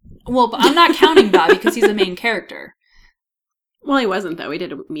 Well, but I'm not counting Bobby because he's a main character. Well, he wasn't, though. We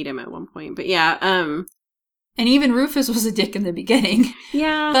did meet him at one point. But yeah, And even Rufus was a dick in the beginning.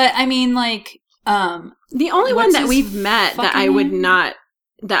 Yeah. But, I mean, like, the only one that we've met that I would name?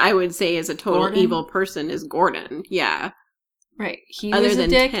 that I would say is a total Gordon? evil person is Gordon. Yeah. right, he Other was a than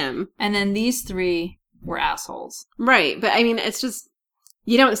dick, Tim. and then these three were assholes. Right. But I mean, it's just,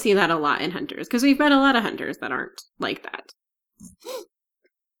 you don't see that a lot in hunters because we've met a lot of hunters that aren't like that.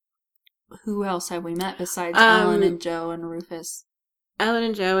 Who else have we met besides Ellen and Joe and Rufus? Ellen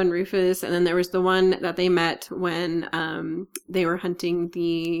and Joe and Rufus, and then there was the one that they met when they were hunting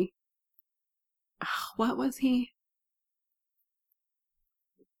the... what was he?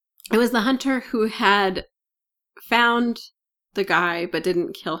 It was the hunter who had found the guy but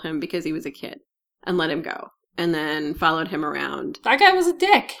didn't kill him because he was a kid and let him go, and then followed him around. That guy was a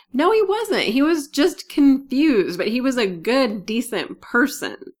dick. No, he wasn't. He was just confused, but he was a good, decent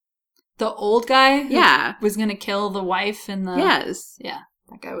person. The old guy who Yeah. was going to kill the wife and the... Yes. Yeah,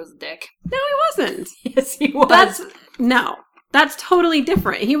 that guy was a dick. No, he wasn't. Yes, he was. That's totally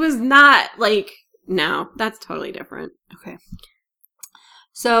different. He was not like, no, that's totally different. Okay.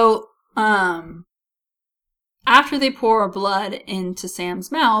 So, after they pour blood into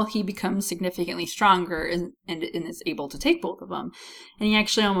Sam's mouth, he becomes significantly stronger and is able to take both of them. And he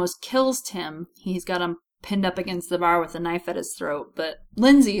actually almost kills Tim. He's got him pinned up against the bar with a knife at his throat, but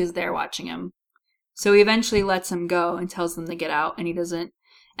Lindsay is there watching him. So he eventually lets him go and tells them to get out, and he doesn't.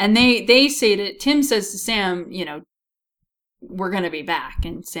 And they say to, Tim says to Sam, you know, we're going to be back.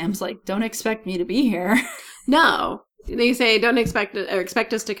 And Sam's like, don't expect me to be here. No. They say, don't expect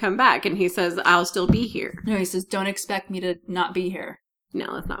us to come back. And he says, I'll still be here. No, he says, don't expect me to not be here.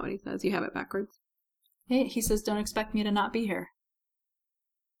 No, that's not what he says. You have it backwards. He says, don't expect me to not be here.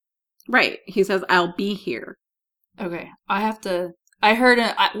 Right. He says, I'll be here. Okay. I heard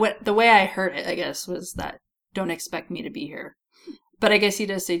it, the way I heard it, I guess, was that don't expect me to be here. But I guess he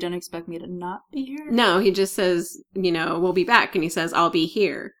does say, don't expect me to not be here? No, he just says, you know, we'll be back. And he says, I'll be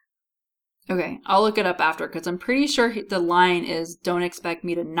here. Okay, I'll look it up after, because I'm pretty sure the line is, don't expect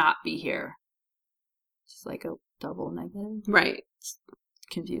me to not be here. It's like a double negative. Right. It's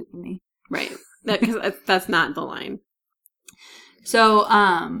confusing me. Right. Because that's not the line. So,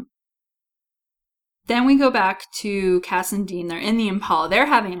 then we go back to Cass and Dean. They're in the Impala. They're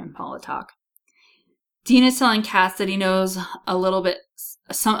having an Impala talk. Dean is telling Cass that he knows a little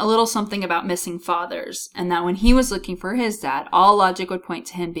something about missing fathers, and that when he was looking for his dad, all logic would point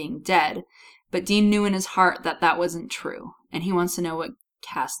to him being dead, but Dean knew in his heart that that wasn't true, and he wants to know what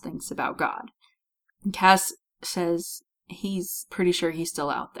Cass thinks about God. And Cass says he's pretty sure he's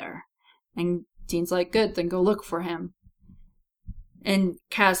still out there. And Dean's like, good, then go look for him. And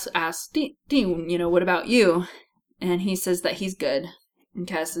Cass asks, Dean, you know, what about you? And he says that he's good. And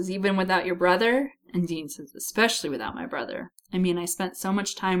Cass says, even without your brother? And Dean says, especially without my brother. I mean, I spent so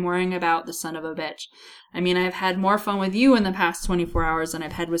much time worrying about the son of a bitch. I mean, I've had more fun with you in the past 24 hours than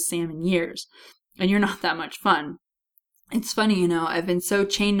I've had with Sam in years. And you're not that much fun. It's funny, I've been so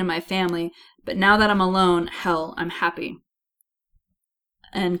chained to my family, but now that I'm alone, hell, I'm happy.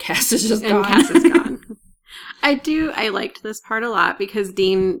 And Cass is just gone. And Cass is gone. I liked this part a lot because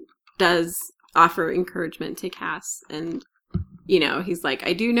Dean does offer encouragement to Cass. And, he's like,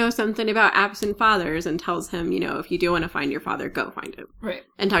 I do know something about absent fathers, and tells him, if you do want to find your father, go find him. Right.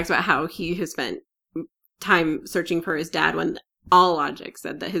 And talks about how he has spent time searching for his dad when all logic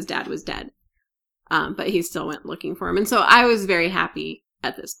said that his dad was dead. But he still went looking for him. And so I was very happy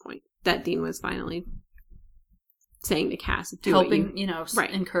at this point that Dean was finally saying to Cass, helping,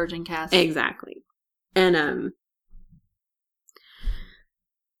 encouraging Cass. Exactly. And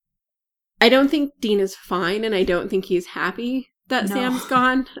I don't think Dean is fine, and I don't think he's happy that Sam's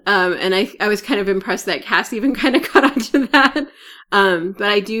gone. And I was kind of impressed that Cass even kind of got onto that. But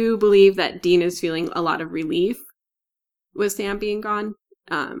I do believe that Dean is feeling a lot of relief with Sam being gone.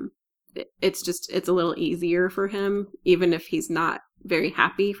 It's a little easier for him, even if he's not very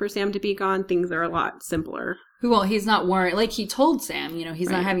happy for Sam to be gone. Things are a lot simpler. Well, he's not worried. Like he told Sam, he's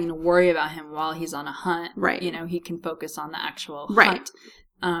not having to worry about him while he's on a hunt. Right. He can focus on the actual right.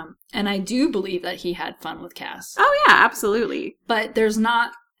 hunt. And I do believe that he had fun with Cass. Oh, yeah, absolutely. But there's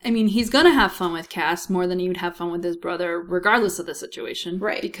not, he's going to have fun with Cass more than he would have fun with his brother, regardless of the situation.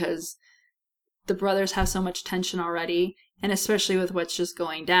 Right. Because the brothers have so much tension already. And especially with what's just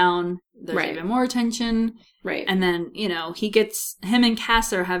going down, there's even more tension. Right. And then, him and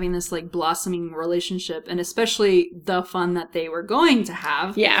Cass are having this like blossoming relationship. And especially the fun that they were going to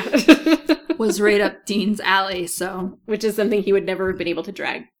have. Yeah. was right up Dean's alley. So, which is something he would never have been able to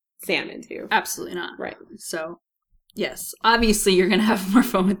drag Sam into. Absolutely not. Right. So, yes, obviously you're going to have more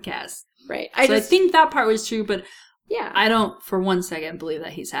fun with Cass. Right. I think that part was true, but yeah, I don't for one second believe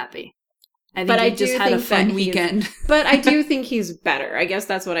that he's happy. I think he just had a fun weekend. But I do think he's better. I guess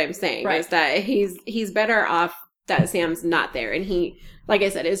that's what I'm saying. Right. Is that he's better off that Sam's not there. And he, like I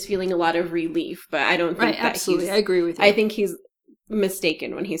said, is feeling a lot of relief. But I don't think that absolutely. I agree with you. I think he's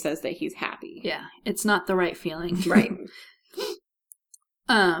mistaken when he says that he's happy. Yeah. It's not the right feeling. Right.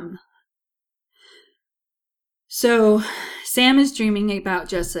 So Sam is dreaming about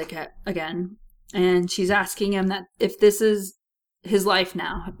Jessica again. And she's asking him that if this is his life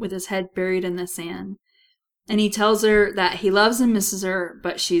now, with his head buried in the sand. And he tells her that he loves and misses her,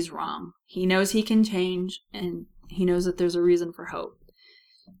 but she's wrong. He knows he can change, and he knows that there's a reason for hope.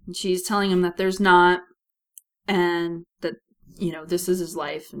 And she's telling him that there's not, and that, this is his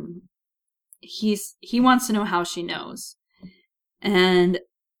life, and he wants to know how she knows. And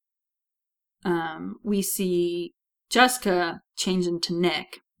we see Jessica change into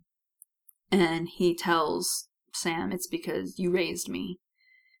Nick, and he tells Sam, it's because you raised me,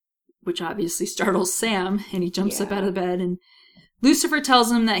 which obviously startles Sam, and he jumps up out of bed, and Lucifer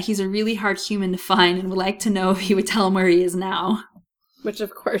tells him that he's a really hard human to find and would like to know if he would tell him where he is now. Which,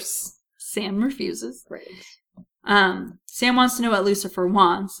 of course, Sam refuses. Right. Sam wants to know what Lucifer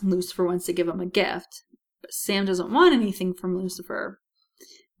wants, and Lucifer wants to give him a gift, but Sam doesn't want anything from Lucifer.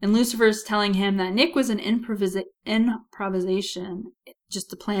 And Lucifer's telling him that Nick was an improvisation,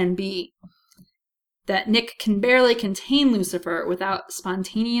 just a plan B. That Nick can barely contain Lucifer without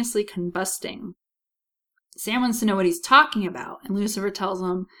spontaneously combusting. Sam wants to know what he's talking about, and Lucifer tells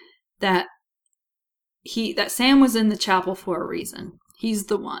him that Sam was in the chapel for a reason. He's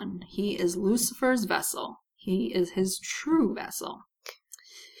the one. He is Lucifer's vessel. He is his true vessel.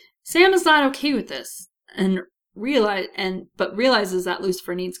 Sam is not okay with this, but realizes that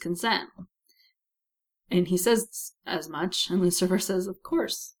Lucifer needs consent. And he says as much, and Lucifer says, "Of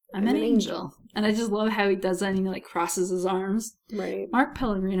course, I'm an angel." And I just love how he does that, and he crosses his arms. Right. Mark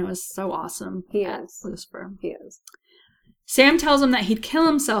Pellegrino is so awesome. He is. Lucifer. He is. Sam tells him that he'd kill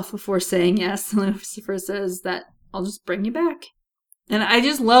himself before saying yes, and Lucifer says that I'll just bring you back. And I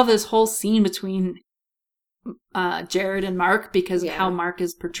just love this whole scene between Jared and Mark because of how Mark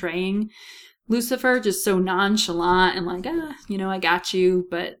is portraying Lucifer, just so nonchalant and I got you,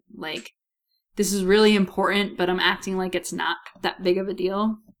 but this is really important, but I'm acting like it's not that big of a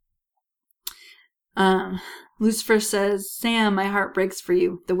deal. Lucifer says, Sam, my heart breaks for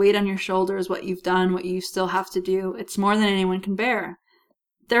you. The weight on your shoulders, what you've done, what you still have to do, it's more than anyone can bear.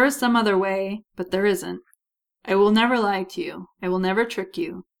 There is some other way, but there isn't. I will never lie to you. I will never trick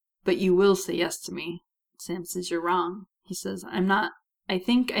you, but you will say yes to me. Sam says, you're wrong. He says, I'm not. I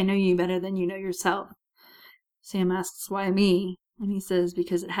think I know you better than you know yourself. Sam asks, why me? And he says,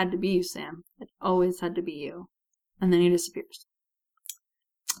 because it had to be you, Sam. It always had to be you. And then he disappears.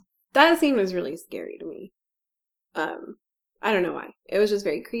 That scene was really scary to me. I don't know why. It was just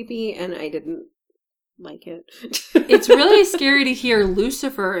very creepy, and I didn't like it. It's really scary to hear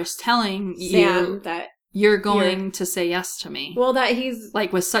Lucifer is telling Sam that you're going to say yes to me. Well, that he's...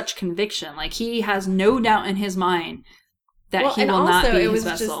 Like, with such conviction. Like, he has no doubt in his mind that he will not be his vessel. And also, it was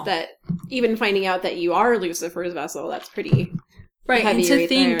just that, even finding out that you are Lucifer's vessel, that's pretty right. heavy And to right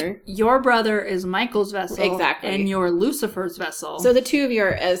think there. your brother is Michael's vessel. Exactly. And you're Lucifer's vessel. So the two of you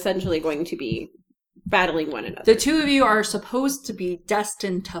are essentially going to be battling one another. The two of you are supposed to be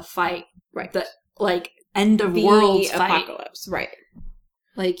destined to fight. Right. The, like, end of world fight. Apocalypse. Right.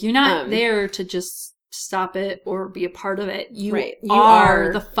 Like, you're not there to just stop it or be a part of it. You You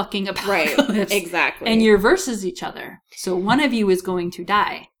are the fucking apocalypse. Right. Exactly. And you're versus each other. So one of you is going to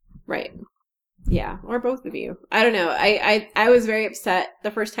die. Right. Yeah. Or both of you. I don't know. I was very upset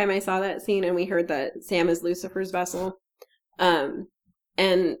the first time I saw that scene and we heard that Sam is Lucifer's vessel.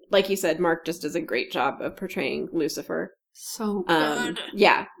 And like you said, Mark just does a great job of portraying Lucifer. So good.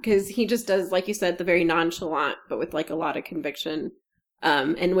 Yeah. Because he just does, like you said, the very nonchalant, but with like a lot of conviction.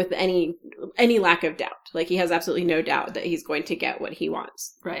 And with any lack of doubt. Like, he has absolutely no doubt that he's going to get what he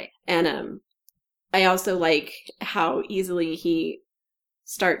wants. Right. And I also like how easily he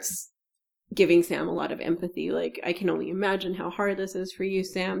starts giving Sam a lot of empathy. Like, I can only imagine how hard this is for you,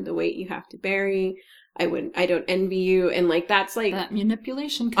 Sam, the weight you have to bear. I don't envy you. And, like, that's, like... that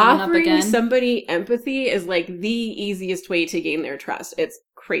manipulation coming up again. Offering somebody empathy is, like, the easiest way to gain their trust. It's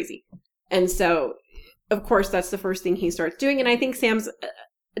crazy. And so... Of course, that's the first thing he starts doing, and I think Sam's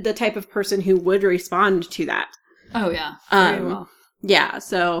the type of person who would respond to that. Oh, yeah. Very well. Yeah,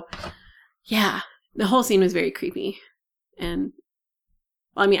 so, yeah. The whole scene was very creepy. And,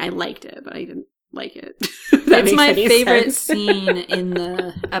 well, I mean, I liked it, but I didn't like it. It's my favorite scene in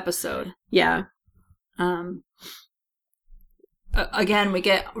the episode. Yeah. Again, we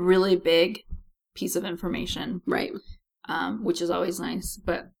get a really big piece of information. Right. Which is always nice,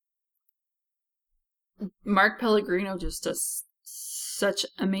 but Mark Pellegrino just does such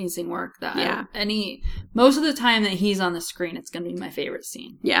amazing work that most of the time that he's on the screen, it's going to be my favorite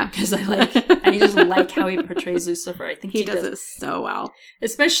scene. Yeah. Because I just like how he portrays Lucifer. I think he does it so well.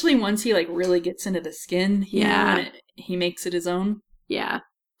 Especially once he like really gets into the skin. You know, and he makes it his own. Yeah.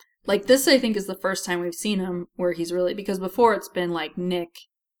 Like this, I think, is the first time we've seen him where he's really, because before it's been like Nick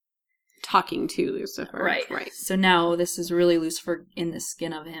talking to Lucifer. Right. So now this is really Lucifer in the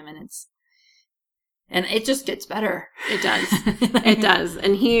skin of him, and it just gets better. It does. It does.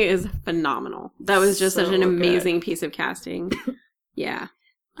 And he is phenomenal. That was just such an amazing piece of casting. Yeah.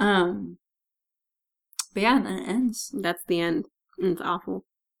 But yeah, and then it ends. That's the end. It's awful.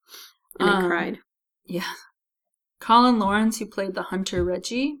 And I cried. Yeah. Colin Lawrence, who played the hunter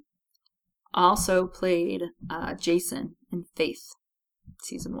Reggie, also played Jason in Faith,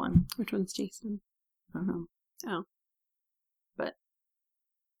 season 1. Which one's Jason? I don't know. Oh. But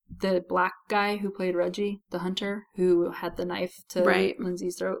the black guy who played Reggie, the hunter, who had the knife to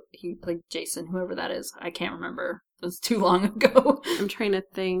Lindsay's throat, he played Jason, whoever that is. I can't remember. It was too long ago. I'm trying to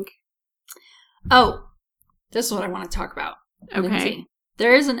think. Oh, this is what I want to talk about. Okay. Lindsay.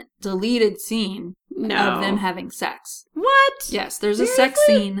 There is a deleted scene of them having sex. What? Yes, there's a sex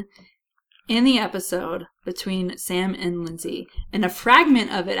scene in the episode between Sam and Lindsay. And a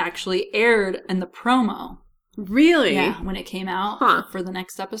fragment of it actually aired in the promo. Really? Yeah, when it came out for the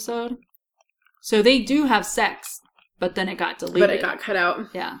next episode. So they do have sex, but then it got deleted. But it got cut out.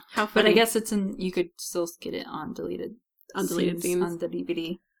 Yeah. How funny. But I guess it's you could still get it on deleted scenes on the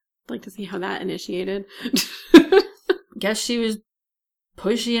DVD. I'd like to see how that initiated. Guess she was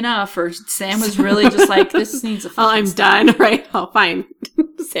pushy enough, or Sam was really just like, this needs a fucking I'm stop. done. Right. Oh, fine.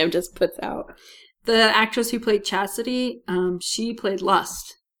 Sam just puts out. The actress who played Chastity, she played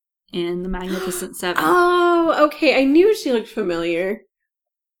Lust in The Magnificent Seven. Oh, okay. I knew she looked familiar.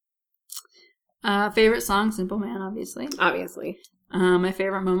 Favorite song, Simple Man, obviously. Obviously. My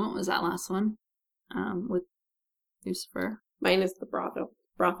favorite moment was that last one with Lucifer. Mine is the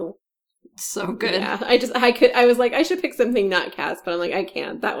brothel. So good. Yeah. I was like, I should pick something not Cass, but I'm like, I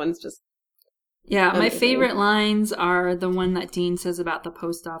can't. That one's just. Yeah, amazing. My favorite lines are the one that Dean says about the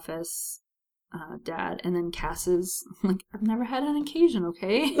post office dad, and then Cass's, like, I've never had an occasion,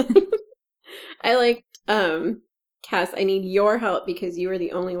 okay? I liked, Cass, I need your help because you are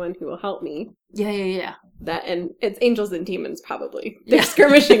the only one who will help me. Yeah. That, and it's angels and demons, probably. They're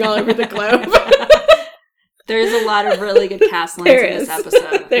skirmishing all over the globe. There's a lot of really good Cass lines in this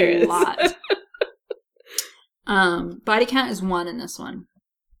episode. There is. A lot. Body count is 1 in this one.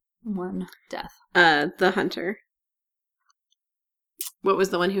 1 death. The hunter. What was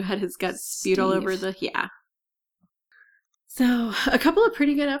the one who had his guts spewed all over the... Yeah. So, a couple of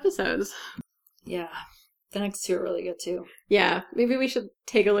pretty good episodes. Yeah. The next 2 are really good, too. Yeah. Maybe we should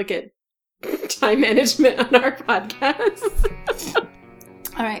take a look at time management on our podcast.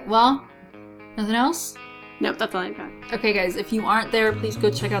 All right. Well, Nothing else? Nope, that's all I've got. Okay, guys, if you aren't there, please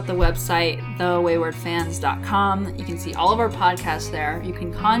go check out the website, thewaywardfans.com. You can see all of our podcasts there. You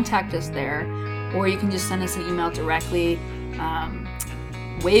can contact us there, or you can just send us an email directly,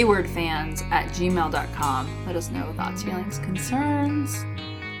 waywardfans@gmail.com. Let us know thoughts, feelings, concerns,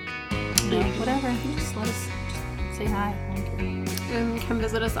 whatever. Just let us say hi. And come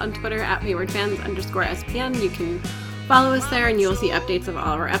visit us on Twitter at waywardfans_SPN. You can follow us there and you'll see updates of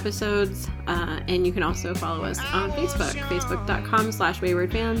all of our episodes. And you can also follow us on Facebook,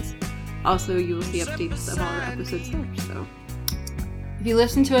 facebook.com/waywardfans. Also, you will see updates of all our episodes there. So, if you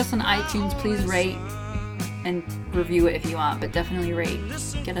listen to us on iTunes, please rate and review it if you want, but definitely rate.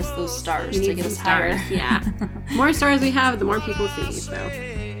 Get us those stars to get us higher. Yeah. More stars we have, the more people see. So,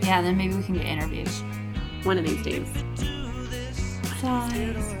 yeah, then maybe we can get interviews one of these days.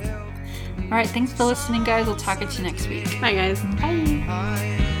 All right, thanks for listening, guys. We'll talk at you next week. Bye, guys.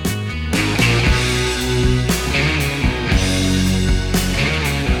 Bye.